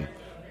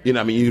 you know,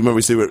 I mean, you remember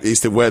we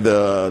used to wear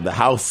the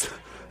house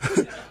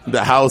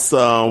the house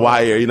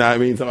wire, you know what I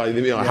mean? Somebody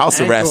be on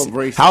house arrest.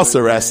 House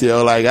arrest, you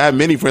know, like I have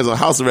many friends on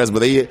house arrest, but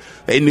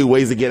they knew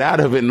ways to get out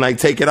of it and like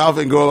take it off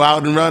and go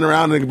out and run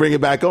around and bring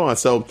it back on.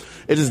 So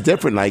it's just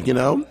different, like, you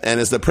know, and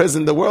it's the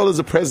prison. The world is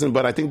a prison,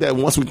 but I think that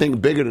once we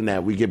think bigger than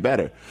that, we get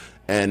better.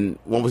 And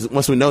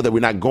once we know that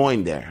we're not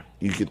going there,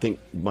 you can think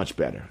much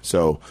better.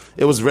 So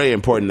it was very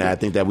important that I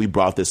think that we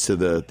brought this to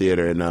the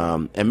theater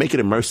and make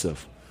it immersive,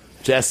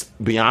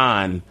 just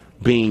beyond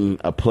being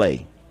a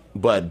play,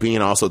 but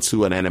being also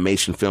to an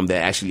animation film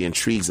that actually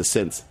intrigues a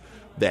sense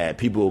that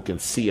people can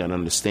see and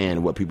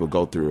understand what people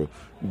go through.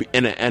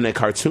 And a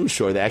cartoon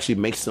short that actually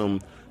makes them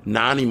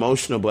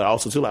non-emotional, but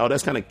also too like, oh,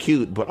 that's kind of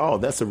cute, but oh,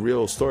 that's a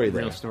real story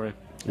there. Real story.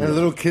 And the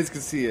little kids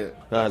can see it.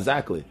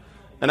 Exactly.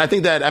 And I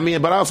think that, I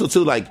mean, but also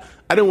too, like,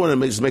 I didn't want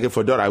to just make it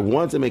for adult. We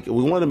wanted to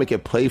make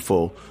it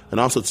playful, and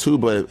also too,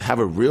 but have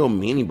a real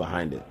meaning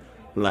behind it.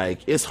 Like,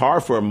 it's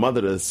hard for a mother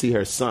to see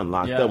her son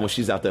locked up when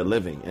she's out there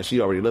living, and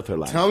she already lived her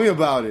life. Tell me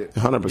about it.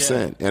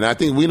 100%. And I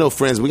think we know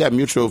friends. We got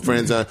mutual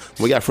friends.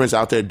 We got friends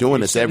out there doing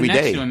this every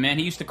day. To him, man.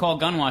 He used to call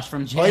Gunwash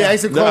from jail. Oh, yeah, I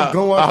used to call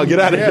Gunwash. Oh, get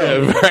out of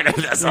here.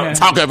 That's what I'm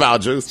talking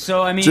about, Juice.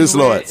 So, I mean, Juice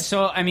Lords.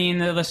 So, I mean,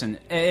 listen,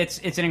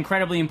 it's an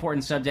incredibly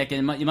important subject,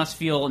 and you must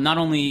feel not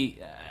only,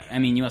 I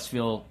mean, you must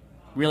feel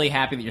really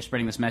happy that you're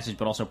spreading this message,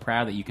 but also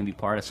proud that you can be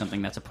part of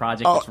something that's a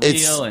project that's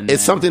real.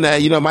 It's something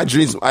that, you know, my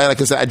dreams,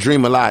 like I said, I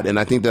dream a lot, and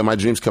I think that my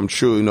dreams come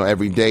true, you know,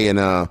 every day. And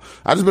I've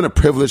just been a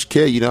privileged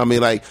kid, you know what I mean?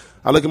 Like,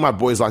 I look at my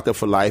boys locked up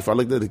for life. I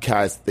look at the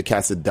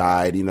cats that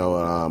died, you know,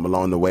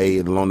 along the way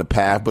and along the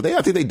path. But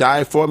I think they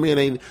died for me,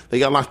 and they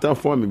got locked up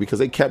for me because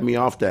they kept me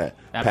off that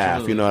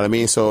path, you know what I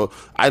mean? So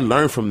I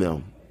learned from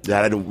them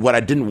what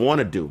I didn't want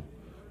to do.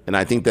 And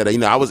I think that, you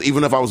know,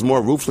 even if I was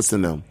more ruthless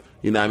than them,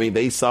 you know what I mean?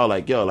 They saw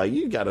like, yo, like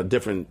you got a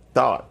different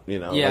thought, you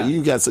know? Yeah. Like,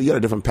 you got a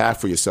different path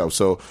for yourself.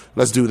 So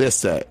let's do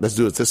this. Let's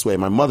do it this way.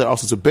 My mother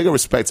also, it's a bigger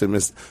respect to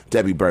Miss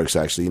Debbie Burks,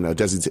 actually. You know,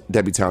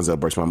 Debbie Townsend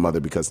Burks, my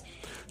mother, because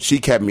she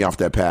kept me off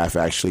that path,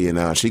 actually.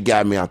 And she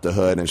got me out the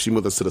hood, and she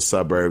moved us to the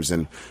suburbs,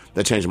 and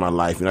that changed my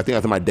life. And I think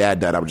after my dad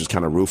died, I was just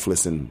kind of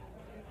ruthless and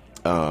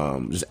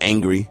just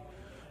angry.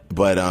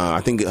 But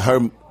I think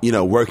her, you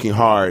know, working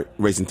hard,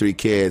 raising 3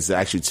 kids,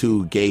 actually,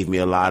 too, gave me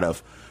a lot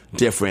of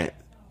different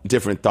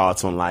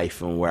thoughts on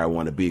life and where I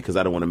want to be, because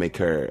I don't want to make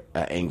her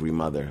an angry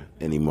mother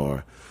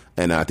anymore.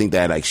 And I think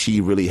that, like,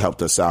 she really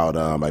helped us out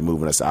by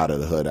moving us out of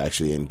the hood,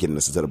 actually, and getting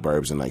us into the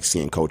burbs and, like,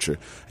 seeing culture.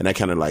 And that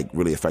kind of, like,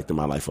 really affected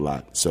my life a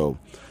lot. So,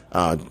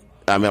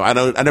 I mean, I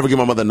never give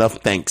my mother enough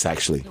thanks,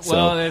 actually. So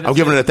well, I'm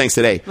giving her thanks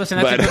today. Listen,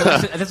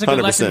 that's a good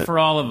lesson for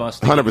all of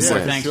us.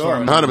 100%. Sure.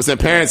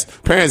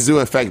 100%. Parents do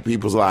affect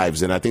people's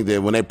lives, and I think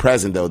that when they're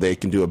present, though, they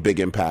can do a big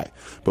impact.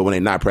 But when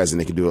they're not present,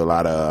 they can do a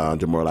lot of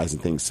demoralizing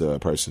things to a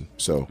person.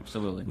 So,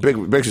 absolutely. Big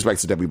respect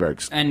to Debbie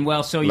Burks. And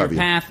well, so your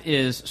path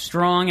is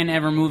strong and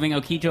ever moving.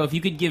 Oketo, if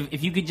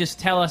you could just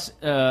tell us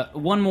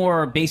one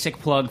more basic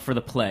plug for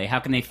the play. How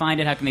can they find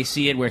it? How can they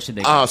see it? Where should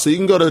they go? So you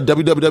can go to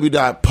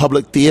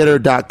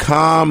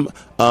www.publictheater.com.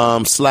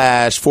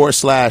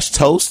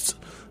 //toast.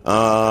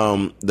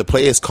 The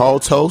play is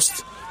called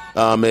Toast.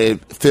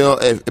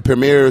 It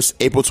premieres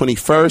April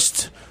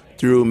 21st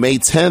through May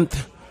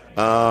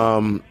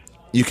 10th.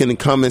 You can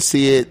come and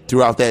see it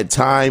throughout that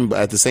time, but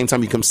at the same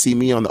time, you come see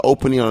me on the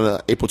opening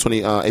on April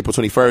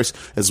 21st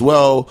as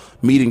well.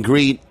 Meet and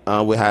greet.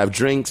 We'll have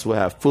drinks. We'll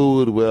have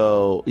food.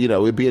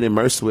 We're being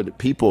immersed with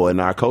people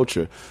in our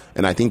culture,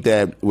 and I think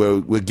that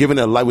we're giving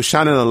a light. We're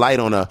shining a light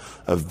on a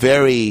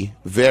very,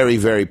 very,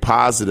 very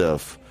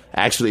positive.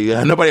 Actually,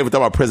 nobody ever thought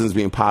about prisons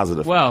being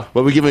positive. Well,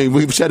 but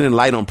we're shedding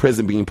light on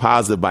prison being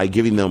positive by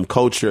giving them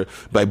culture,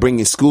 by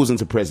bringing schools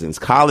into prisons,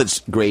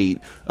 college grade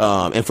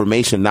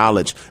information,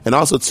 knowledge, and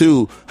also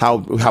too how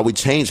we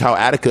changed how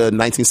Attica in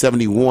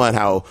 1971,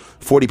 how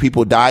 40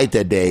 people died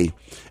that day,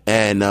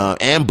 and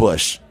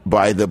ambushed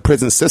by the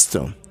prison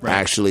system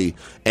actually,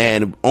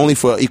 and only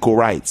for equal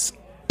rights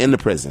in the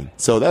prison.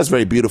 So that's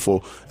very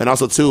beautiful, and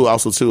also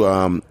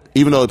too.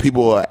 Even though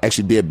people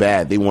actually did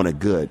bad, they wanted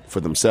good for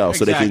themselves,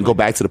 so they can go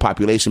back to the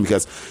population.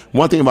 Because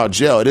one thing about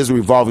jail, it is a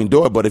revolving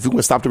door, but if you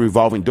can stop the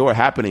revolving door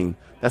happening,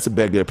 that's a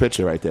bigger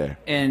picture right there.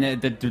 And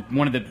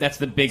that's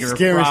the bigger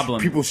Scaring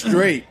problem. people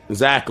straight.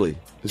 Exactly.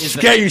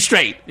 Scare you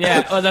straight.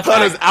 Yeah. Well,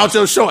 out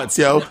your shorts,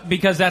 yo.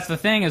 Because that's the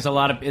thing is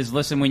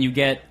listen, when you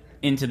get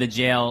into the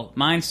jail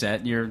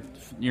mindset,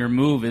 your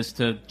move is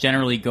to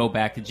generally go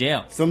back to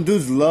jail. Some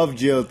dudes love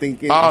jail,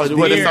 thinking.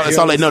 That's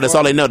all they know.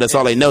 That's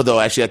all they know. Though,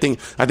 actually,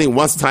 I think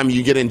once the time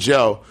you get in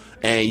jail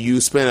and you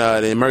spend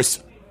an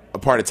immersed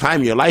part of time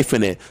in your life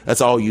in it,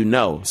 that's all you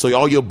know. So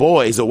all your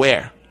boys are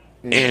where?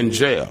 In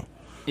jail.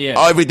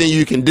 Yeah. Everything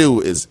you can do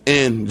is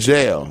in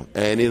jail,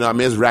 and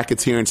it's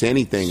racketeering to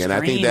anything. And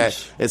I think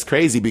that it's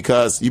crazy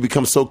because you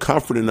become so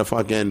comforted in a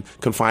fucking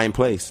confined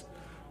place.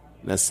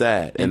 That's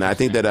sad, and I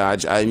think that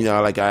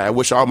I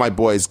wish all my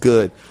boys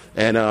good,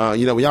 and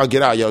when y'all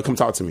get out, yo, come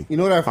talk to me. You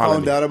know what I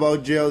found out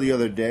about jail the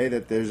other day?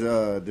 That there's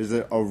a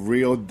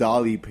real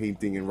Dali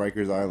painting in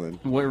Rikers Island.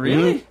 What,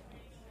 really? Mm-hmm.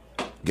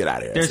 Get out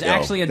of here. There's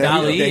actually a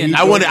Dali.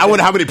 I wonder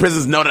how many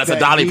prisons know that's a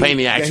Dali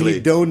painting. Actually, he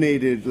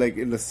donated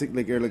in the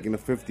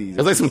 50s. It's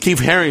like some Keith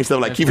Haring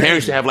stuff. Like Keith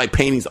Haring should have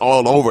paintings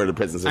all over the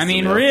prison system. I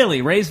mean,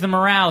 really, raise the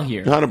morale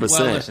here. 100%.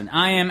 Well, listen,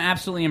 I am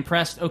absolutely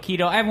impressed,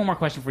 Oketo. I have one more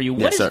question for you.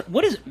 What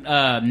is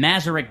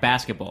Masaryk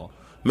basketball?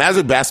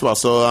 Masaryk basketball.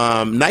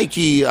 So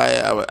Nike,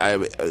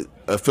 I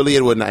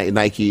affiliated with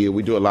Nike.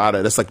 We do a lot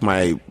of. That's like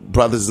my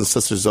brothers and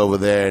sisters over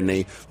there, and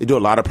they do a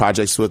lot of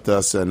projects with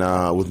us, and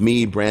with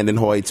me, Brandon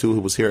Hoy too, who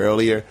was here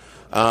earlier.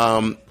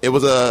 It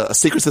was a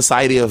secret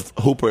society of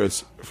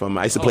hoopers from.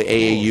 I used to play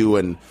AAU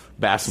and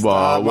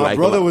basketball. My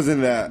brother was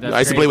in that. I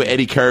used to play with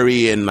Eddie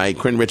Curry and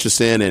Quinn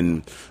Richardson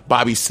and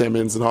Bobby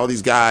Simmons and all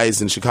these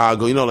guys in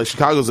Chicago.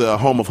 Chicago's a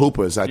home of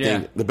hoopers. I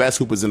think the best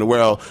hoopers in the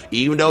world.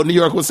 Even though New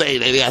York would say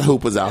they got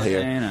hoopers out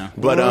here,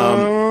 but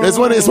it's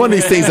one of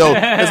these things. Though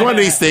it's one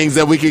of these things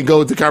that we can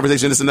go into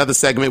conversation. It's another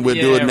segment. We'll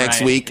do it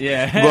next week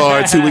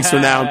or 2 weeks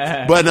from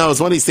now. But no, it's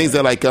one of these things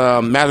that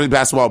Masaryk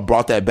basketball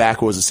brought that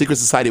back. It was a secret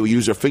society. We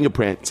use your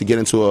fingerprint to get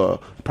into a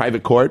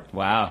private court.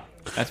 Wow.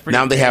 That's pretty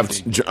now they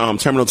crazy. have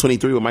Terminal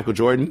 23 with Michael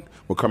Jordan,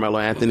 with Carmelo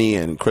Anthony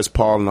and Chris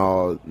Paul and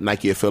all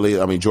Nike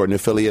Jordan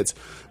affiliates.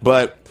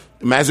 But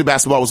Masaryk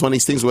basketball was one of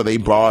these things where they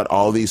brought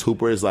all these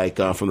hoopers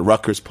from the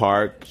Rutgers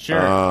Park,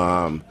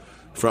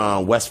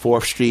 from West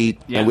 4th Street,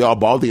 and we all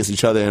balled against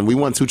each other, and we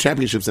won 2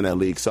 championships in that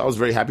league. So I was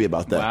very happy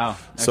about that. Wow.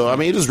 So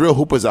it's just real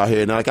hoopers out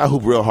here. And I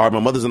hoop real hard.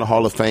 My mother's in the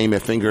Hall of Fame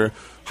at Finger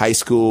High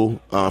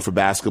School for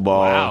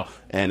basketball. Wow.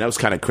 And that was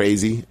kind of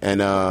crazy.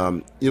 And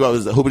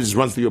the hooper just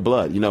runs through your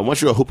blood.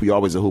 Once you're a hooper, you're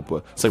always a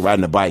hooper. It's like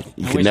riding a bike.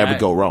 You can never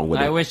go wrong with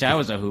it. I wish I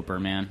was a hooper,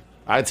 man.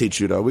 I teach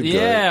you though. We're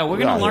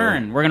gonna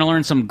learn. We're gonna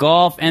learn some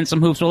golf and some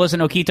hoops. Well,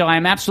 listen, Oketo,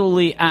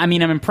 I'm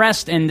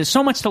impressed, and there's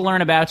so much to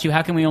learn about you.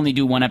 How can we only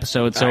do one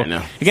episode? So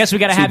I guess we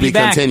got to have you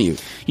back.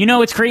 Continued.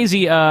 It's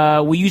crazy.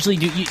 We usually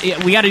do.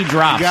 We got to do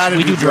drops.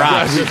 We do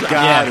drops. We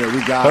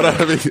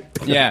got it.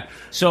 Yeah.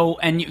 So,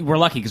 and we're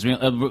lucky because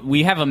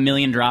we have 1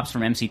 million drops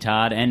from MC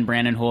Todd and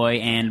Brandon Hoy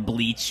and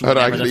Bleach. I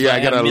got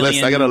a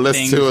list. I got a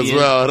list too as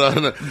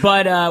well.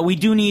 But we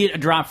do need a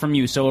drop from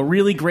you. So a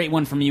really great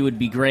one from you would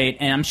be great.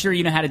 And I'm sure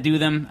you know how to do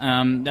them.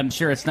 I'm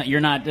sure it's not.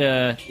 You're not.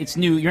 It's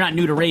new. You're not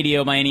new to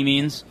radio by any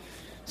means.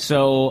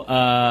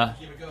 So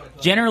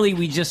generally,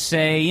 we just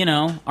say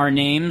our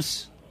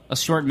names, a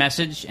short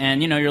message,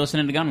 and you're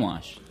listening to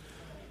Gunwash.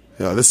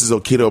 This is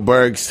Oketo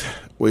Burks.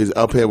 We're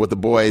up here with the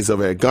boys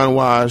over at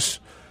Gunwash.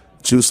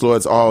 Juice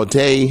Lords all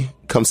day.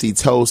 Come see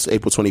Toast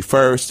April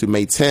 21st to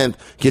May 10th.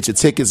 Get your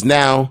tickets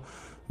now.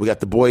 We got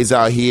the boys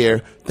out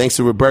here. Thanks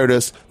to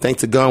Roberta's. Thanks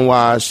to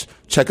Gunwash.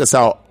 Check us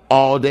out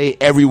all day,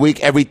 every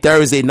week, every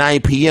Thursday, 9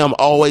 p.m.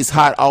 Always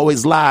hot,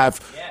 always live.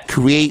 Yeah.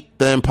 Create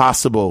the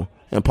impossible.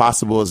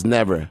 Impossible is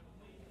never.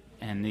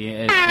 And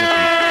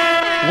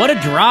what a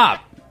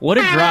drop. What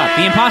a drop.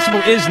 The impossible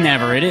is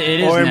never. It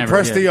is never. Or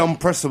impress the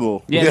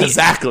impressible. Yeah,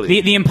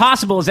 exactly. The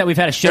impossible is that we've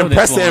had a show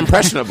impress this long. the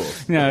impressionable.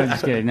 No,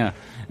 just kidding. No.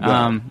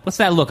 What's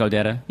that look,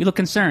 Odetta? You look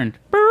concerned.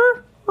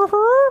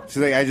 She's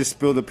like, I just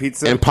spilled a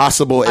pizza.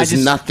 Impossible is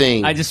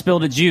nothing. I just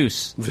spilled a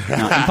juice. No,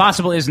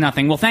 impossible is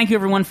nothing. Well, thank you,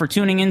 everyone, for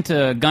tuning in to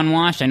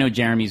Gunwash. I know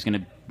Jeremy's going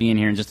to being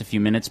here in just a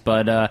few minutes.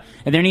 But are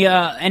there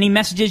any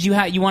messages you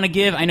want to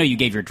give? I know you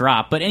gave your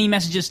drop, but any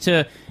messages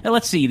to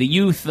let's see, the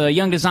youth,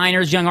 young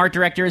designers, young art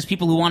directors,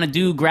 people who want to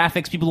do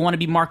graphics, people who want to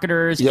be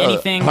marketers,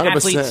 anything, 100%.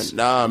 athletes?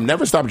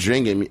 Never stop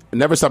dreaming.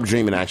 Never stop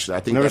dreaming. Actually,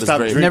 I think Never that is stop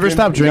very drinking? Never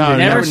stop drinking.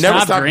 Never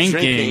stop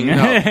drinking.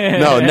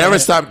 No, never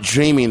stop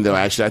dreaming. Though,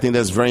 actually, I think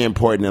that's very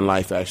important in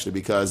life. Actually,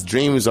 because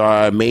dreams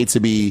are made to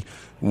be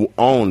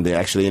owned.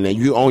 Actually, and then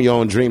you own your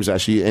own dreams.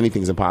 Actually,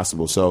 anything's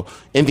impossible. So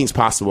anything's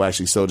possible.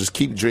 Actually, so just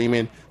keep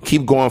dreaming,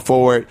 keep going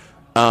forward.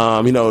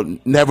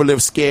 Never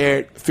live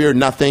scared, fear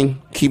nothing,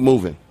 keep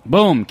moving.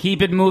 Boom,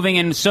 keep it moving,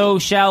 and so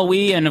shall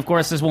we. And of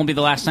course, this won't be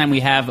the last time we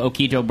have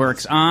Oketo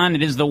Burks on.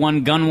 It is the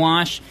one Gun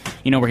Wash.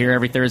 We're here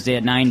every Thursday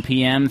at 9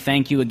 p.m.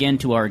 Thank you again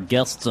to our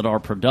guests at our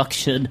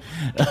production.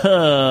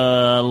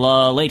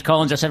 Late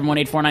call-ins are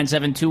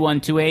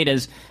 718-497-2128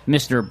 as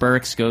Mr.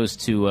 Burks goes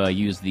to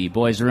use the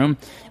boys' room.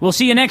 We'll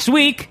see you next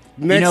week.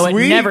 It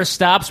never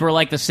stops. We're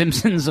like the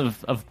Simpsons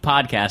of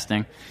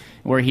podcasting.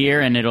 We're here,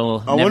 and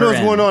it'll never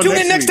end. Tune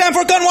in next time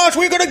for Gun Wash.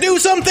 We're going to do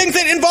some things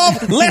that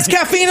involve less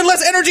caffeine and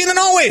less energy than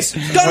always.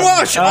 Gun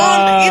Wash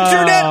on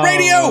Internet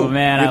Radio. Oh,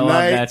 man, I love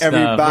that stuff.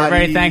 Everybody. We're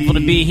very thankful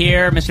to be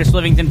here. Mr.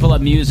 Slivington, pull up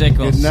music.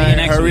 We'll see you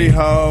next hurry week.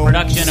 ho.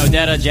 Production,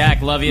 Odetta,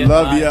 Jack, love you.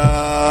 Love Bye.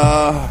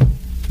 ya.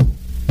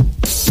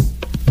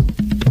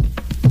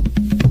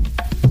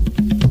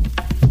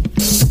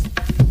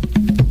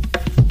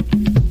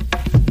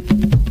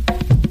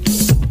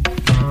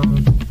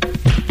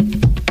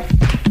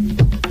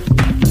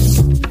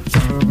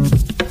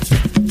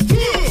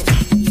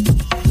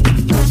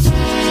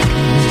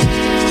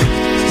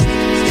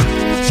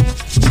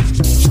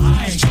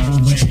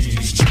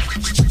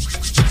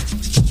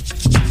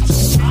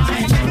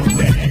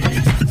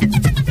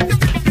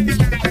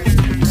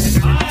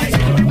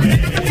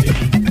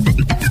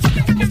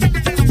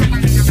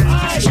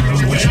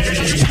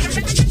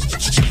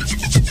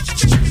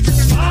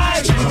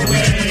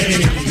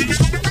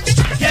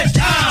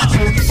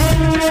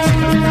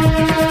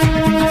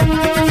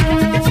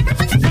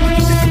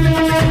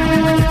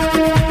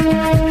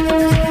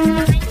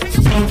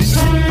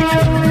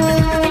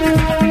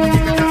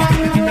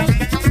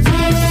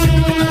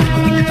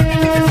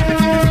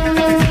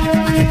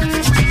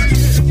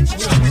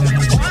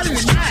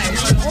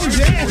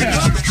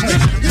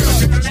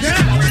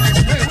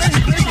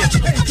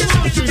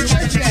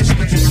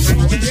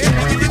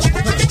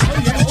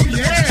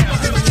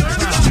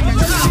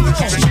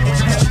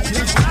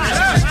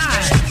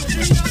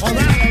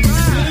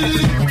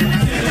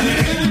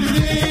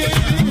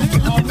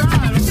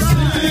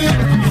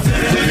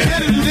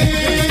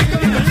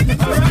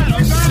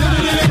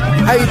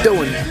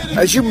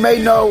 As you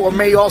may know or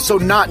may also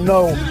not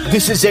know,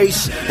 this is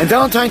Ace, and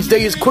Valentine's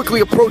Day is quickly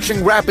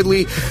approaching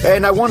rapidly,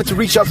 and I wanted to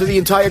reach out to the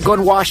entire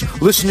Gun Wash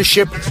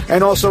listenership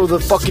and also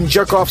the fucking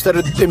jerk-offs that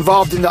are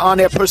involved in the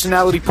on-air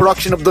personality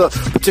production of the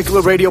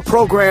particular radio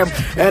program,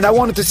 and I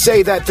wanted to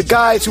say that the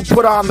guys who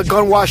put on the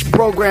Gun Wash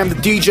program, the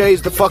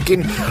DJs, the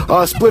fucking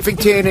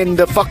Spliffington and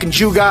the fucking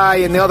Jew guy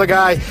and the other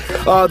guy,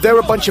 they're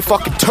a bunch of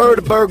fucking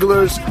turd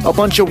burglars, a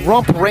bunch of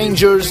rump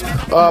rangers,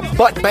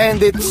 butt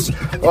bandits,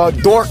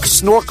 dork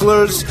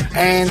snorkelers,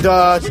 and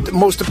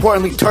most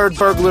importantly, turd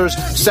burglars.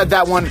 Said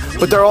that one,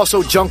 but they're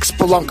also junk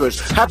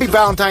spelunkers. Happy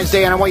Valentine's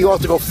Day, and I want you all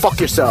to go fuck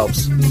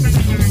yourselves.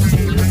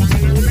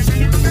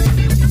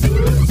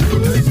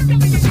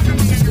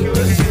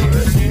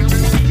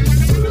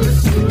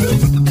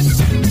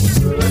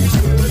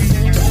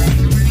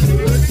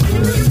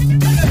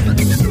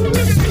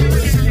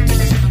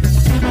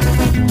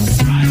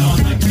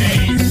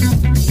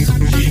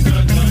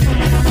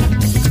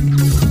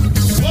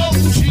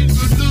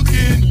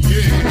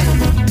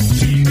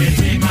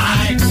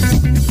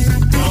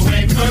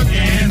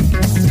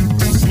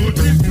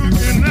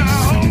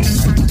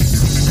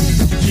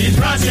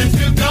 Russia.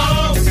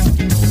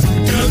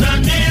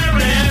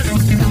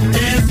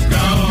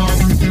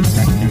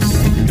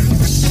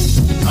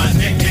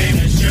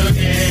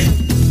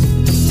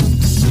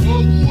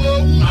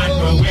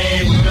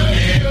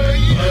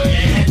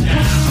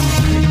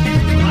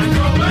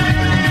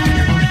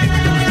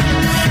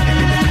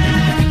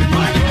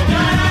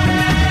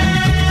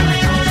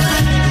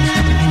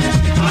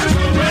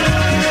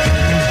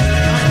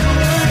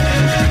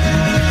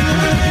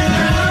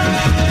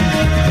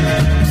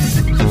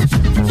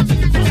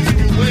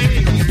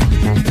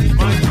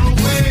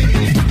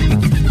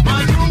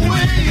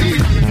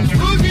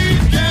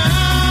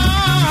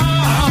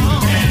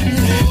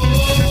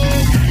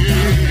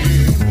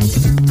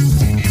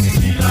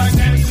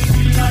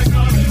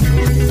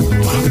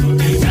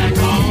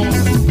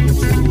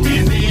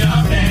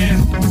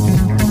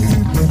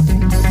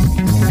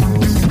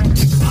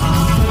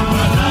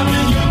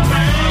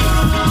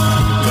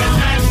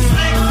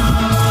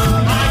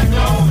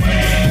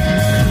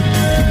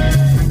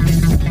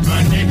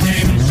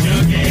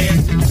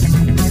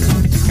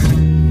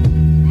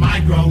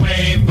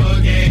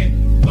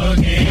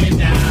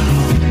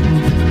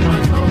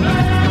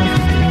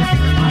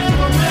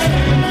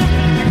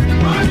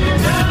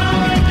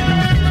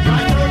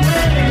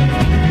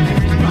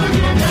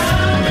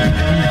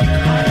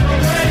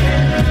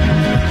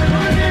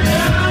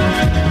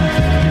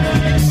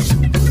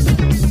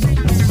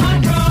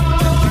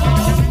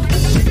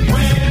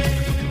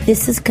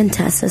 this is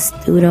Contessa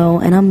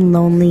Studo, and I'm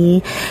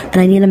lonely, and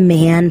I need a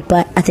man,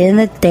 but at the end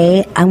of the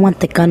day, I want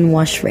the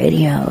Gunwash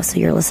Radio, so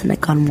you're listening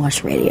to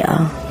Gunwash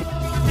Radio.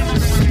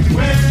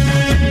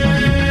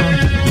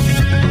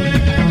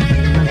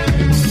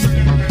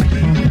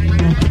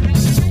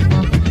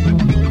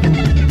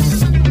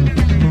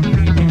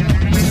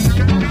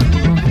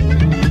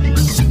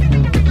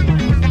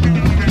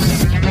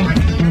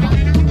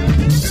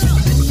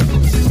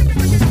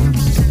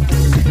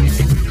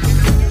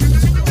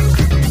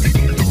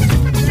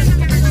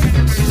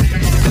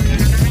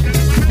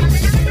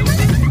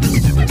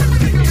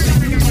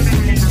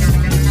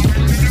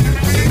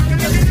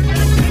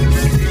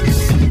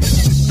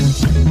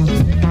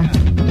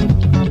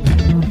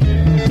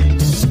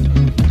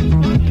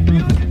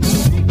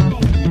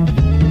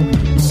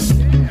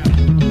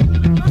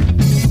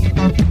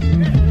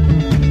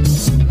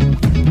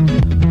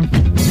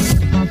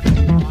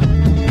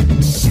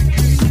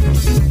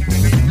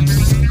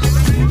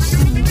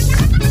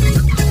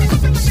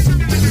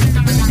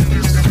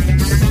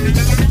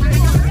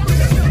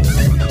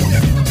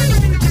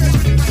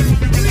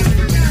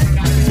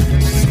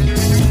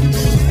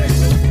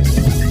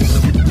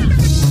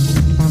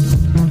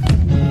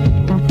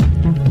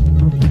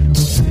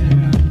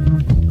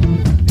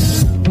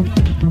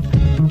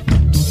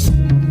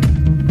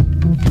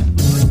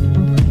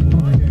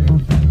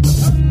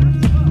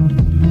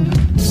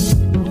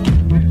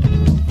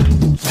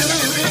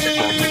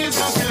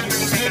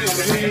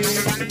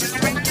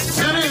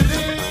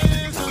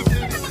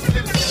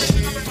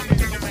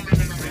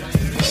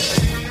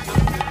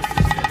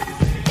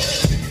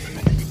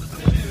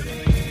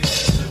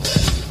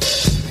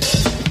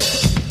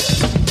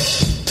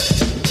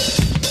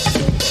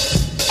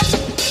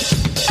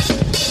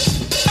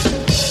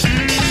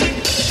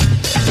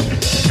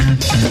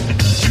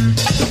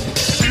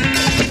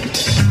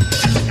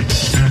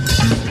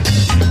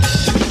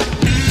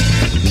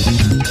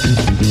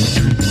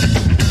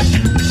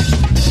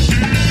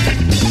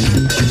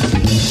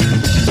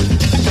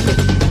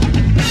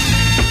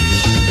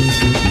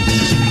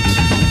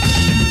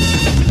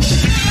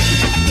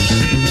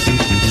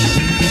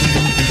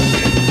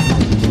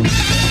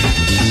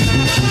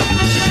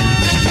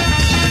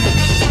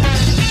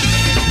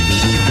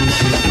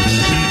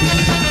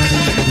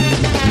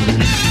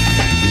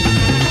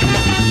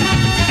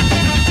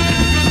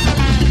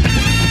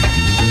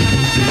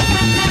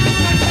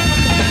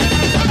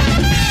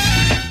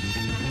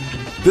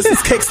 This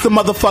is Kicks the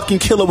motherfucking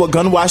Killer with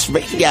Gunwash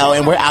Radio,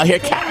 and we're out here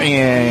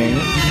carrying.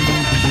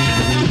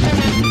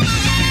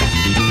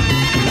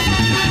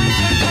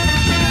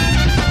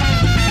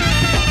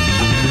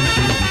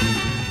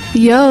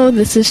 Yo,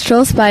 this is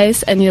Troll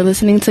Spice, and you're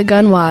listening to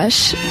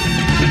Gunwash.